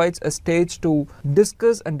also provides a stage to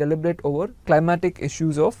discuss and deliberate over climatic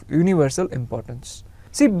issues of universal importance.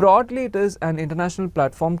 See, broadly it is an international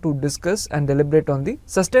platform to discuss and deliberate on the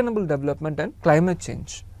sustainable development and climate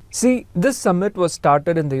change. See, this summit was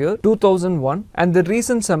started in the year 2001, and the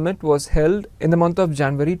recent summit was held in the month of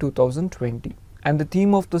January 2020. And the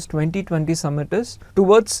theme of this 2020 summit is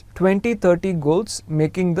Towards 2030 Goals,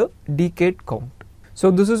 Making the Decade Count.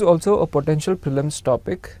 So this is also a potential prelims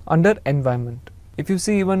topic under environment. If you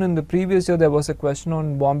see, even in the previous year there was a question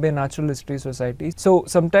on Bombay Natural History Society. So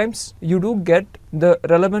sometimes you do get the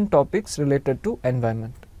relevant topics related to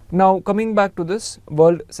environment. Now coming back to this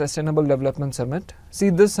World Sustainable Development Summit. See,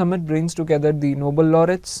 this summit brings together the Nobel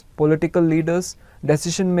laureates, political leaders,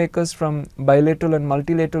 decision makers from bilateral and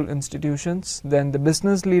multilateral institutions, then the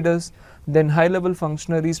business leaders, then high-level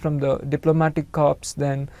functionaries from the diplomatic corps,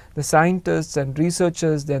 then the scientists and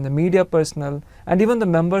researchers, then the media personnel, and even the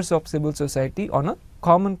members of civil society on a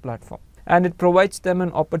common platform. And it provides them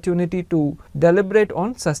an opportunity to deliberate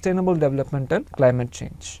on sustainable development and climate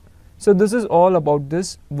change. So this is all about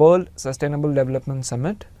this World Sustainable Development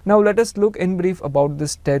Summit. Now let us look in brief about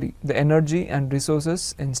this TERI, the Energy and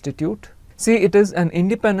Resources Institute. See, it is an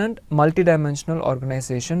independent, multidimensional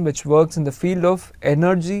organization which works in the field of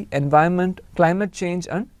energy, environment, climate change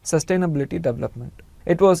and sustainability development.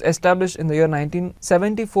 It was established in the year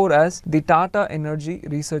 1974 as the Tata Energy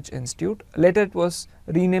Research Institute. Later it was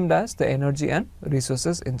renamed as the Energy and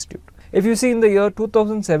Resources Institute. If you see, in the year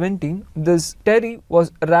 2017, this TERI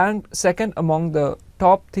was ranked second among the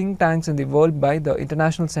top think tanks in the world by the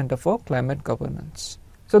International Center for Climate Governance.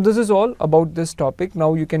 So this is all about this topic.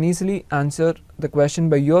 Now you can easily answer the question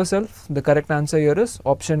by yourself. The correct answer here is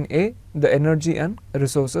option A, the Energy and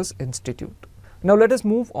Resources Institute. Now let us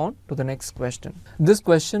move on to the next question. This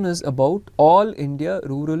question is about All India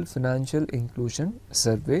Rural Financial Inclusion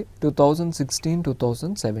Survey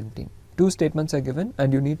 2016-2017. Two statements are given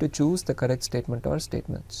and you need to choose the correct statement or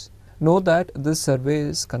statements. Know that this survey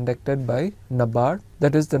is conducted by NABARD,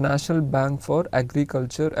 that is the National Bank for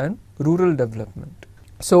Agriculture and Rural Development.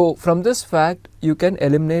 So from this fact, you can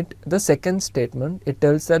eliminate the second statement. It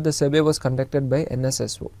tells that the survey was conducted by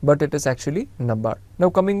NSSO, but it is actually NABARD.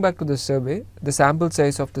 Now coming back to the survey, the sample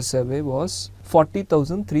size of the survey was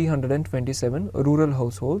 40,327 rural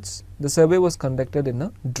households. The survey was conducted in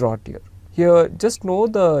a drought year. Here, just know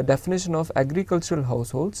the definition of agricultural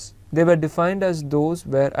households. They were defined as those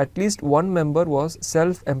where at least one member was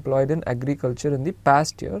self-employed in agriculture in the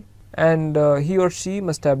past year, and he or she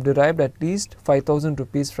must have derived at least 5,000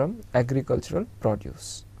 rupees from agricultural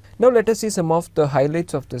produce. Now let us see some of the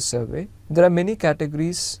highlights of this survey. There are many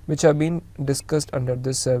categories which have been discussed under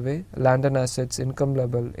this survey: land and assets, income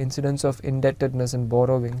level, incidence of indebtedness and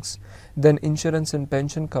borrowings, then insurance and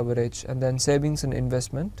pension coverage, and then savings and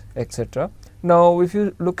investment, etc. Now if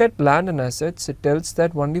you look at land and assets, it tells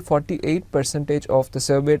that only 48% of the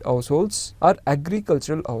surveyed households are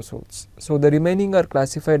agricultural households. So the remaining are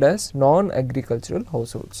classified as non-agricultural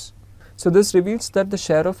households. So this reveals that the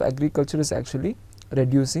share of agriculture is actually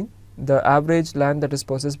reducing. The average land that is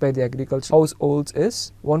possessed by the agricultural households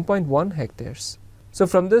is 1.1 hectares. So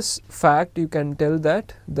from this fact you can tell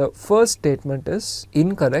that the first statement is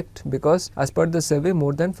incorrect, because as per the survey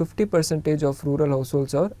more than 50% of rural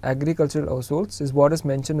households or agricultural households is what is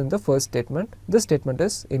mentioned in the first statement. This statement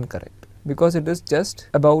is incorrect because it is just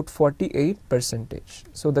about 48%.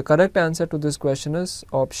 So the correct answer to this question is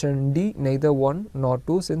option D, neither 1 nor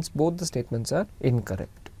 2, since both the statements are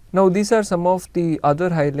incorrect. Now these are some of the other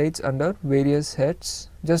highlights under various heads.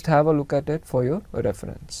 Just have a look at it for your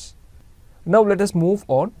reference. Now let us move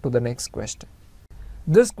on to the next question.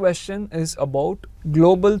 This question is about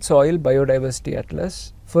Global Soil Biodiversity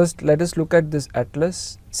Atlas. First, let us look at this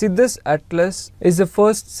atlas. See, this atlas is the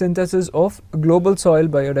first synthesis of global soil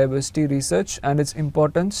biodiversity research and its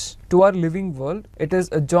importance to our living world. It is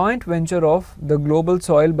a joint venture of the Global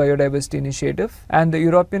Soil Biodiversity Initiative and the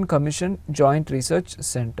European Commission Joint Research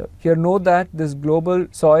Center. Here note that this Global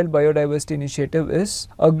Soil Biodiversity Initiative is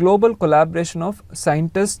a global collaboration of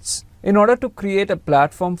scientists in order to create a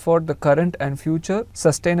platform for the current and future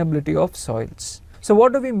sustainability of soils. So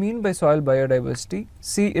what do we mean by soil biodiversity?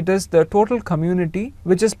 See, it is the total community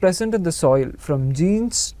which is present in the soil, from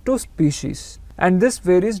genes to species, and this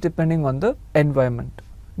varies depending on the environment.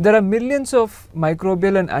 There are millions of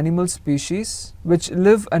microbial and animal species which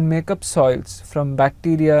live and make up soils, from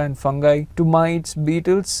bacteria and fungi to mites,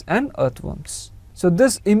 beetles and earthworms. So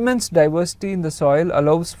this immense diversity in the soil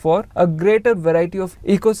allows for a greater variety of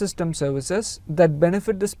ecosystem services that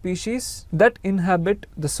benefit the species that inhabit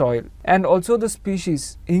the soil, and also the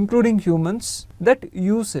species, including humans, that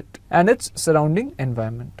use it and its surrounding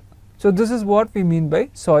environment. So this is what we mean by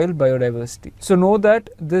soil biodiversity. So know that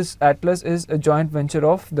this atlas is a joint venture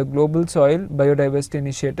of the Global Soil Biodiversity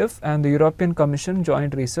Initiative and the European Commission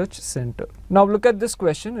Joint Research Center. Now look at this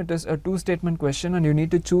question. It is a two-statement question and you need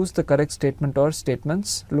to choose the correct statement or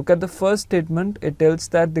statements. Look at the first statement. It tells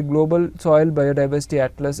that the Global Soil Biodiversity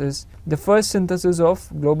Atlas is the first synthesis of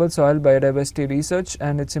global soil biodiversity research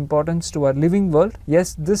and its importance to our living world.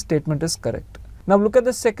 Yes, this statement is correct. Now look at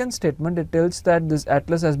the second statement. It tells that this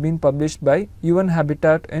atlas has been published by UN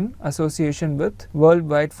Habitat in association with World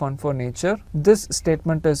Wide Fund for Nature. This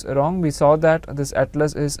statement is wrong. We saw that this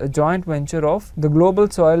atlas is a joint venture of the Global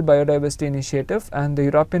Soil Biodiversity Initiative and the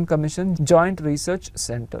European Commission Joint Research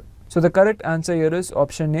Center. So the correct answer here is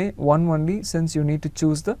option A, 1 only, since you need to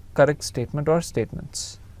choose the correct statement or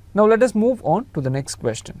statements. Now let us move on to the next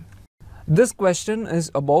question. This question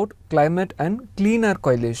is about climate and clean air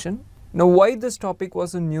coalition. Now why this topic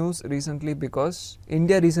was in news recently? Because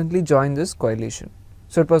India recently joined this coalition.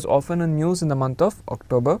 So it was often in news in the month of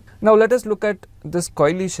October. Now let us look at this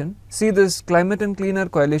coalition. See, this Climate and Clean Air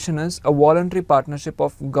Coalition is a voluntary partnership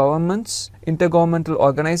of governments, intergovernmental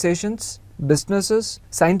organizations, businesses,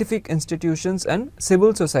 scientific institutions and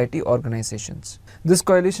civil society organizations. This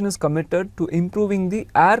coalition is committed to improving the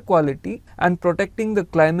air quality and protecting the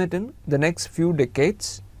climate in the next few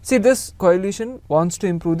decades. See, this coalition wants to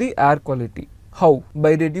improve the air quality. How?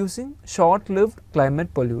 By reducing short-lived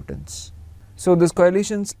climate pollutants. So this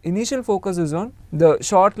coalition's initial focus is on the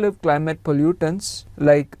short-lived climate pollutants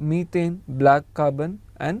like methane, black carbon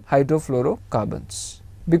and hydrofluorocarbons.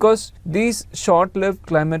 Because these short-lived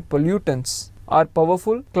climate pollutants are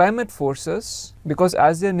powerful climate forces, because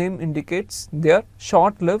as their name indicates, they are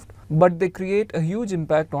short-lived but they create a huge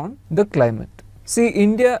impact on the climate. See,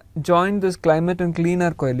 India joined this Climate and Clean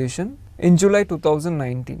Air Coalition in July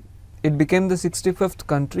 2019. It became the 65th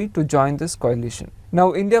country to join this coalition.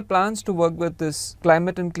 Now, India plans to work with this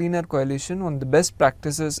Climate and Clean Air Coalition on the best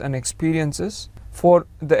practices and experiences for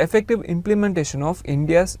the effective implementation of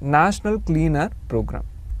India's National Clean Air Programme.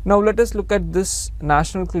 Now, let us look at this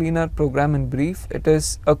National Clean Air Programme in brief. It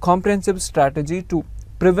is a comprehensive strategy to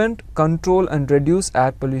prevent, control and reduce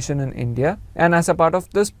air pollution in India, and as a part of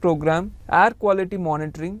this program, air quality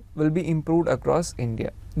monitoring will be improved across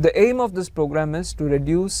India. The aim of this program is to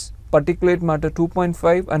reduce particulate matter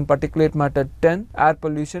 2.5 and particulate matter 10 air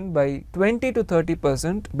pollution by 20 to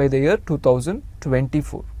 30% by the year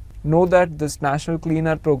 2024. know that this National Clean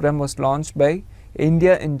Air Program was launched by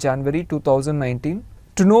India in January 2019.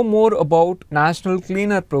 To know more about National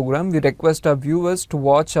Clean Air Program, we request our viewers to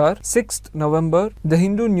watch our 6th November The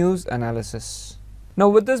Hindu News analysis. Now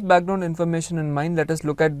with this background information in mind, let us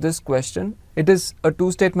look at this question. It is a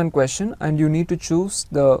two-statement question and you need to choose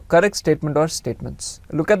the correct statement or statements.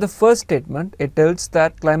 Look at the first statement. It tells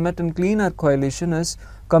that Climate and Clean Air Coalition is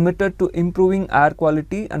committed to improving air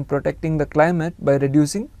quality and protecting the climate by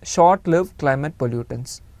reducing short-lived climate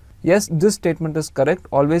pollutants. Yes, this statement is correct.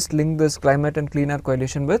 Always link this Climate and Clean Air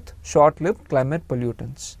Coalition with short-lived climate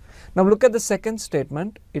pollutants. Now look at the second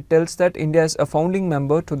statement. It tells that India is a founding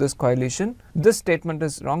member to this coalition. This statement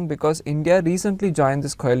is wrong because India recently joined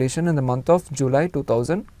this coalition in the month of July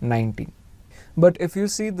 2019. But if you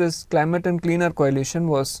see, this Climate and Clean Air Coalition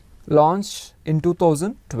was launched in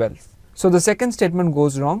 2012. So the second statement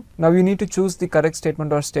goes wrong. Now you need to choose the correct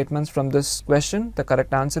statement or statements from this question. The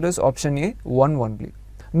correct answer is option A, one only.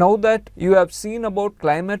 Now that you have seen about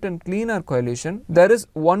Climate and Clean Air Coalition, there is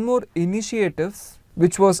one more initiative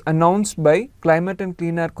which was announced by Climate and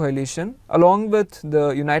Clean Air Coalition along with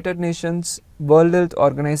the United Nations World Health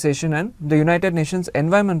Organization and the United Nations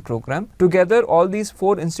Environment Programme. Together, all these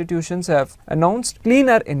four institutions have announced Clean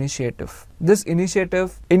Air Initiative. This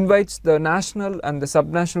initiative invites the national and the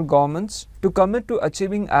subnational governments to commit to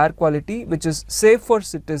achieving air quality which is safe for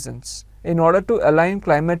citizens in order to align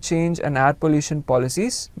climate change and air pollution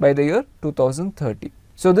policies by the year 2030.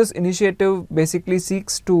 So this initiative basically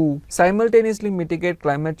seeks to simultaneously mitigate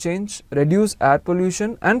climate change, reduce air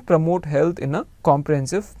pollution and promote health in a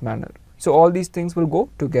comprehensive manner. So all these things will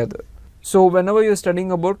go together. So whenever you are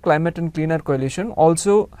studying about Climate and Clean Air Coalition,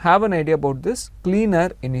 also have an idea about this Clean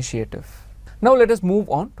Air Initiative. Now let us move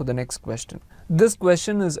on to the next question. This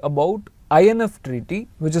question is about INF Treaty,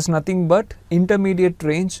 which is nothing but Intermediate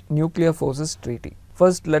Range Nuclear Forces Treaty.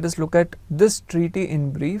 First, let us look at this treaty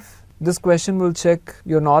in brief. This question will check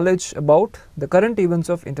your knowledge about the current events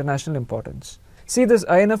of international importance. See, this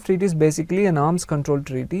INF Treaty is basically an arms control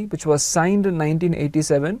treaty which was signed in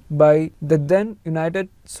 1987 by the then United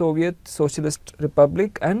Soviet Socialist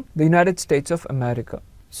Republic and the United States of America.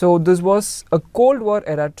 So this was a Cold War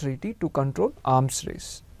era treaty to control arms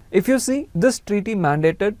race. If you see, this treaty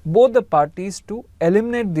mandated both the parties to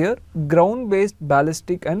eliminate their ground-based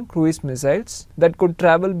ballistic and cruise missiles that could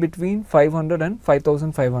travel between 500 and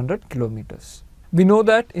 5,500 kilometers. We know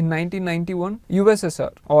that in 1991,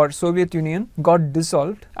 USSR or Soviet Union got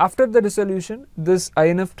dissolved. After the dissolution, this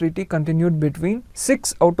INF treaty continued between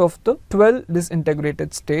 6 out of the 12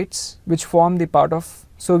 disintegrated states which form the part of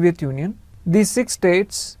Soviet Union. These 6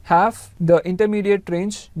 states have the intermediate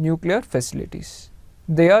range nuclear facilities.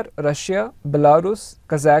 They are Russia, Belarus,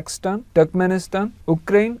 Kazakhstan, Turkmenistan,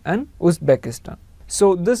 Ukraine and Uzbekistan.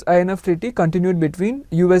 So this INF treaty continued between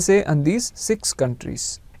USA and these 6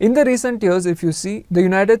 countries. In the recent years, if you see, the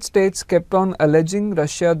United States kept on alleging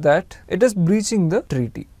Russia that it is breaching the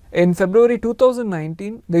treaty. In February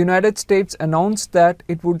 2019, the United States announced that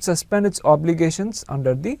it would suspend its obligations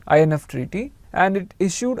under the INF treaty and it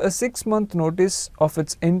issued a 6-month notice of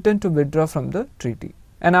its intent to withdraw from the treaty.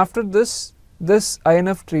 And after this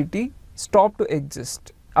INF treaty stopped to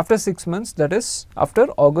exist after 6 months, that is after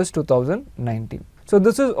August 2019. So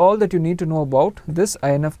this is all that you need to know about this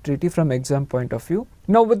INF treaty from exam point of view.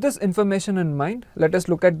 Now with this information in mind, let us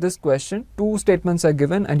look at this question. 2 statements are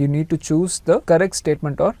given and you need to choose the correct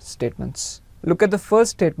statement or statements. Look at the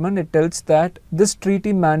first statement. It tells that this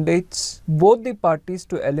treaty mandates both the parties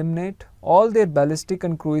to eliminate all their ballistic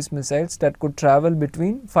and cruise missiles that could travel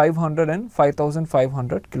between 500 and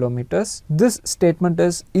 5,500 kilometers. This statement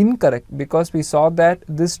is incorrect because we saw that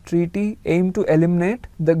this treaty aimed to eliminate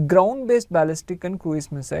the ground-based ballistic and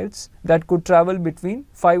cruise missiles that could travel between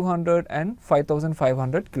 500 and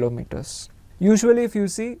 5,500 kilometers. Usually if you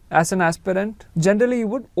see, as an aspirant, generally you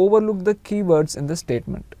would overlook the keywords in the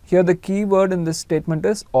statement. Here the keyword in this statement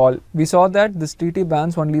is all. We saw that this treaty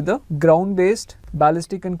bans only the ground-based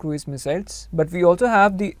ballistic and cruise missiles, but we also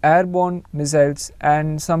have the airborne missiles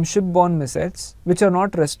and some shipborne missiles which are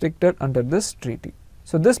not restricted under this treaty.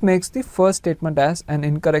 So this makes the first statement as an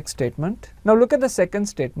incorrect statement. Now look at the second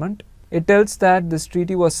statement. It tells that this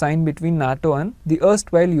treaty was signed between NATO and the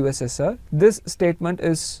erstwhile USSR. This statement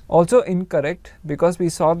is also incorrect because we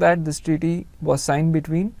saw that this treaty was signed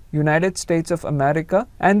between United States of America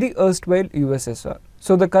and the erstwhile USSR.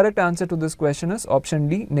 So the correct answer to this question is option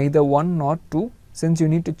D, neither 1 nor 2, since you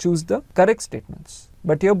need to choose the correct statements.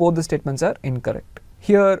 But here both the statements are incorrect.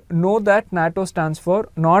 Here, know that NATO stands for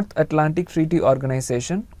North Atlantic Treaty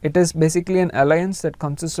Organization. It is basically an alliance that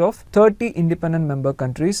consists of 30 independent member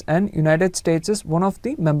countries and United States is one of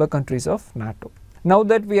the member countries of NATO. Now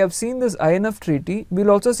that we have seen this INF treaty,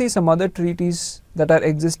 we'll also see some other treaties that are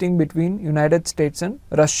existing between United States and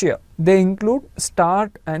Russia. They include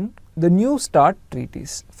START and the New START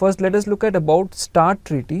treaties. First, let us look at about START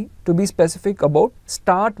treaty, to be specific about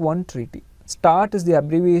START 1 treaty. START is the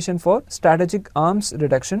abbreviation for Strategic Arms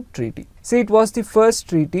Reduction Treaty. See, it was the first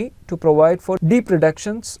treaty to provide for deep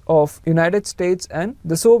reductions of United States and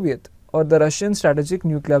the Soviet or the Russian strategic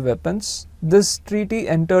nuclear weapons. This treaty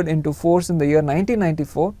entered into force in the year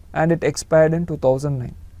 1994 and it expired in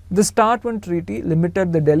 2009. The START 1 treaty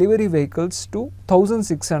limited the delivery vehicles to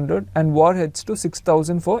 1,600 and warheads to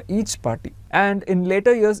 6,000 for each party. And in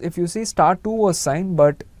later years, if you see, START 2 was signed,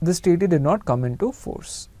 but this treaty did not come into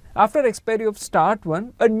force. After expiry of START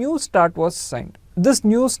 1, a new START was signed. This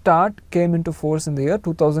new START came into force in the year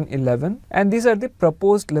 2011, and these are the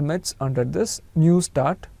proposed limits under this new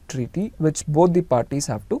START treaty, which both the parties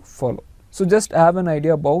have to follow. So just have an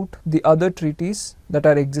idea about the other treaties that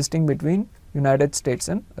are existing between United States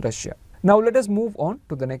and Russia. Now let us move on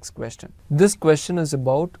to the next question. This question is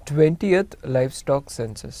about 20th livestock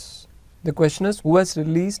census. The question is, who has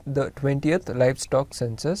released the 20th livestock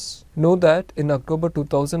census? Know that in October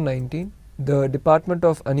 2019, the Department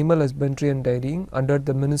of Animal Husbandry and Dairying under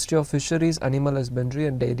the Ministry of Fisheries, Animal Husbandry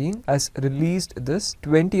and Dairying has released this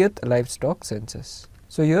 20th livestock census.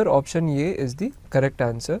 So here option A is the correct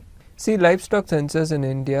answer. See, livestock census in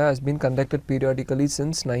India has been conducted periodically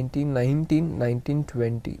since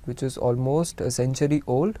 1919-1920, which is almost a century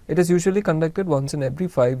old. It is usually conducted once in every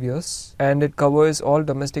 5 years and it covers all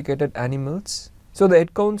domesticated animals. So the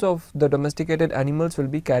head counts of the domesticated animals will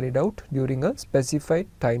be carried out during a specified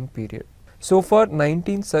time period. So far,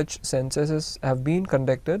 19 such censuses have been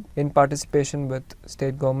conducted in participation with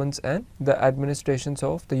state governments and the administrations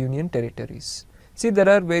of the union territories. See, there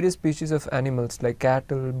are various species of animals like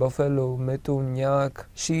cattle, buffalo, mithun, yak,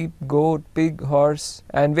 sheep, goat, pig, horse,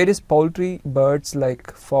 and various poultry birds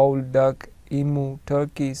like fowl, duck, emu,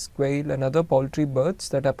 turkeys, quail, and other poultry birds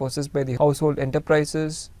that are possessed by the household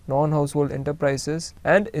enterprises, non-household enterprises,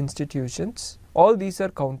 and institutions. All these are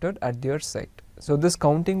counted at their site. So this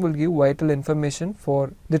counting will give vital information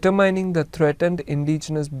for determining the threatened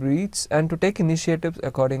indigenous breeds and to take initiatives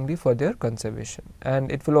accordingly for their conservation.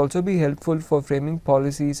 And it will also be helpful for framing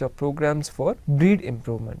policies or programs for breed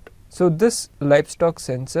improvement. So this livestock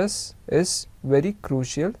census is very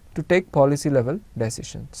crucial to take policy level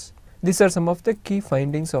decisions. These are some of the key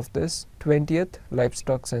findings of this 20th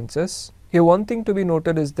livestock census. Here, one thing to be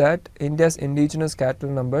noted is that India's indigenous cattle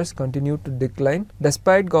numbers continue to decline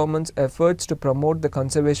despite government's efforts to promote the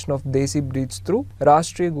conservation of desi breeds through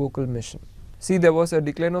Rashtriya Gokul Mission. See, there was a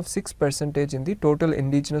decline of 6% in the total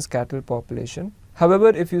indigenous cattle population.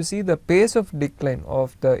 However, if you see the pace of decline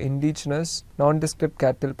of the indigenous nondescript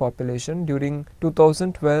cattle population during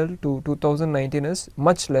 2012 to 2019 is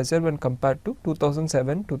much lesser when compared to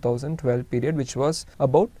 2007-2012 period, which was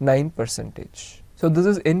about 9%. So this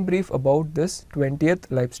is in brief about this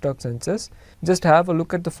 20th livestock census. Just have a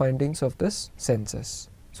look at the findings of this census.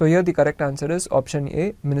 So here the correct answer is option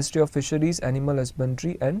A, Ministry of Fisheries, Animal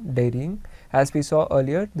Husbandry and Dairying. As we saw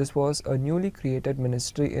earlier, this was a newly created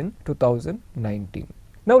ministry in 2019.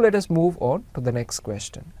 Now let us move on to the next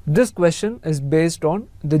question. This question is based on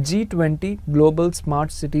the G20 Global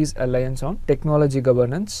Smart Cities Alliance on Technology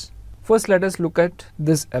Governance. First, let us look at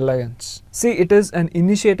this alliance. See, it is an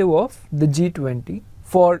initiative of the G20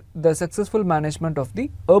 for the successful management of the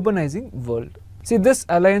urbanizing world. See, this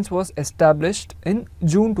alliance was established in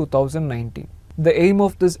June 2019. The aim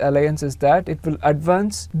of this alliance is that it will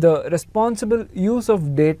advance the responsible use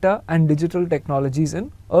of data and digital technologies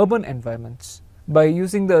in urban environments. By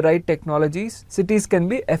using the right technologies, cities can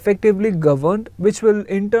be effectively governed, which will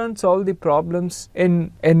in turn solve the problems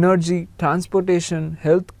in energy, transportation,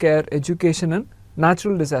 healthcare, education and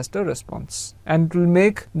natural disaster response. And it will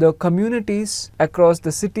make the communities across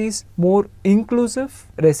the cities more inclusive,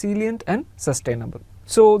 resilient and sustainable.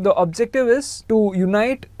 So the objective is to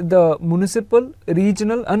unite the municipal,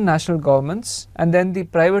 regional and national governments and then the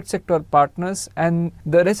private sector partners and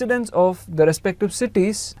the residents of the respective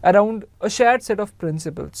cities around a shared set of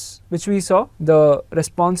principles, which we saw the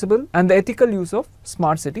responsible and the ethical use of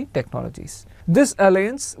smart city technologies. This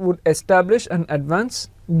alliance would establish and advance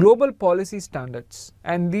global policy standards,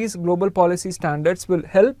 and these global policy standards will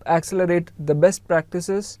help accelerate the best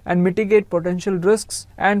practices and mitigate potential risks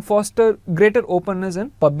and foster greater openness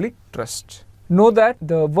and public trust. Know that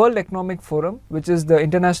the World Economic Forum, which is the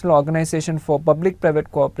international organization for public-private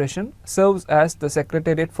cooperation, serves as the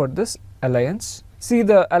secretariat for this alliance. See,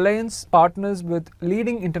 the alliance partners with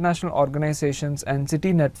leading international organizations and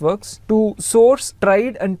city networks to source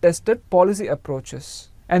tried and tested policy approaches.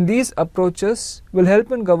 and these approaches will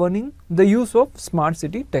help in governing the use of smart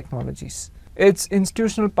city technologies. Its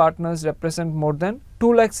institutional partners represent more than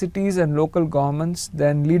 2 lakh cities and local governments,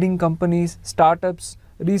 then leading companies, startups,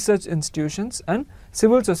 research institutions and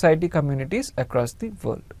civil society communities across the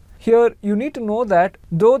world. Here you need to know that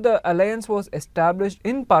though the alliance was established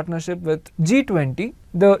in partnership with G20,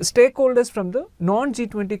 the stakeholders from the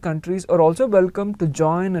non-G20 countries are also welcome to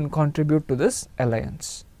join and contribute to this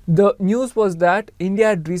alliance. The news was that India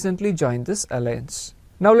had recently joined this alliance.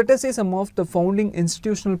 Now let us see some of the founding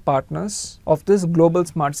institutional partners of this Global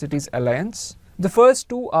Smart Cities Alliance. The first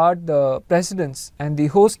two are the presidents and the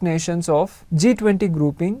host nations of G20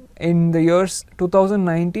 grouping in the years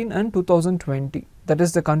 2019 and 2020. That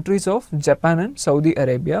is the countries of Japan and Saudi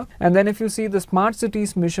Arabia. And then if you see, the Smart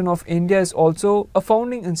Cities Mission of India is also a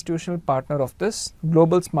founding institutional partner of this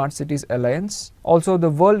Global Smart Cities Alliance. Also the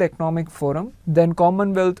World Economic Forum, then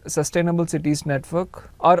Commonwealth Sustainable Cities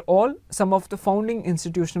Network are all some of the founding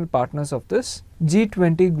institutional partners of this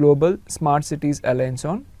G20 Global Smart Cities Alliance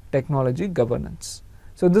on Technology Governance.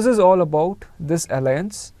 So this is all about this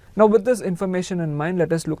alliance. Now with this information in mind,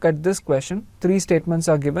 let us look at this question. 3 statements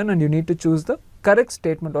are given and you need to choose the correct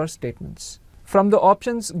statement or statements. From the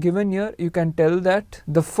options given here, you can tell that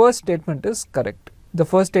the first statement is correct. The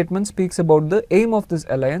first statement speaks about the aim of this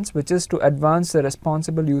alliance, which is to advance the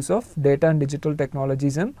responsible use of data and digital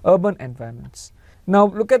technologies in urban environments. Now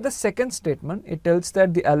look at the second statement. It tells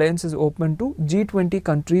that the alliance is open to G20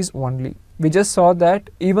 countries only. We just saw that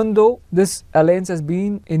even though this alliance has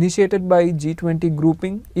been initiated by G20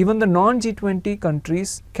 grouping, even the non-G20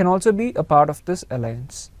 countries can also be a part of this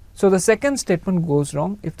alliance. So the second statement goes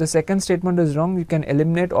wrong. If the second statement is wrong, you can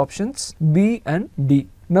eliminate options B and D.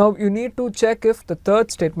 Now you need to check if the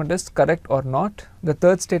third statement is correct or not. The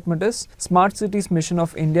third statement is Smart Cities Mission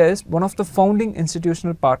of India is one of the founding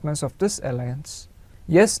institutional partners of this alliance.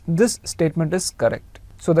 Yes, this statement is correct.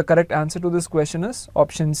 So the correct answer to this question is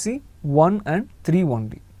option C, 1 and 3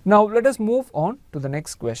 only. Now let us move on to the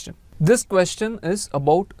next question. This question is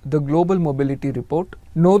about the Global Mobility Report.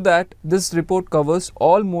 Know that this report covers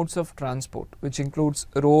all modes of transport, which includes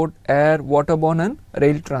road, air, waterborne and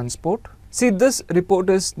rail transport. See, this report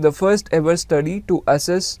is the first ever study to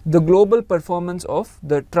assess the global performance of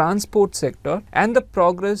the transport sector and the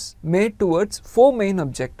progress made towards 4 main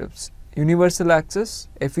objectives: universal access,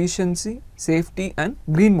 efficiency, safety and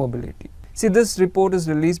green mobility. See, this report is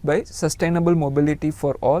released by Sustainable Mobility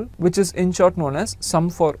for All, which is in short known as SUM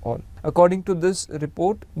for All. According to this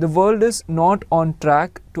report, the world is not on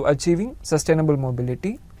track to achieving sustainable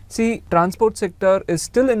mobility. See, transport sector is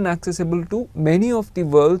still inaccessible to many of the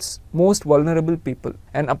world's most vulnerable people.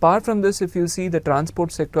 And apart from this, if you see, the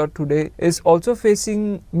transport sector today is also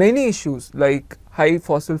facing many issues like high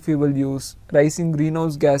fossil fuel use, rising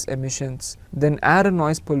greenhouse gas emissions, then air and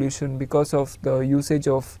noise pollution because of the usage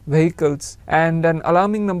of vehicles, and an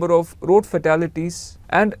alarming number of road fatalities,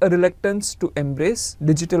 and a reluctance to embrace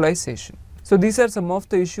digitalization. So these are some of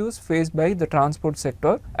the issues faced by the transport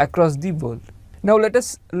sector across the world. Now let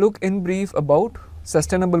us look in brief about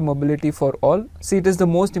Sustainable Mobility for All. See, it is the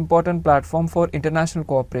most important platform for international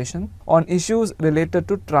cooperation on issues related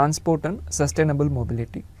to transport and sustainable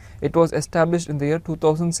mobility. It was established in the year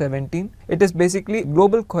 2017. It is basically a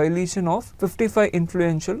global coalition of 55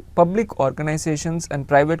 influential public organizations and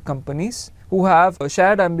private companies who have a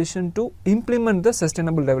shared ambition to implement the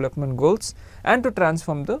Sustainable Development Goals and to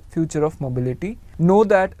transform the future of mobility. Know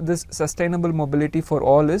that this Sustainable Mobility for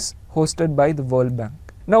All is hosted by the World Bank.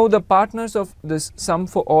 Now, the partners of this SUM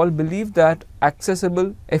for All believe that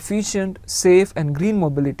accessible, efficient, safe and green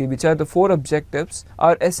mobility, which are the 4 objectives,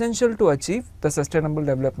 are essential to achieve the Sustainable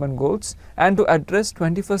Development Goals and to address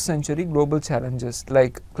 21st century global challenges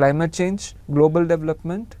like climate change, global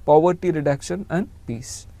development, poverty reduction and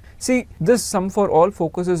peace. See, this SUM for All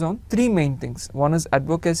focuses on 3 main things. One is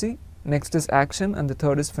advocacy, next is action, and the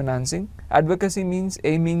third is financing. Advocacy means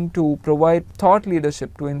aiming to provide thought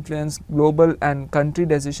leadership to influence global and country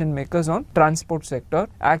decision makers on transport sector.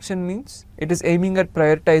 Action means it is aiming at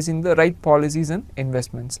prioritizing the right policies and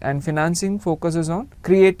investments. And financing focuses on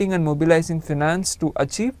creating and mobilizing finance to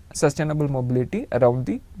achieve sustainable mobility around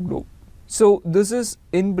the globe. So this is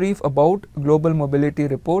in brief about Global Mobility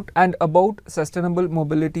Report and about Sustainable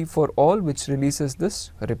Mobility for All, which releases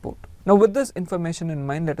this report. Now with this information in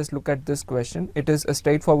mind, let us look at this question. It is a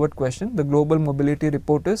straightforward question. The Global Mobility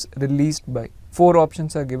Report is released by 4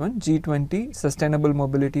 options are given: G20, Sustainable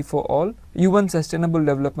Mobility for All, UN Sustainable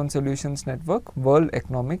Development Solutions Network, World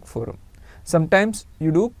Economic Forum. Sometimes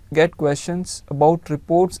you do get questions about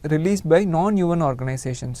reports released by non-UN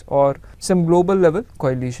organizations or some global level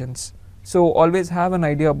coalitions. So always have an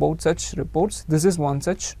idea about such reports. This is one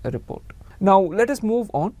such report. Now let us move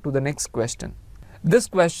on to the next question. This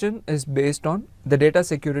question is based on the Data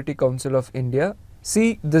Security Council of India.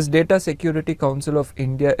 See, this Data Security Council of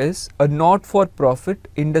India is a not-for-profit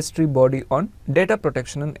industry body on data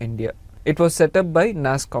protection in India. It was set up by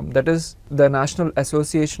NASSCOM, that is the National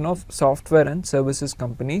Association of Software and Services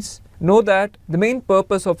Companies. Know that the main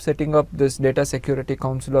purpose of setting up this Data Security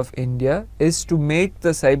Council of India is to make the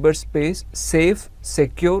cyberspace safe,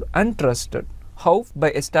 secure and trusted. How?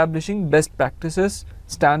 By establishing best practices,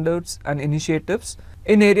 standards and initiatives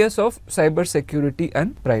in areas of cyber security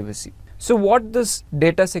and privacy. So what this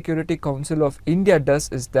Data Security Council of India does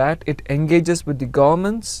is that it engages with the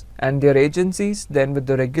governments and their agencies, then with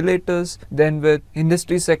the regulators, then with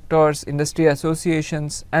industry sectors, industry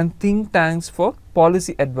associations and think tanks for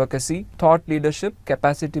policy advocacy, thought leadership,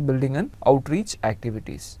 capacity building and outreach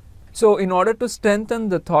activities. So in order to strengthen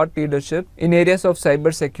the thought leadership in areas of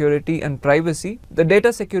cyber security and privacy, the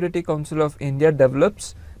Data Security Council of India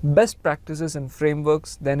develops best practices and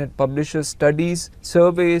frameworks, then it publishes studies,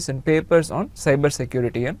 surveys and papers on cyber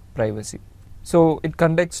security and privacy. So it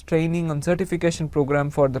conducts training and certification program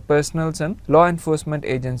for the personnels and law enforcement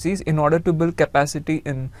agencies in order to build capacity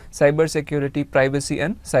in cyber security, privacy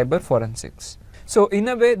and cyber forensics. So in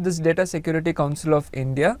a way, this Data Security Council of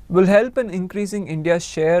India will help in increasing India's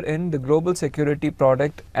share in the global security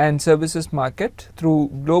product and services market through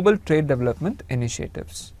global trade development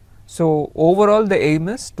initiatives. So overall, the aim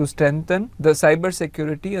is to strengthen the cyber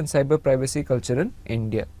security and cyber privacy culture in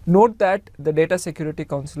India. Note that the Data Security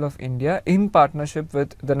Council of India, in partnership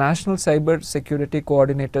with the National Cyber Security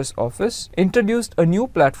Coordinator's Office, introduced a new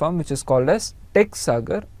platform which is called as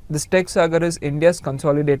TechSagar. This TechSagar is India's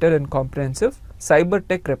consolidated and comprehensive cyber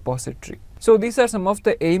tech repository. So these are some of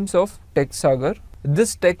the aims of TechSagar.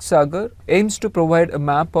 This TechSagar aims to provide a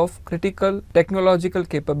map of critical technological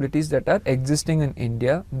capabilities that are existing in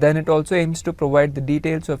India. Then it also aims to provide the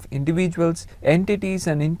details of individuals, entities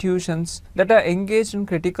and institutions that are engaged in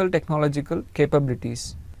critical technological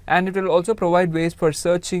capabilities. And it will also provide ways for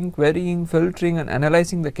searching, querying, filtering and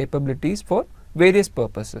analyzing the capabilities for various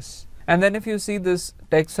purposes. And then if you see, this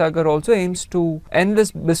TechSagar also aims to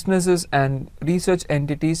enlist businesses and research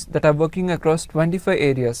entities that are working across 25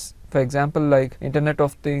 areas. For example, like Internet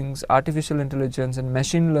of Things, artificial intelligence and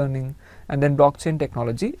machine learning, and then blockchain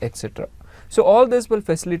technology, etc. So all this will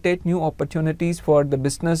facilitate new opportunities for the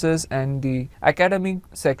businesses and the academic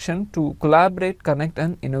section to collaborate, connect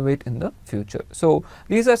and innovate in the future. So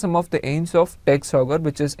these are some of the aims of TechSagar,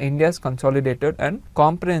 which is India's consolidated and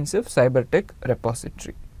comprehensive cyber tech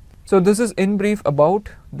repository. So this is in brief about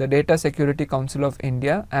the Data Security Council of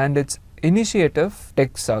India and its initiative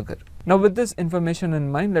TechSagar. Now with this information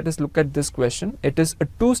in mind, let us look at this question. It is a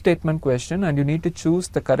two-statement question and you need to choose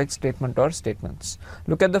the correct statement or statements.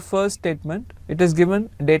 Look at the first statement. It is given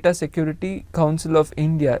Data Security Council of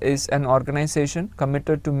India is an organization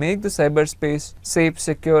committed to make the cyberspace safe,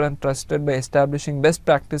 secure and trusted by establishing best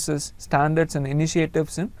practices, standards and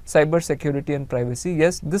initiatives in cyber security and privacy.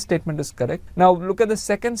 Yes, this statement is correct. Now look at the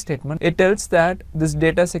second statement. It tells that this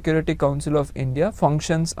Data Security Council of India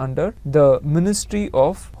functions under the Ministry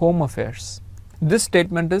of Home Affairs. This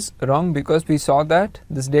statement is wrong because we saw that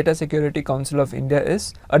this Data Security Council of India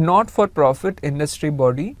is a not-for-profit industry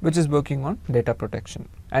body which is working on data protection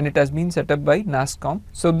and it has been set up by NASSCOM.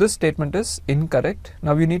 So this statement is incorrect.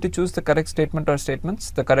 Now you need to choose the correct statement or statements.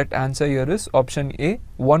 The correct answer here is option A,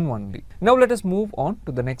 1 only. Now let us move on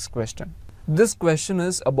to the next question. This question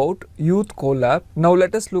is about Youth Collab. Now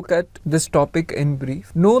let us look at this topic in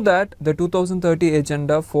brief. Know that the 2030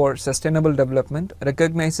 Agenda for Sustainable Development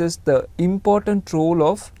recognizes the important role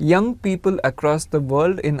of young people across the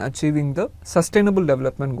world in achieving the Sustainable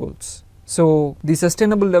Development Goals. So the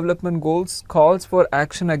Sustainable Development Goals calls for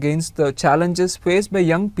action against the challenges faced by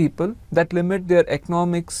young people that limit their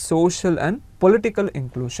economic, social and political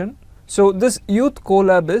inclusion. So this Youth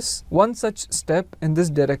Collab is one such step in this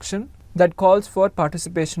direction that calls for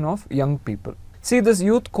participation of young people. See, this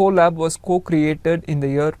Youth Collab was co-created in the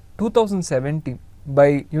year 2017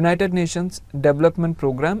 by United Nations Development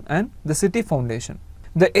Programme and the City Foundation.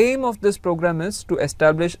 The aim of this program is to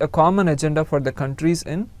establish a common agenda for the countries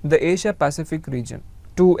in the Asia-Pacific region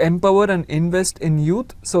to empower and invest in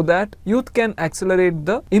youth so that youth can accelerate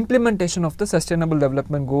the implementation of the Sustainable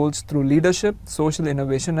Development Goals through leadership, social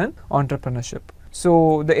innovation and entrepreneurship.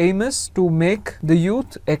 So the aim is to make the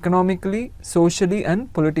youth economically, socially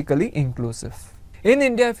and politically inclusive. In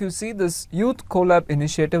India, if you see, this Youth Collab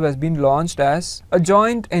initiative has been launched as a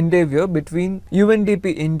joint endeavor between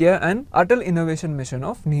UNDP India and Atal Innovation Mission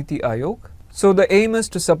of Niti Aayog. So the aim is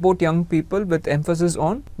to support young people with emphasis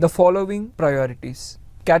on the following priorities: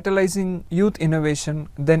 catalyzing youth innovation,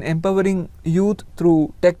 then empowering youth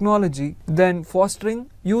through technology, then fostering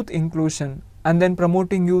youth inclusion, and then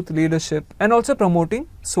promoting youth leadership, and also promoting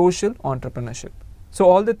social entrepreneurship. So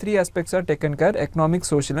all the three aspects are taken care: economic,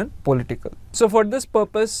 social and political. So for this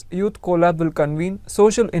purpose, Youth Collab will convene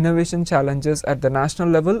social innovation challenges at the national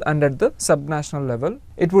level and at the subnational level.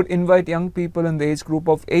 It would invite young people in the age group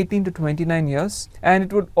of 18 to 29 years, and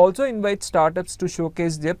it would also invite startups to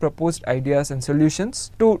showcase their proposed ideas and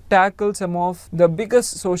solutions to tackle some of the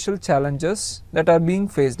biggest social challenges that are being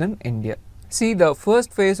faced in India. See, the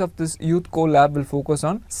first phase of this Youth Collab will focus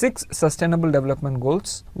on 6 sustainable development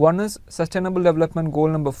goals. One is sustainable development goal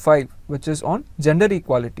number 5, which is on gender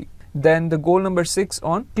equality. Then the goal number 6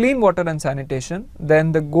 on clean water and sanitation.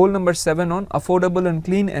 Then the goal number 7 on affordable and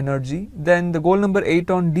clean energy. Then the goal number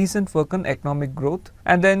 8 on decent work and economic growth.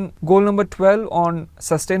 And then goal number 12 on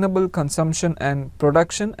sustainable consumption and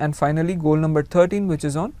production. And finally goal number 13, which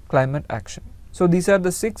is on climate action. So these are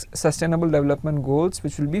the 6 sustainable development goals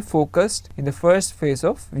which will be focused in the first phase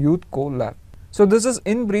of Youth Collab. So this is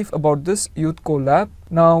in brief about this Youth Collab.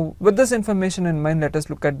 Now with this information in mind, let us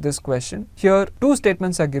look at this question. Here 2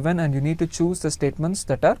 statements are given and you need to choose the statements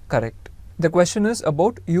that are correct. The question is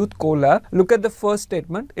about Youth Collab. Look at the first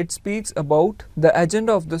statement. It speaks about the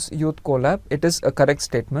agenda of this Youth Collab. It is a correct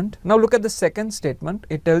statement. Now look at the second statement.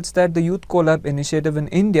 It tells that the Youth Collab initiative in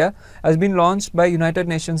India has been launched by United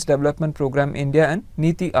Nations Development Programme India and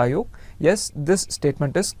NITI Aayog. Yes, this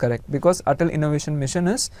statement is correct because Atal Innovation Mission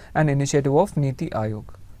is an initiative of NITI Aayog.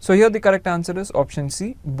 So here the correct answer is option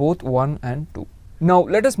C, both 1 and 2. Now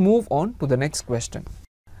let us move on to the next question.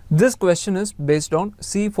 This question is based on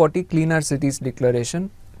C40 Clean Air Cities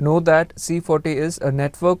Declaration. Know that C40 is a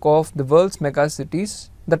network of the world's mega cities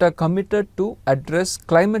that are committed to address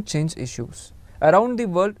climate change issues. Around the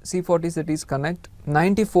world, C40 cities connect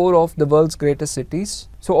 94 of the world's greatest cities.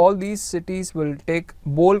 So all these cities will take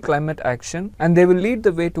bold climate action and they will lead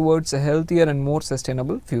the way towards a healthier and more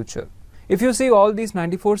sustainable future. If you see, all these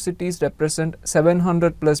 94 cities represent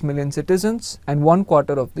 700 plus million citizens and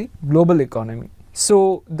 1/4 of the global economy.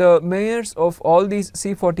 So the mayors of all these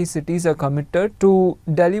C40 cities are committed to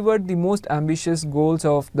deliver the most ambitious goals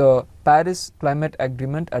of the Paris Climate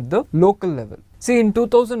Agreement at the local level. See, in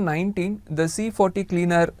 2019, the C40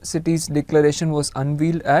 Clean Air Cities Declaration was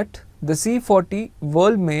unveiled at the C40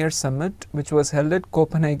 World Mayor Summit, which was held at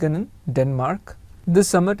Copenhagen in Denmark. This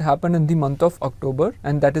summit happened in the month of October,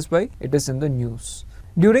 and that is why it is in the news.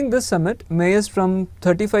 During this summit, mayors from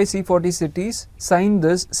 35 C40 cities signed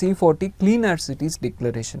this C40 Clean Air Cities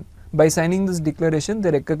Declaration. By signing this declaration,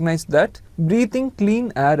 they recognized that breathing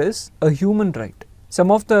clean air is a human right.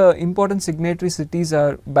 Some of the important signatory cities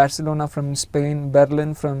are Barcelona from Spain,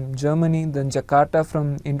 Berlin from Germany, then Jakarta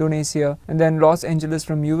from Indonesia, and then Los Angeles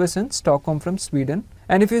from US and Stockholm from Sweden.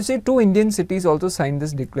 And if you see, 2 Indian cities also signed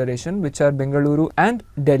this declaration, which are Bengaluru and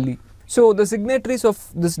Delhi. So the signatories of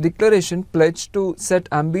this declaration pledged to set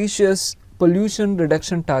ambitious pollution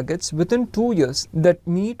reduction targets within 2 years that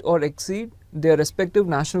meet or exceed their respective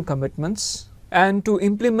national commitments, and to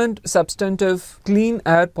implement substantive clean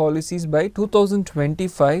air policies by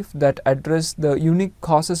 2025 that address the unique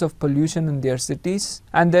causes of pollution in their cities,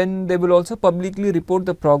 and then they will also publicly report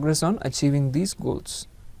the progress on achieving these goals.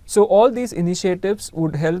 So all these initiatives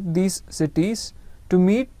would help these cities to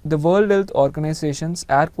meet the World Health Organization's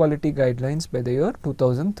air quality guidelines by the year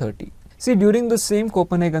 2030. See, during the same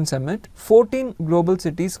Copenhagen summit, 14 global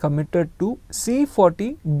cities committed to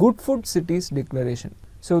C40 Good Food Cities Declaration.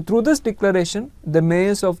 So through this declaration, the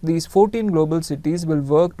mayors of these 14 global cities will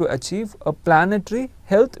work to achieve a planetary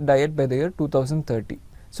health diet by the year 2030.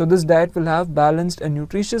 So this diet will have balanced and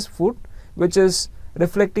nutritious food, which is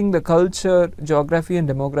reflecting the culture, geography and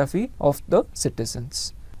demography of the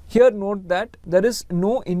citizens. Here note that there is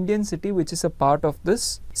no Indian city which is a part of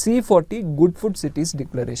this C40 Good Food Cities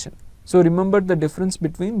Declaration. So remember the difference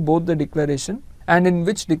between both the declaration and in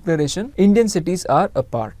which declaration Indian cities are a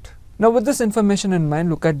part. Now with this information in mind,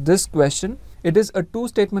 look at this question. It is a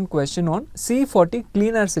 2-statement question on C40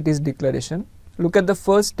 Clean Air Cities Declaration. Look at the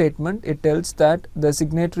first statement. It tells that the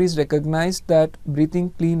signatories recognize that breathing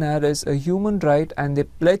clean air is a human right and they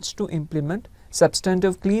pledge to implement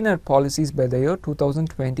substantive clean air policies by the year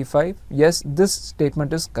 2025. Yes, this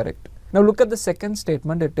statement is correct. Now look at the second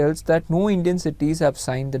statement. It tells that no Indian cities have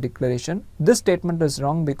signed the declaration. This statement is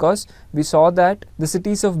wrong because we saw that the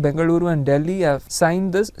cities of Bengaluru and Delhi have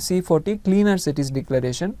signed this C40 Cleaner Cities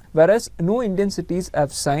Declaration, whereas no Indian cities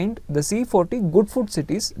have signed the C40 Good Food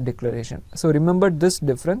Cities Declaration. So remember this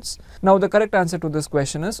difference. Now the correct answer to this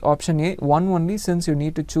question is option A, one only, since you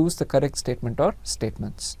need to choose the correct statement or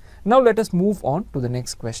statements. Now let us move on to the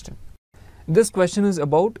next question. This question is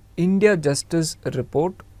about India Justice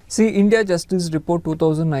Report. See, India Justice Report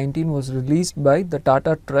 2019 was released by the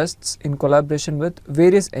Tata Trusts in collaboration with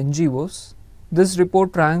various NGOs. This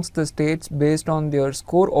report ranks the states based on their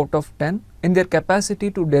score out of 10 in their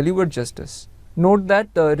capacity to deliver justice. Note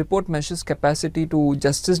that the report measures capacity to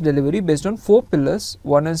justice delivery based on 4 pillars.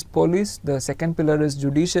 One is police, the second pillar is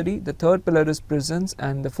judiciary, the third pillar is prisons,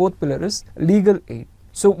 and the fourth pillar is legal aid.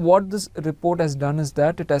 So what this report has done is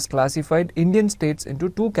that it has classified Indian states into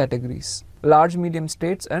 2 categories: large medium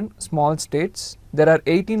states and small states. There are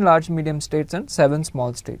 18 large medium states and 7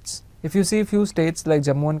 small states. If you see, few states like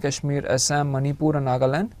Jammu and Kashmir, Assam, Manipur and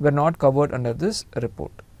Nagaland were not covered under this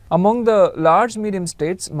report. Among the large medium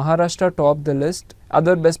states, Maharashtra topped the list.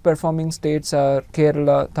 Other best performing states are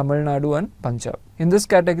Kerala, Tamil Nadu and Punjab. In this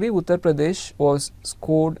category, Uttar Pradesh was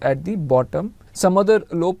scored at the bottom. Some other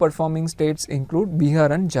low performing states include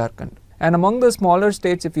Bihar and Jharkhand. And among the smaller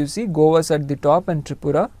states, if you see, Goa is at the top and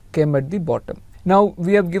Tripura came at the bottom. Now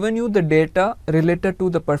we have given you the data related to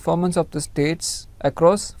the performance of the states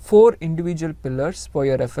across 4 individual pillars for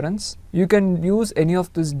your reference. You can use any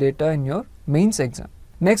of this data in your mains exam.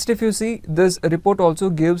 Next, if you see, this report also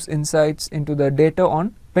gives insights into the data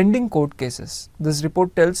on pending court cases. This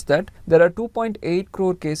report tells that there are 2.8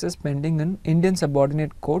 crore cases pending in Indian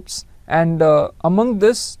subordinate courts, and among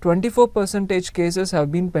this 24% cases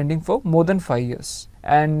have been pending for more than 5 years,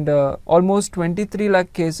 and almost 23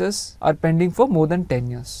 lakh cases are pending for more than 10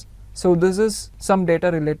 years. So this is some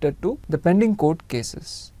data related to the pending court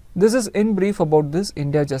cases. This is in brief about this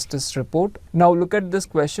India Justice Report. Now look at this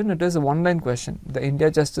question. It is a one-line question. The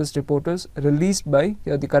India Justice Report is released by,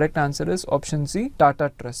 here the correct answer is option C,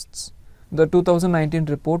 Tata Trusts. The 2019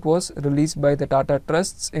 report was released by the Tata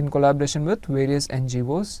Trusts in collaboration with various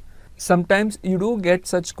NGOs. Sometimes you do get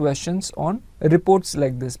such questions on reports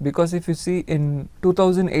like this, because if you see in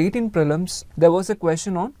 2018 prelims, there was a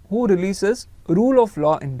question on who releases Rule of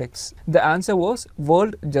Law Index. The answer was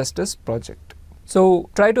World Justice Project. So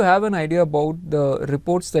try to have an idea about the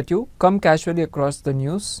reports that you come casually across the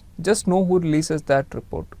news. Just know who releases that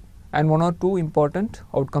report and 1 or 2 important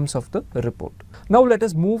outcomes of the report. Now let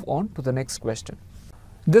us move on to the next question.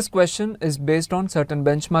 This question is based on certain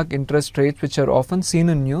benchmark interest rates which are often seen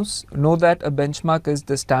in news. Know that a benchmark is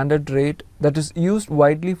the standard rate that is used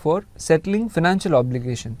widely for settling financial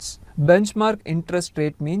obligations. Benchmark interest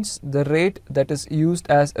rate means the rate that is used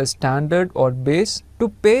as a standard or base to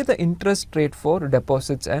pay the interest rate for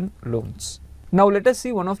deposits and loans. Now let us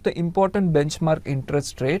see one of the important benchmark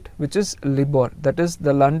interest rate, which is LIBOR, that is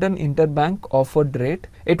the London Interbank Offered Rate.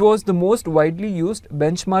 It was the most widely used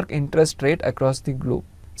benchmark interest rate across the globe.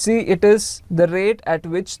 See, it is the rate at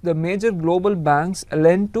which the major global banks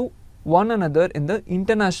lend to one another in the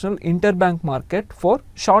international interbank market for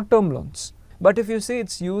short-term loans. But if you see,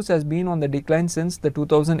 its use has been on the decline since the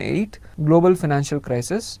 2008 global financial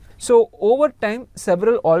crisis. So over time,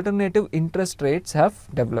 several alternative interest rates have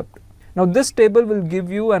developed. Now this table will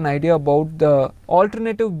give you an idea about the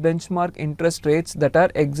alternative benchmark interest rates that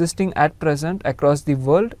are existing at present across the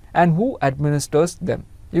world and who administers them.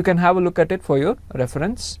 You can have a look at it for your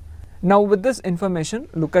reference. Now with this information,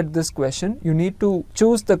 look at this question. You need to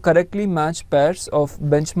choose the correctly matched pairs of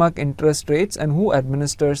benchmark interest rates and who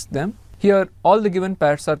administers them. Here all the given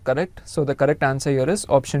pairs are correct, so the correct answer here is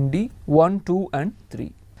option D, 1, 2 and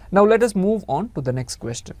 3. Now let us move on to the next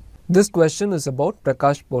question. This question is about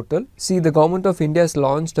Prakash Portal. See, the Government of India has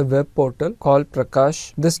launched a web portal called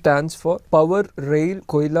Prakash. This stands for Power Rail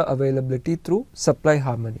Koila Availability through Supply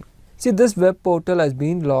Harmony. See, this web portal has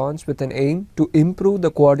been launched with an aim to improve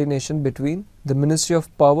the coordination between the Ministry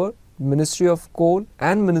of Power, Ministry of Coal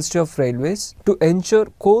and Ministry of Railways to ensure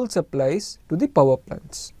coal supplies to the power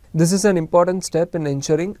plants. This is an important step in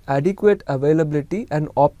ensuring adequate availability and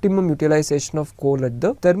optimum utilization of coal at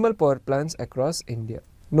the thermal power plants across India.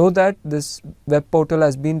 Know that this web portal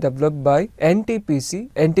has been developed by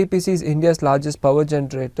NTPC. NTPC is India's largest power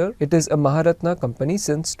generator. It is a Maharatna company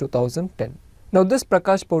since 2010. Now this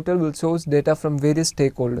Prakash portal will source data from various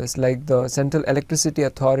stakeholders like the Central Electricity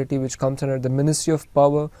Authority, which comes under the Ministry of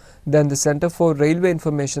Power, then the Center for Railway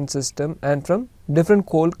Information System, and from different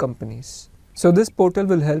coal companies. So this portal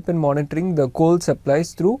will help in monitoring the coal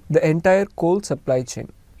supplies through the entire coal supply chain.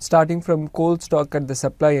 starting from coal stock at the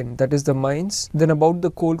supply end, that is the mines, then about the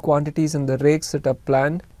coal quantities and the rakes that are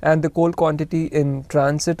planned, and the coal quantity in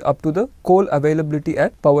transit up to the coal availability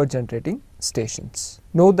at power generating stations.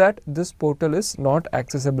 Know that this portal is not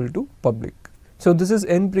accessible to public. So this is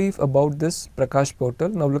in brief about this Prakash portal.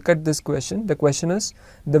 Now look at this question. The question is,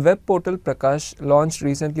 the web portal Prakash launched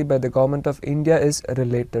recently by the Government of India is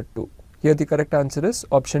related to. Here the correct answer is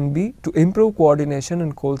option B, to improve coordination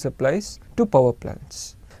in coal supplies to power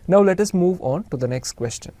plants. Now let us move on to the next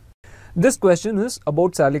question. This question is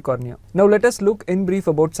about salicornia. Now let us look in brief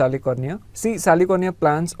about salicornia. See, salicornia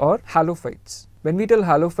plants are halophytes. When we tell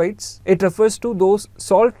halophytes, it refers to those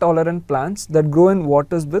salt-tolerant plants that grow in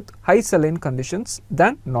waters with high saline conditions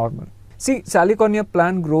than normal. See, salicornia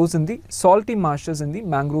plant grows in the salty marshes in the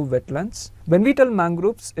mangrove wetlands. When we tell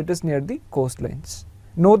mangroves, it is near the coastlines.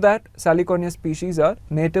 Know that salicornia species are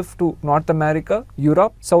native to North America,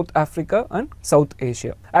 Europe, South Africa and South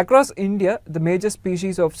Asia. Across India, the major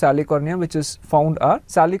species of salicornia which is found are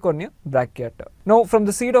Salicornia bracteata. Now, from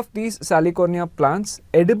the seed of these salicornia plants,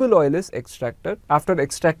 edible oil is extracted. After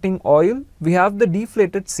extracting oil, we have the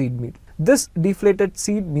deflated seed meal. This deflated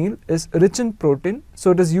seed meal is rich in protein,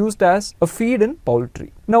 so it is used as a feed in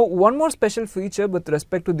poultry. Now, one more special feature with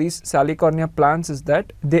respect to these salicornia plants is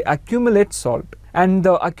that they accumulate salt, and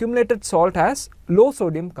the accumulated salt has low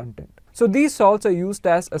sodium content. So these salts are used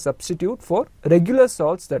as a substitute for regular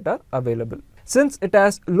salts that are available. Since it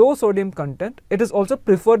has low sodium content, it is also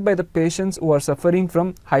preferred by the patients who are suffering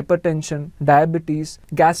from hypertension, diabetes,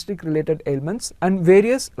 gastric related ailments and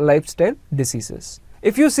various lifestyle diseases.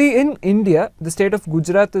 If you see in India, the state of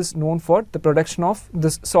Gujarat is known for the production of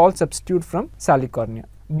this salt substitute from salicornia.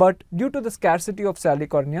 But due to the scarcity of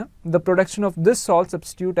salicornia, the production of this salt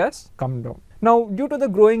substitute has come down. Now, due to the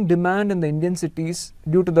growing demand in the Indian cities,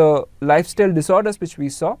 due to the lifestyle disorders which we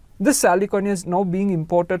saw, this salicornia is now being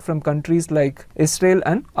imported from countries like Israel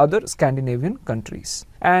and other Scandinavian countries.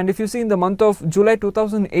 And if you see in the month of July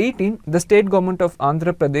 2018, the state government of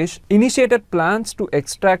Andhra Pradesh initiated plans to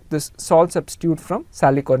extract this salt substitute from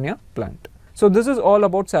salicornia plant. So this is all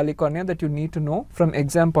about salicornia that you need to know from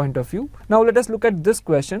exam point of view. Now let us look at this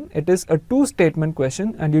question. It is a two-statement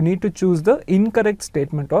question and you need to choose the incorrect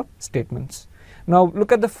statement or statements. Now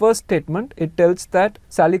look at the first statement. It tells that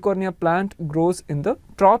salicornia plant grows in the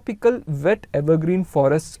tropical wet evergreen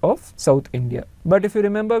forests of South India. But if you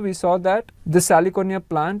remember, we saw that the salicornia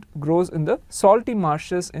plant grows in the salty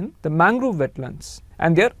marshes in the mangrove wetlands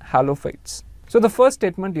and they are halophytes. So the first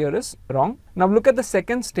statement here is wrong. Now look at the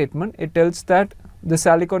second statement. It tells that the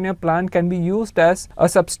salicornia plant can be used as a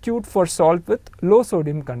substitute for salt with low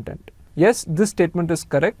sodium content. Yes, this statement is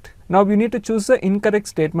correct. Now we need to choose the incorrect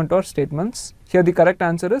statement or statements. Here the correct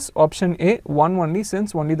answer is option A, one only,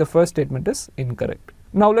 since only the first statement is incorrect.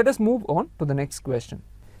 Now let us move on to the next question.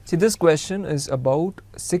 See, this question is about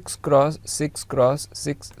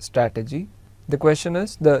 6x6x6 strategy. The question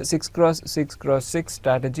is, the 6x6x6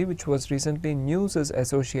 strategy which was recently in news is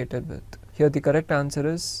associated with. Here the correct answer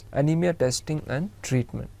is anemia testing and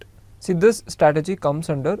treatment. See, this strategy comes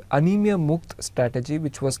under Anemia Mukt strategy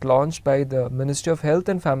which was launched by the Ministry of Health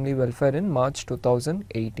and Family Welfare in March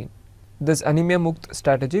 2018. This Anemia Mukt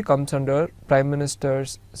strategy comes under Prime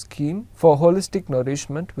Minister's scheme for holistic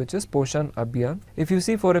nourishment, which is Poshan Abhiyan. If you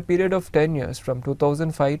see, for a period of 10 years from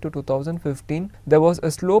 2005 to 2015, there was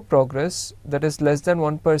a slow progress, that is less than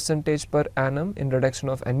 1% per annum in reduction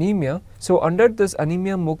of anemia. So under this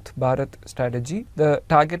Anemia Mukt Bharat strategy, the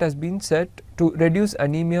target has been set to reduce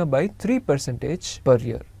anemia by 3% per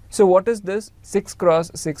year. So what is this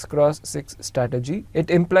 6x6x6 strategy?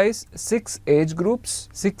 It implies 6 age groups,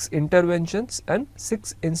 6 interventions and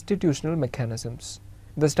 6 institutional mechanisms.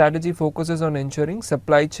 The strategy focuses on ensuring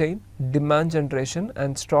supply chain, demand generation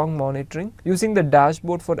and strong monitoring using the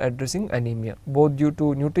dashboard for addressing anemia, both due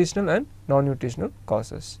to nutritional and non-nutritional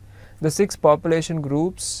causes. The 6 population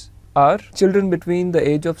groups are children between the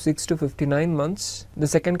age of 6 to 59 months. The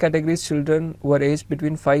second category is children who are aged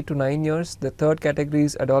between 5 to 9 years. The third category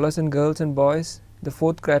is adolescent girls and boys. The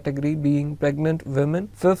fourth category being pregnant women.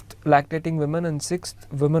 Fifth, lactating women, and sixth,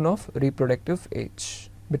 women of reproductive age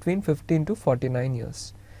between 15 to 49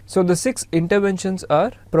 years. So the 6 interventions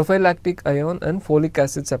are prophylactic iron and folic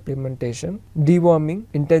acid supplementation, deworming,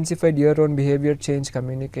 intensified year-round behavior change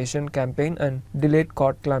communication campaign and delayed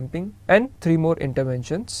cord clamping, and 3 more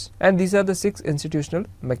interventions. And these are the 6 institutional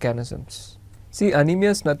mechanisms. See, anemia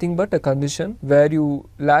is nothing but a condition where you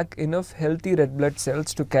lack enough healthy red blood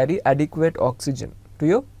cells to carry adequate oxygen to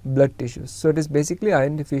your blood tissues. So it is basically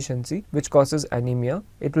iron deficiency which causes anemia.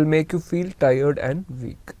 It will make you feel tired and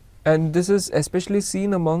weak. And this is especially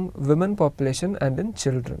seen among women population and in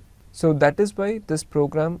children. So that is why this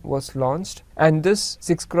program was launched, and this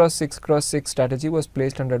 6x6x6 strategy was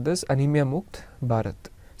placed under this Anemia Mukt Bharat.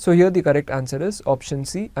 So here the correct answer is option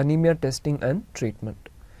C, anemia testing and treatment.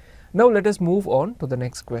 Now let us move on to the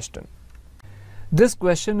next question. This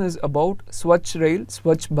question is about Swachh Rail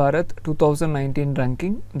Swachh Bharat 2019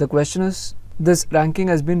 ranking. The question is, this ranking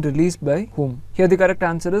has been released by whom? Here the correct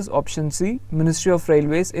answer is option C, Ministry of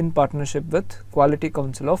Railways in partnership with Quality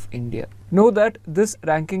Council of India. Know that this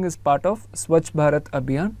ranking is part of Swachh Bharat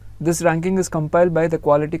Abhiyan. This ranking is compiled by the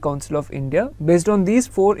Quality Council of India based on these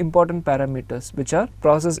 4 important parameters, which are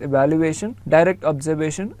process evaluation, direct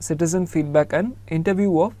observation, citizen feedback and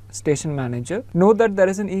interview of station manager. Note that there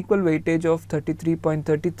is an equal weightage of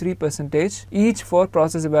 33.33% each for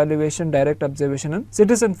process evaluation, direct observation and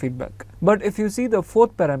citizen feedback. But if you see the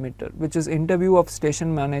 4th parameter, which is interview of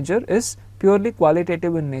station manager, is purely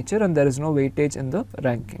qualitative in nature and there is no weightage in the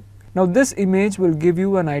ranking. Now this image will give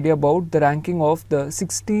you an idea about the ranking of the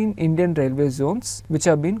 16 Indian railway zones which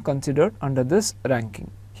have been considered under this ranking.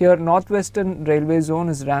 Here Northwestern Railway Zone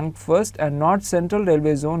is ranked first and North Central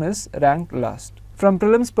Railway Zone is ranked last. From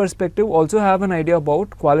prelims perspective, also have an idea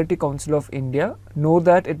about Quality Council of India. Know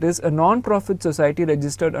that it is a non-profit society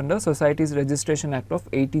registered under Societies Registration Act of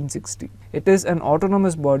 1860. It is an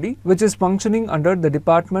autonomous body which is functioning under the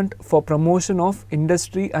Department for Promotion of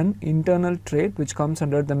Industry and Internal Trade, which comes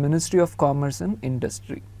under the Ministry of Commerce and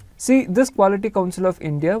Industry. See, this Quality Council of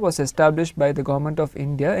India was established by the Government of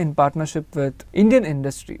India in partnership with Indian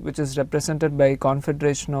Industry, which is represented by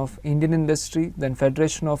Confederation of Indian Industry, then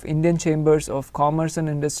Federation of Indian Chambers of Commerce and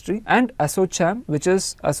Industry, and ASOCHAM, which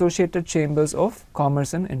is Associated Chambers of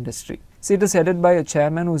Commerce and Industry. See, it is headed by a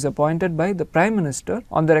chairman who is appointed by the Prime Minister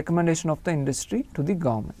on the recommendation of the industry to the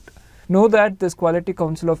government. Know that this Quality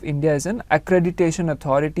Council of India is an accreditation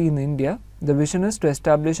authority in India. The vision is to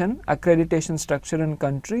establish an accreditation structure in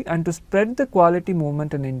country and to spread the quality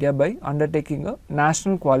movement in India by undertaking a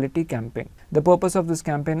national quality campaign. The purpose of this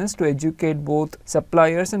campaign is to educate both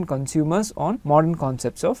suppliers and consumers on modern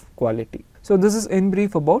concepts of quality. So this is in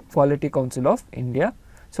brief about Quality Council of India.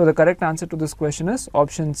 So the correct answer to this question is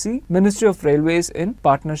option C, Ministry of Railways in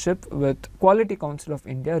partnership with Quality Council of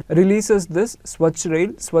India releases this Swachh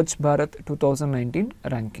Rail Swachh Bharat 2019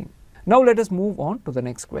 ranking. Now let us move on to the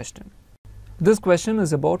next question. This question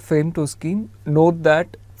is about FAME2 scheme. Note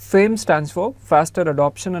that FAME stands for Faster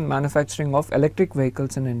Adoption and Manufacturing of Electric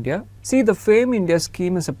Vehicles in India. See, the FAME India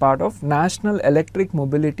scheme is a part of National Electric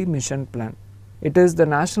Mobility Mission Plan. It is the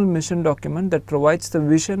national mission document that provides the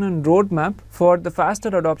vision and roadmap for the faster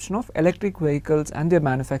adoption of electric vehicles and their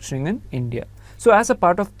manufacturing in India. So as a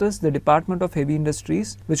part of this, the Department of Heavy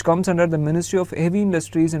Industries, which comes under the Ministry of Heavy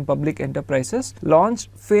Industries and Public Enterprises, launched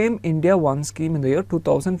FAME India 1 scheme in the year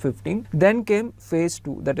 2015. Then came Phase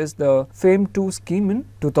 2, that is the FAME 2 scheme in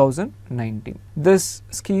 2019. This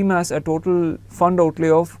scheme has a total fund outlay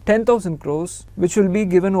of 10,000 crores, which will be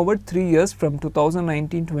given over 3 years from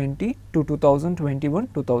 2019-20 to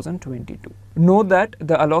 2021-2022. Know that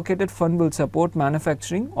the allocated fund will support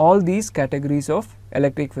manufacturing all these categories of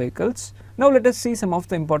electric vehicles. Now let us see some of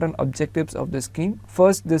the important objectives of the scheme.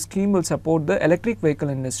 First, the scheme will support the electric vehicle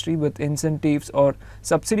industry with incentives or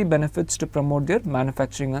subsidy benefits to promote their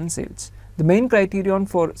manufacturing and sales. The main criterion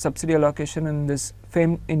for subsidy allocation in this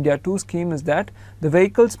FAME India 2 scheme is that the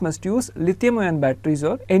vehicles must use lithium-ion batteries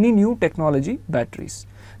or any new technology batteries.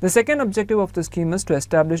 The second objective of the scheme is to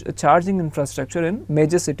establish a charging infrastructure in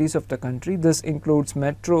major cities of the country. This includes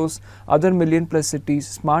metros, other million-plus cities,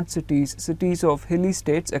 smart cities, cities of hilly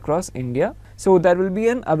states across India. So there will be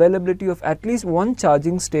an availability of at least one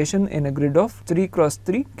charging station in a grid of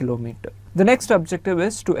 3x3 km. The next objective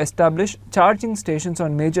is to establish charging stations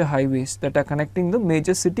on major highways that are connecting the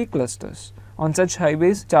major city clusters. On such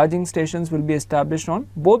highways, charging stations will be established on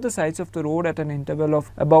both the sides of the road at an interval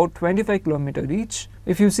of about 25 km each.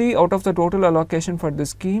 If you see, out of the total allocation for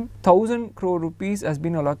this scheme, 1000 crore rupees has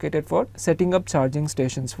been allocated for setting up charging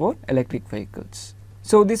stations for electric vehicles.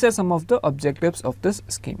 So these are some of the objectives of this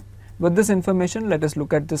scheme. With this information, let us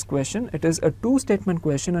look at this question. It is a 2-statement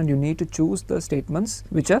question and you need to choose the statements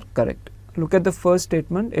which are correct. Look at the first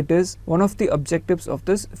statement. It is one of the objectives of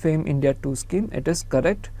this FAME India 2 scheme. It is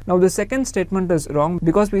correct. Now the second statement is wrong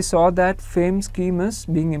because we saw that FAME scheme is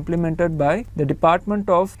being implemented by the Department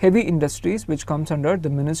of Heavy Industries, which comes under the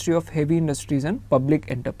Ministry of Heavy Industries and Public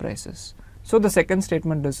Enterprises. So the second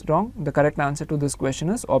statement is wrong. The correct answer to this question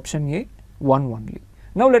is option A, 1 only.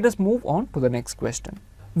 Now let us move on to the next question.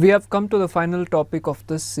 We have come to the final topic of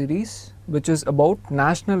this series, which is about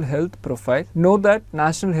National Health Profile. Know that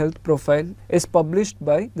National Health Profile is published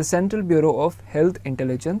by the Central Bureau of Health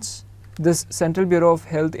Intelligence. This Central Bureau of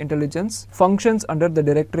Health Intelligence functions under the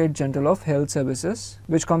Directorate General of Health Services,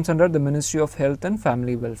 which comes under the Ministry of Health and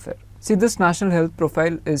Family Welfare. See, this National Health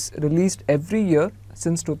Profile is released every year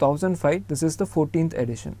since 2005. This is the 14th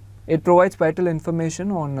edition. It provides vital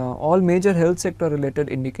information on all major health sector related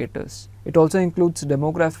indicators. It also includes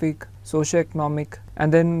demographic, socio-economic,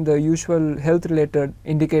 and then the usual health related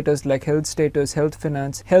indicators like health status, health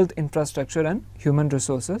finance, health infrastructure, and human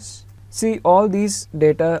resources. See, all these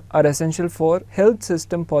data are essential for health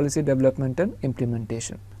system policy development and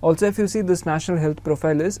implementation. Also, if you see, this National Health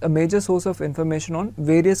Profile is a major source of information on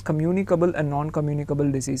various communicable and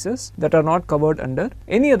non-communicable diseases that are not covered under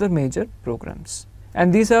any other major programs.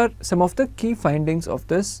 And these are some of the key findings of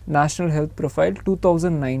this National Health Profile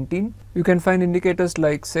 2019. You can find indicators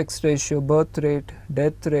like sex ratio, birth rate,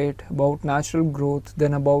 death rate, about natural growth,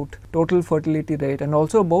 then about total fertility rate, and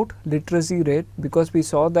also about literacy rate, because we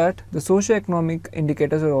saw that the socio-economic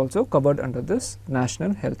indicators are also covered under this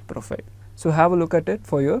National Health Profile. So have a look at it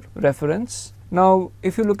for your reference. Now,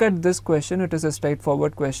 if you look at this question, it is a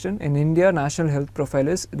straightforward question. In India, National Health Profile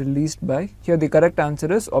is released by, here the correct answer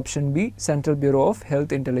is option B, Central Bureau of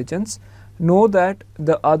Health Intelligence. Know that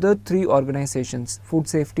the other three organizations, Food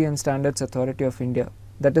Safety and Standards Authority of India,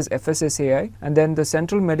 that is FSSAI, and then the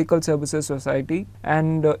Central Medical Services Society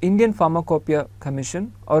and Indian Pharmacopoeia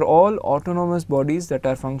Commission are all autonomous bodies that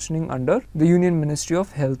are functioning under the Union Ministry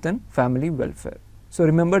of Health and Family Welfare. So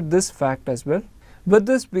remember this fact as well. With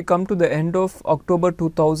this, we come to the end of October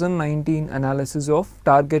 2019 analysis of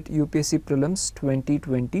Target UPSC Prelims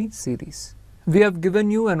 2020 series. We have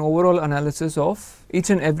given you an overall analysis of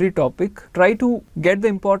each and every topic. Try to get the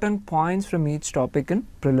important points from each topic in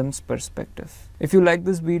prelims perspective. If you like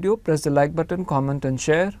this video, press the like button, comment and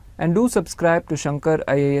share, and do subscribe to Shankar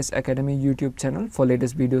IAS Academy YouTube channel for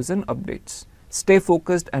latest videos and updates. Stay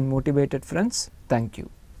focused and motivated, friends. Thank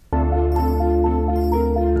you.